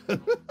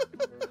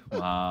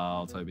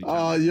 Wow, Toby.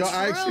 Oh, you're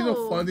actually the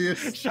True.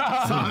 funniest.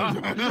 That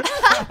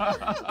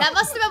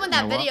must have been when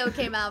that You know what? video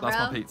came out, That's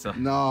my bro. pizza.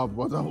 Nah,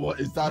 what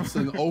is that?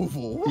 An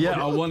oval?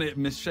 Yeah, I want it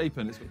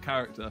misshapen. It's got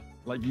character,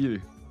 like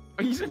you.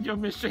 You said you're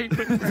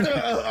misshapen.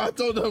 I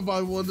don't know if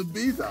I want to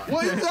be that.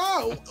 What is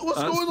that? What's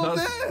going on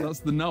there? That's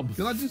the nub.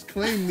 Can I just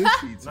claim this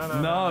pizza?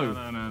 No.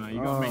 No.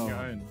 You gotta make your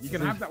own. You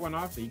can have that one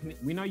after.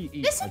 We know you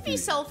eat. This would be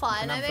so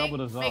fun, I think.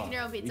 Double the czar. Making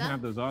your own You pizza. can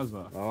have the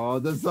Zaza. Oh,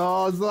 the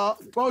Zaza.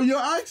 Bro, you're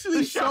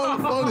actually so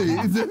funny.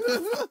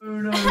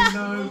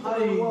 No,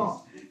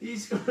 please.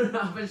 He's gonna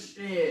have a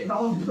shit.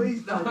 No,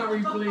 please No,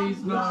 Harry, please,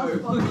 no.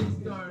 Please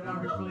don't,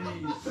 Harry,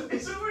 please.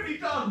 It's already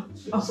done.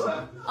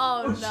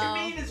 Oh What do no.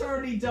 you mean it's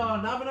already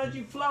done? I haven't had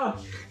you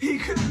flush. He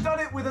could have done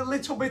it with a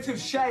little bit of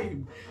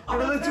shame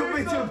and a little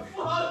bit of.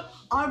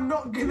 I'm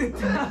not gonna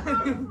tell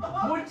him.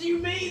 What do you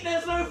mean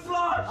there's no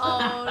flush?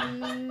 Oh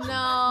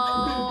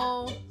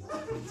no.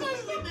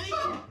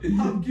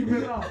 I'm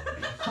giving up.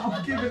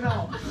 I'm giving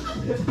up.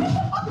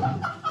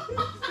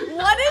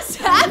 What is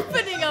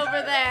happening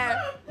over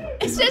there?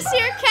 It's just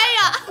sheer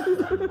chaos.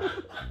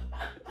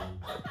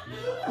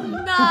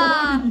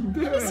 Nah.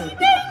 Is he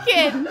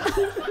naked?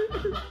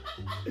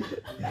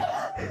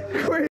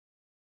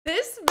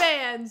 This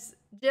man's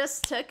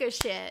just took a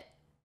shit.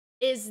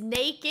 Is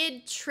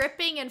naked,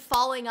 tripping, and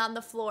falling on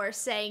the floor,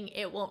 saying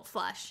it won't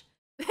flush.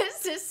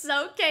 This is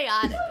so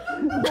chaotic.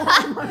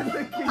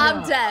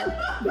 I'm dead.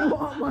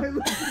 What am I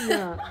looking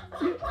at?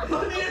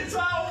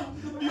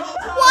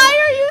 Why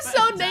are you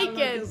so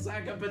naked?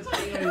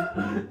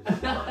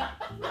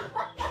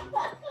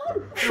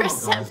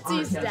 Chris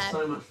Empty's dead.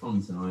 So much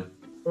fun tonight.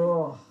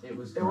 Oh, it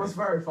was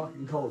very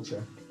fucking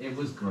culture. It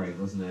was great,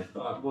 wasn't it?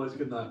 Alright, boys,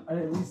 good night.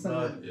 He's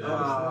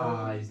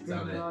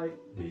done it.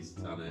 He's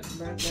done it.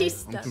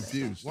 I'm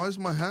confused. Why is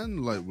my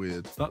hand like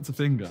weird? That's a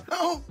finger.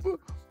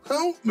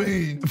 Help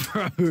me!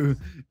 Bro,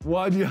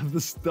 why do you have the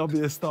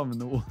stubbiest thumb in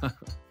the world?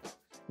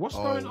 What's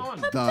going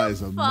on? That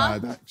is a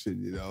mad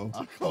action, you know.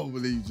 I can't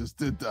believe you just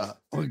did that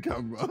on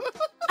camera.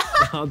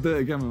 I'll do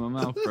it again with my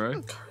mouth, bro.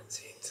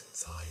 Quarantine's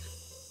inside.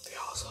 The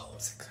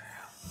asshole's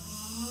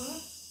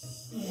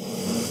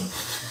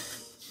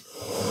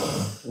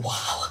there.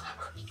 Wow.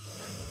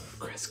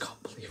 Chris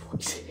can't believe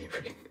what he's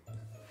hearing.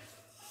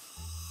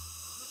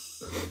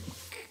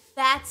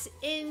 That's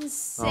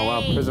insane. Oh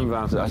wow, prison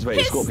van. That's where you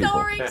His score people.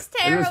 story's It looks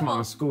terrible.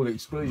 like a school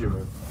exclusion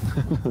room.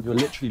 You're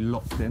literally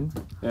locked in.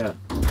 Yeah.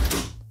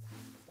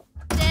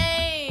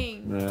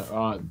 Dang. Yeah,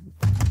 alright.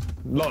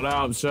 Lock that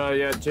up, sir.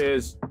 Yeah,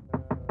 cheers.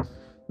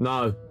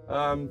 No.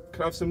 Can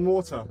I have some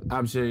water?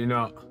 Absolutely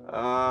not.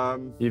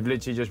 You've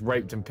literally just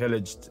raped and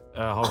pillaged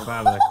a whole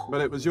family.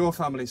 But it was your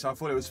family, so I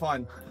thought it was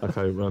fine.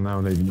 Okay, well now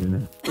I'm leaving you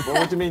now. Well,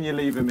 what do you mean you're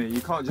leaving me?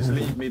 You can't just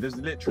leave me. There's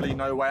literally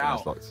no way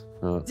out.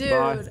 Dude,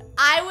 Bye.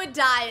 I would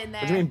die in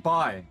there. What do you mean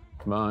bye?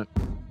 Bye.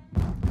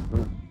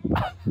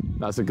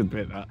 That's a good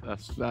bit.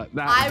 That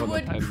I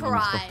would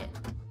cry.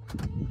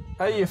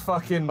 Hey, you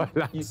fucking...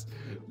 you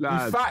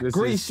fat,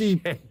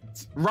 greasy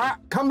rat.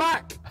 Come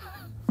back!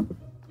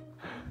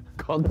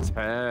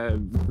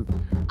 Content.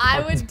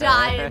 I would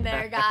die in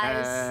there,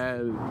 guys.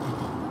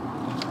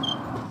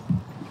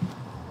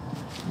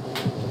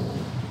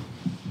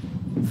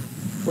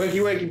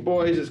 Wakey, wakey,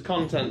 boys, it's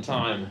content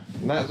time.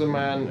 And that's a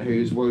man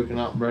who's woken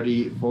up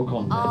ready for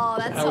content. Oh,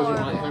 that's How was your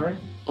night, horrible. Harry?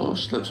 Oh, I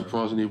slept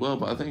surprisingly well,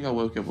 but I think I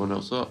woke everyone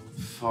else up.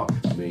 Fuck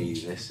me,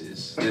 this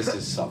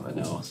is something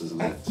else, isn't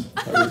it?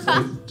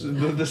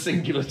 the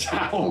singular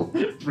towel.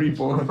 3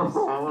 points. I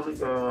want to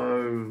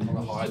go. I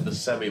want to hide the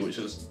semi, which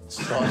has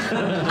started to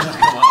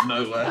come out of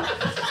nowhere.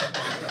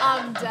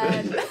 I'm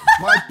dead.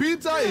 My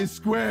pizza is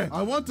square.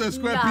 I want a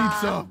square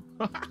pizza.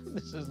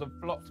 This is the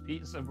flopped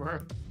pizza, bro.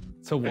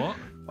 To what?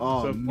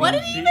 Oh, What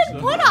did he even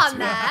put on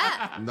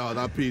that? No,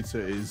 that pizza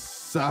is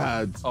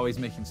sad. Oh, he's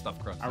making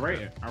stuffed crust. I rate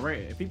it.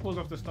 If he pulls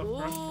off the stuffed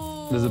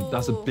crust.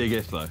 That's a big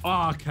if though.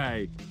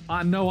 Okay,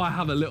 I know I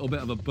have a little bit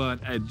of a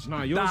burnt edge.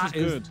 No, yours That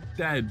is good.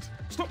 Dead.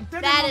 Stop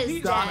dead That on is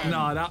pizza. dead.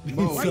 No, that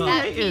Whoa. pizza.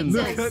 That pizza.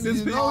 Look at this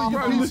You big. know, your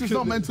Bro, pizza's look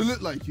not at meant to this.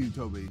 look like you,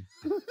 Toby.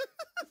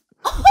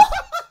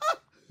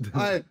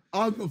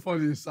 I'm the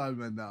funniest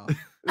Sidemen now.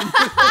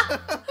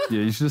 Yeah,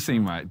 you should have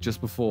seen, right,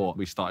 just before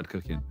we started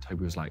cooking,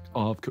 Toby was like,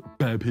 oh, I've cooked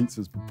bare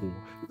pizzas before.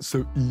 It's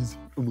so easy.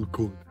 Oh my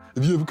God.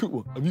 Have you ever cooked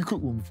one? Have you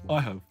cooked one before? I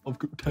have. I've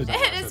cooked 10.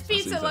 And his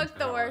pizza looked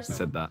the worst. He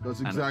said that.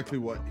 That's exactly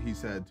what he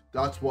said.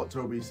 That's what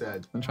Toby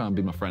said. I'm trying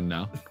to be my friend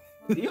now.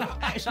 You're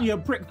actually a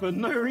prick for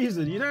no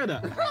reason. You know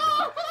that.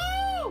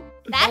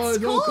 That's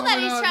cool that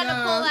he's trying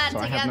to pull that So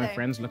I have no together.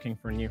 friends looking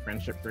for a new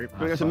friendship group.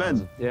 Can we go to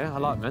men? Yeah, I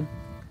like men.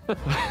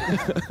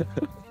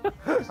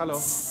 Hello.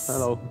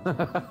 Hello.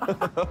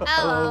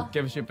 Hello.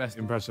 Give us your best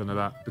impression of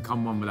that.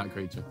 Become one with that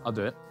creature. I'll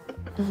do it.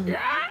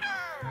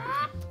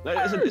 No,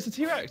 it's a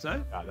T-Rex,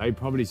 no? Yeah, they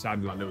probably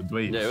sounded like little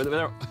dweebs. Yeah,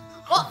 they're...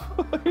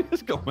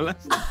 It's got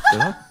molested.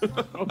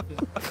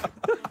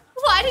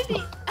 Why did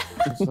he?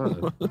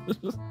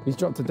 He's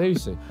dropped a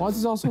doozy. Why does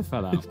his arsehole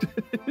fell out?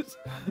 It's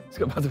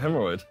got a massive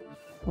hemorrhoid.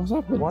 What's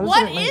happened?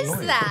 What is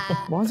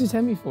that? Why is his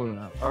hemi falling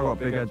out? I got a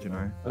big head, you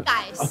know.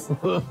 Guys,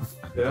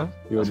 Yeah?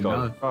 You already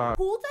know.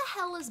 who the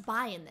hell is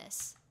buying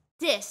this?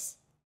 This.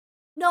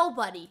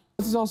 Nobody. Why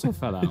does his arsehole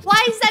fell out?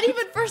 Why is that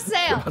even for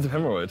sale? Massive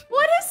hemorrhoid.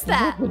 What is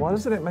that? Why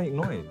doesn't it make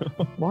noise?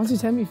 Why is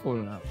his hemi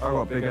falling out? I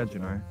got a big head, you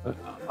know.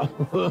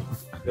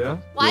 Yeah?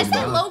 Why is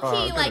that low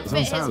key like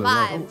fit his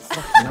vibes?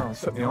 No, I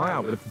took my eye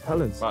out with the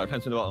propellers. Right,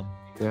 pen to the bottom.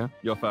 Yeah?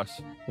 You're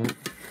first.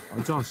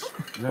 Oh, Josh,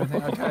 is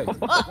everything okay?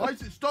 Why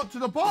is it stuck to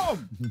the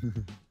bottom?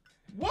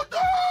 What the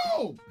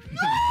hell?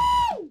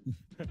 No!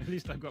 At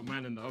least I've got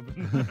man in the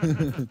oven.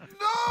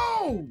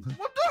 No!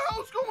 What the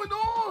hell's going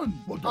on?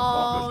 What the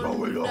fuck is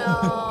going on?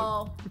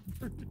 No.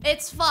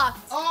 It's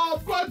fucked.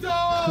 Oh,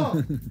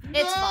 brother!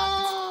 It's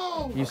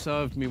No! You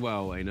served me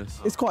well, Anus.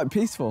 It's quite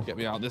peaceful. Get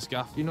me out of this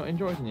gaff. You're not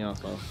enjoying the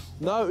arsehole?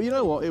 No, you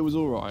know what? It was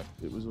all right.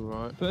 It was all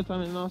right. First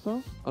time in an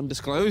arsehole?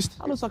 Undisclosed.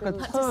 That looks like a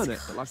turnip,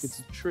 Undisclosed. but like it's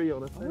a tree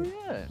on a thing.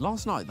 Oh, yeah.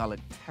 Last night, that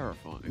looked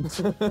terrifying.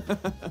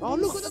 Oh,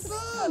 look at the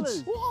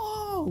birds!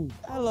 Whoa!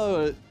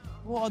 Hello,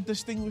 what a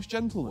distinguished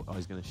gentleman. Oh,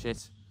 he's going to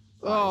shit.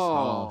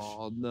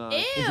 Oh, no.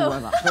 Ew. Would you wear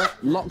that fit?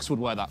 Locks would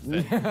wear that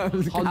fit.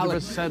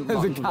 100%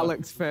 There's a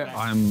calyx fit.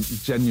 I'm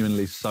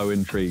genuinely so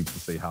intrigued to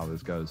see how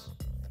this goes.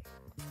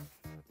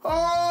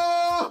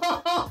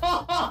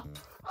 Oh!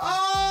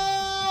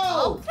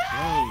 Oh!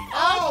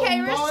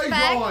 Okay,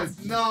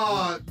 respect.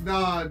 God.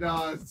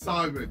 No,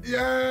 Simon.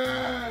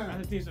 Yeah!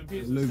 Looks decent.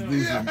 It looks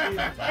decent.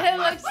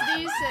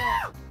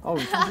 Oh,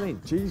 what do you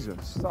mean?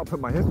 Jesus. Start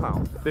putting my hip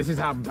out. This is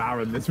how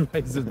barren this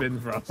race has been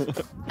for us. Do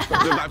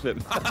a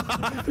backflip.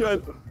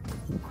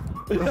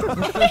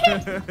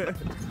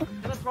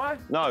 Can I try?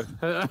 No.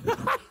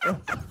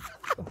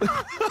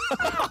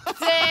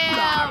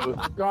 Damn.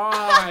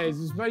 Guys,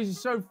 this race is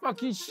so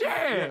fucking shit.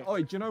 Yeah.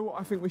 Oi, do you know what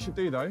I think we should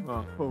do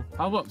though? Pull.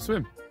 How about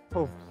swim?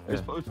 Pull.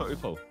 Just pull.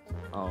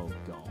 Oh,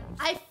 God.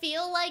 I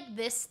feel like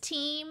this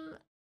team,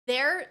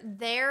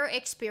 their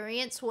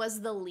experience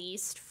was the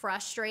least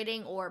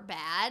frustrating or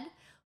bad,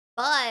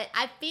 but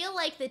I feel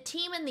like the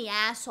team in the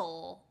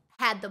asshole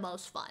had the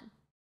most fun.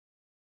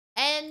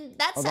 And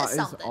that says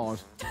something. That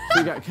is odd.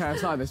 We get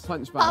KSI this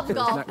punch back Pub at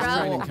golf, next bro.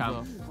 training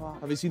camp.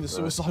 Have you seen the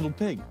suicidal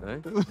pig? No.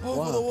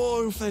 Over the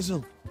wall,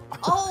 Faisal.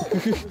 Oh!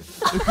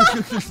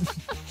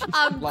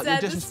 I'm Like,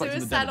 dead. you're The disrespecting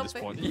the dead at suicidal this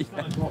pig. point.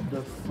 What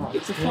the fuck?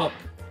 It's a fuck.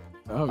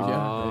 Oh,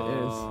 yeah, it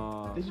is.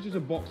 This is just a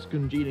box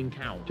congealing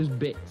cow. Just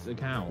bits of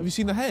cow. Have you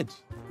seen the head?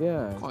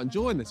 Yeah. Quite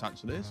enjoying this,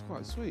 actually. It's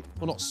quite sweet.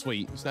 Well, not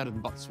sweet. It's anything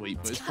but sweet,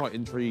 but it's quite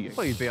intriguing.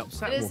 Well, you'd be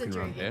upset It is walking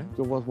around intriguing.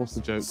 here. What's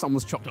the joke?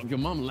 Someone's chopped up your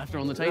mum and left her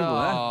on the table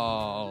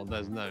Oh,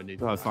 there's no need.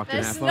 there. Oh,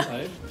 fucking There's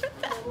effort.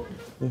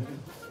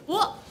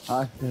 What?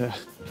 Hi. Yeah.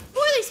 Who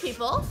are these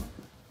people?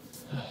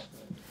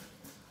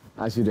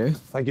 As you do.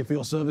 Thank you for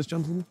your service,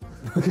 gentlemen.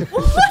 What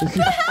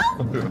the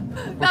hell?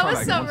 That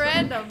was so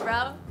random,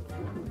 bro.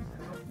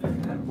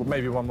 Well,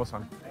 maybe one more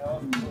time.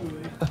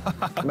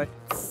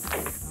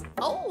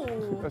 Oh.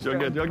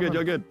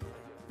 You're good.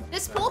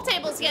 This pool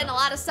table's getting a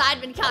lot of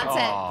Sidemen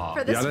content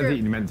for this Yeah, I don't think group.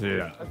 you meant to do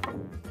that.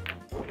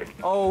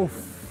 Oh,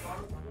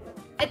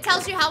 It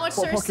tells you how much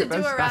What there's to pocket do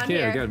there's? around Back here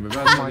here. again. With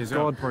oh my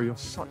God, bro, you're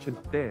such a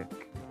dick.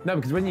 No,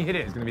 because when you hit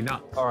it, it's going to be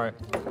nuts. All right.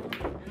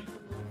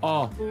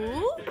 Oh.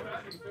 Ooh.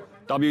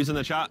 W's in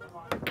the chat.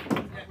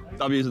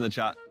 W's in the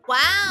chat. Wow.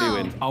 You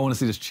win. I want to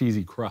see this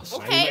cheesy crust.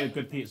 Okay. We made a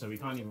good pizza. We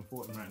can't even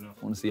afford them right now.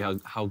 I want to see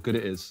how good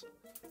it is.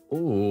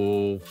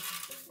 Oh.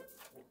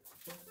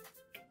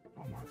 Oh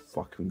my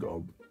fucking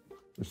God.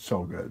 It's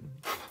so good.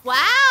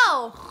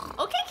 Wow.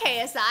 Okay,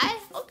 KSI.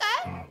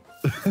 Okay.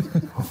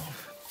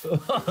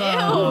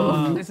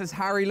 Ew. This is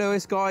Harry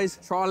Lewis, guys,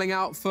 trialing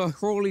out for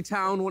Crawley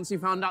Town once he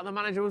found out the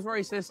manager was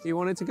racist. He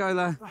wanted to go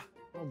there.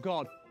 Oh,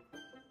 God.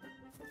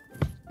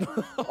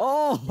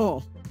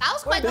 Oh! That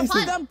was quite the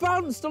fun. That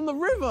bounced on the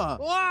river!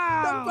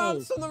 Wow! That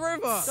bounced on the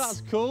river!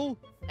 That's cool.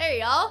 There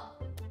you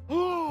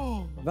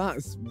go.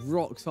 That's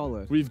rock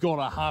solid. We've got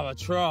to have a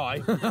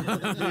try.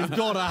 We've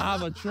got to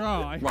have a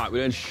try. Right, we're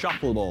doing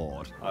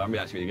shuffleboard. Oh, that'd be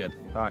actually really good.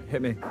 All right,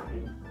 hit me.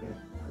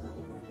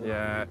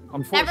 Yeah,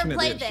 unfortunately,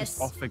 played it's just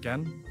this. off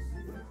again.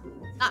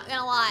 Not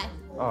gonna lie.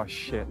 Oh,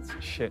 shit.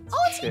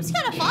 Oh, it seems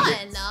kind of fun,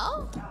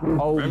 no?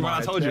 Oh, Remember when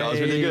I told you I was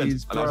really good?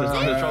 And I was just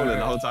controlling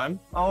the whole time?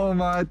 Oh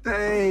my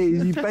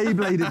days, you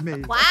Beybladed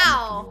me.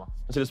 Wow.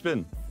 I should have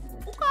spin.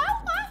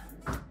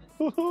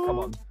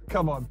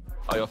 Come on.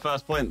 Oh, your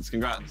first points.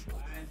 Congrats.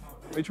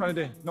 What are you trying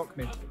to do? Knock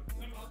me.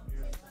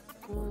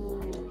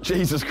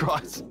 Jesus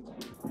Christ.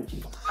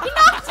 He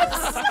knocked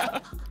us.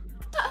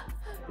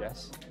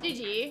 Yes.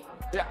 GG.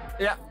 Yeah.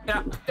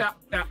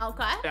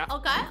 Okay. Yeah.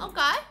 Okay.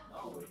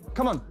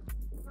 Come on.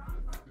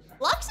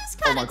 Lux is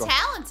kind my of God.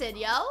 talented,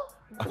 yo.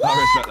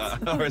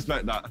 I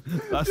respect that.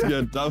 That's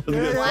good. That was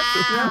good.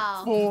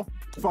 Wow. 4,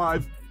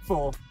 5,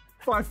 4,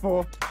 5,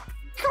 4.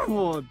 Come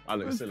on. I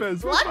look silly.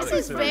 Bez. Lux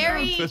is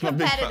very It's my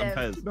big fat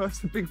competitive. Pez. No,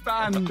 it's a big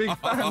fan, Bez.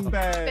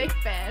 Big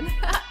fan.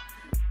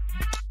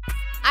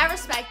 I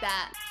respect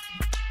that.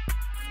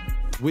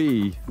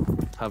 We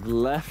have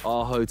left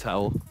our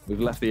hotel, we've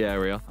left the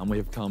area, and we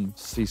have come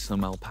to see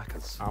some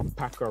alpacas.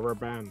 Alpaca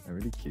ribbon. They're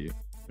really cute.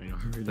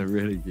 They're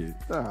really cute.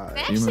 They You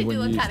actually remember do when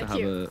look you used kind to of have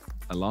cute.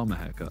 a llama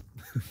haircut?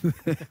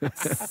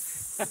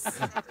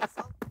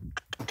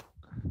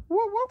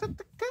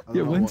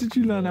 Yeah, when did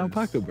you learn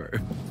alpaca, bro?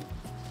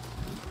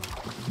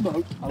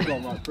 No, I've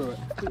gone right through it.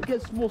 It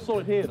gets more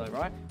solid here, though,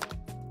 right?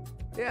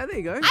 Yeah, there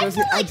you go. I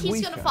feel like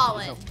he's gonna fall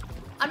in.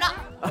 I'm not.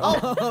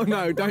 Oh, Oh,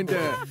 no, don't do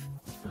it.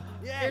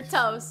 you're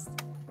toast.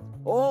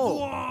 Oh.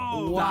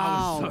 Whoa!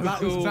 Wow,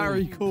 that was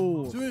very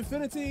cool. To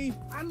infinity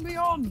and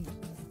beyond.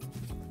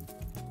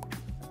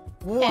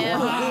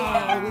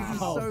 Wow, this is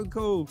so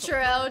cool.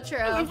 True.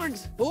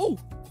 Oh!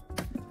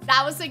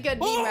 That was a good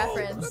meme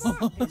reference.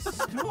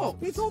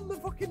 Stop! It's on the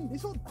fucking.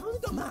 It's on. Who's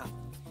done that?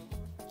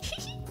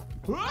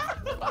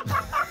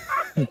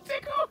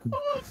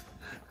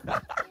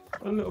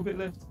 A little bit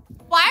left.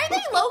 Why are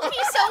they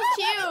low-key so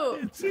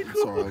cute?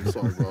 I'm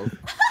sorry, bro.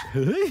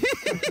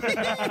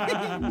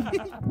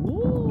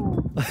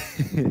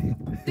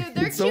 Dude,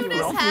 they're cute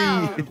as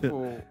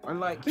hell. I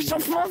like you. It's so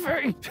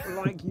fluffy! I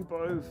like you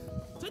both.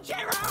 To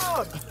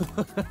Gerard!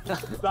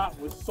 That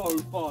was so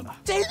fun.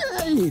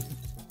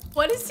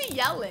 What is he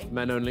yelling?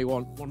 Men only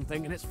want one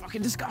thing, and it's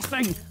fucking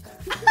disgusting.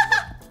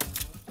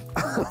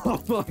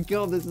 Oh my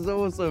god, this is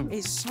awesome.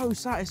 It's so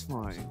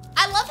satisfying.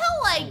 I love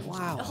how like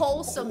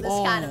wholesome this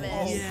kind of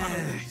is.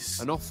 Yes.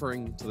 An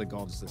offering to the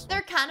gods. This one.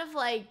 They're kind of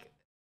like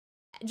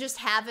just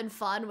having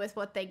fun with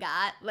what they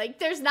got. Like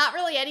there's not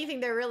really anything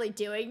they're really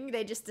doing.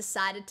 They just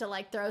decided to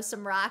like throw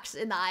some rocks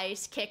in the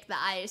ice, kick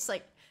the ice.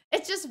 Like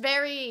it's just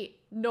very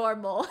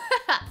normal.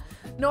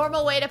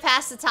 Normal way to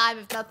pass the time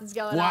if nothing's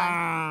going on.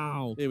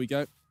 Wow. Here we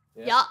go.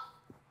 Yup.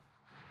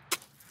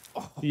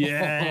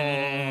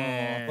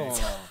 Yeah.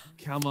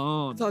 Come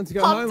on. Time to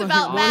go Pumped home.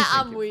 about that,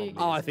 I'm weak.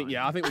 Oh, I think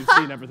we've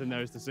seen everything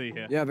there is to see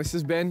here. Yeah, this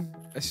has been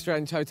a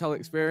strange hotel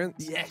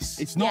experience. Yes.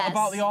 It's not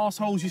about the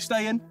arseholes you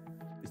stay in.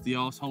 It's the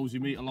arseholes you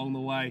meet along the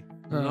way.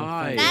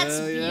 Nice. That's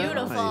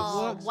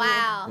beautiful. Nice.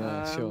 Wow.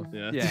 Yeah, sure.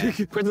 Yeah.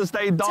 Prison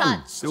stay done.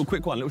 Touched. Little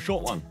quick one, little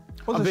short one.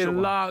 I've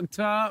been locked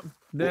up.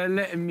 They're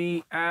letting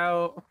me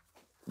out.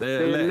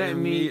 They're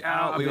letting me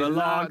out. We were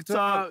locked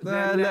up.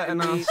 They're letting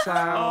us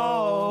out.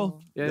 Oh,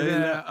 they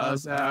let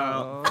us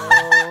out.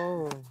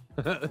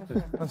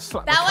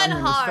 That went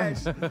hard.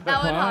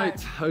 That went hard.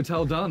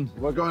 Hotel done.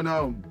 We're going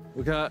home.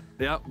 Okay.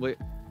 Yeah.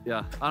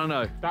 I don't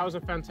know. That was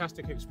a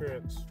fantastic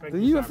experience. Thank The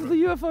you,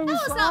 UFO Simon. was That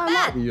was fun. not I like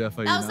bad. the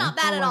UFO. That was not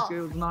bad at all. It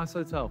was a nice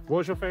hotel. What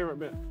was your favourite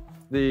bit of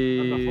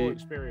the whole The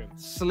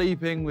experience?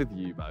 sleeping with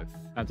you both.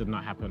 That did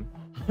not happen.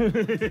 That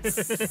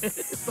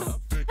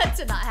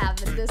did not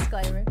happen.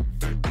 Disclaimer.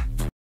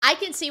 I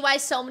can see why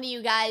so many of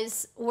you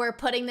guys were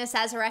putting this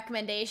as a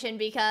recommendation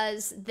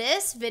because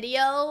this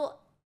video,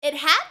 it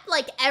had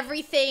like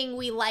everything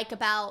we like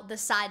about the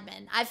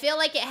Sidemen. I feel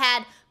like it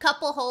had a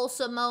couple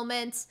wholesome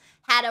moments,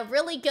 had a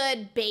really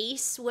good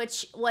base,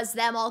 which was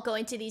them all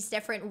going to these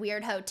different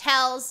weird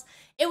hotels.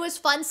 It was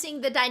fun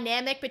seeing the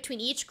dynamic between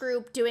each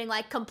group doing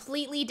like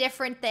completely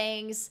different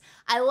things.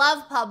 I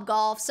love pub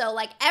golf, so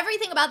like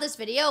everything about this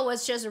video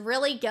was just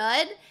really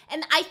good.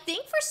 And I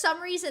think for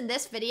some reason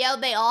this video,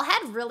 they all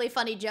had really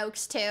funny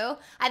jokes too.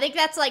 I think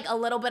that's like a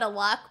little bit of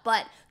luck,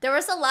 but there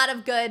was a lot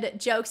of good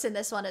jokes in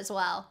this one as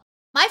well.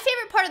 My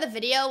favorite part of the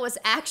video was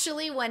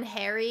actually when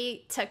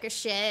Harry took a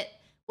shit,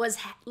 was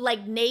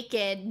like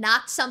naked,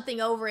 knocked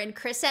something over, and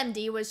Chris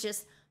MD was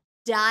just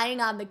dying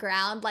on the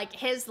ground. Like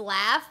his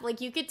laugh, like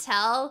you could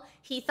tell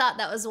he thought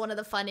that was one of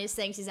the funniest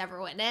things he's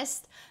ever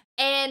witnessed.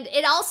 And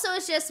it also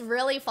is just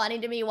really funny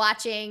to me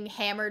watching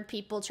hammered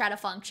people try to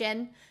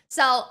function.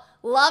 So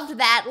loved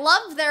that.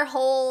 Loved their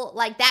whole,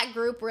 like that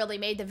group really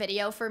made the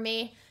video for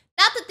me.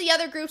 Not that the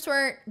other groups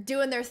weren't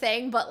doing their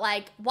thing, but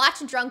like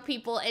watching drunk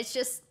people,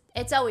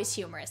 it's always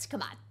humorous.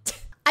 Come on.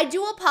 I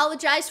do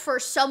apologize for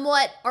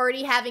somewhat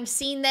already having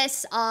seen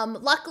this.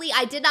 Luckily,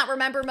 I did not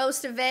remember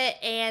most of it,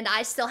 and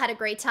I still had a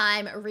great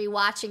time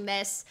rewatching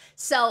this.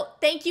 So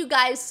thank you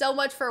guys so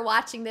much for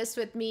watching this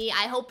with me.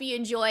 I hope you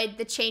enjoyed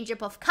the change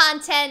up of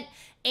content,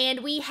 and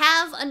we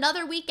have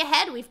another week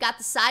ahead. We've got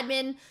the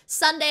Sidemen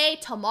Sunday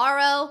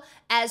tomorrow,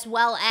 as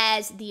well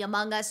as the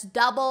Among Us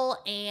double,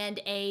 and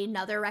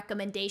another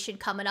recommendation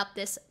coming up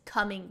this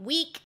coming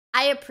week.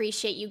 I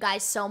appreciate you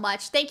guys so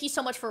much. Thank you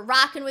so much for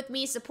rocking with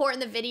me, supporting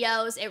the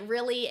videos. It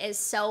really is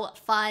so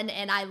fun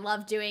and I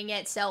love doing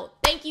it. So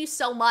thank you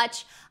so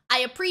much. I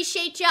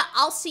appreciate you.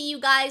 I'll see you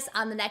guys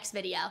on the next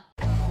video.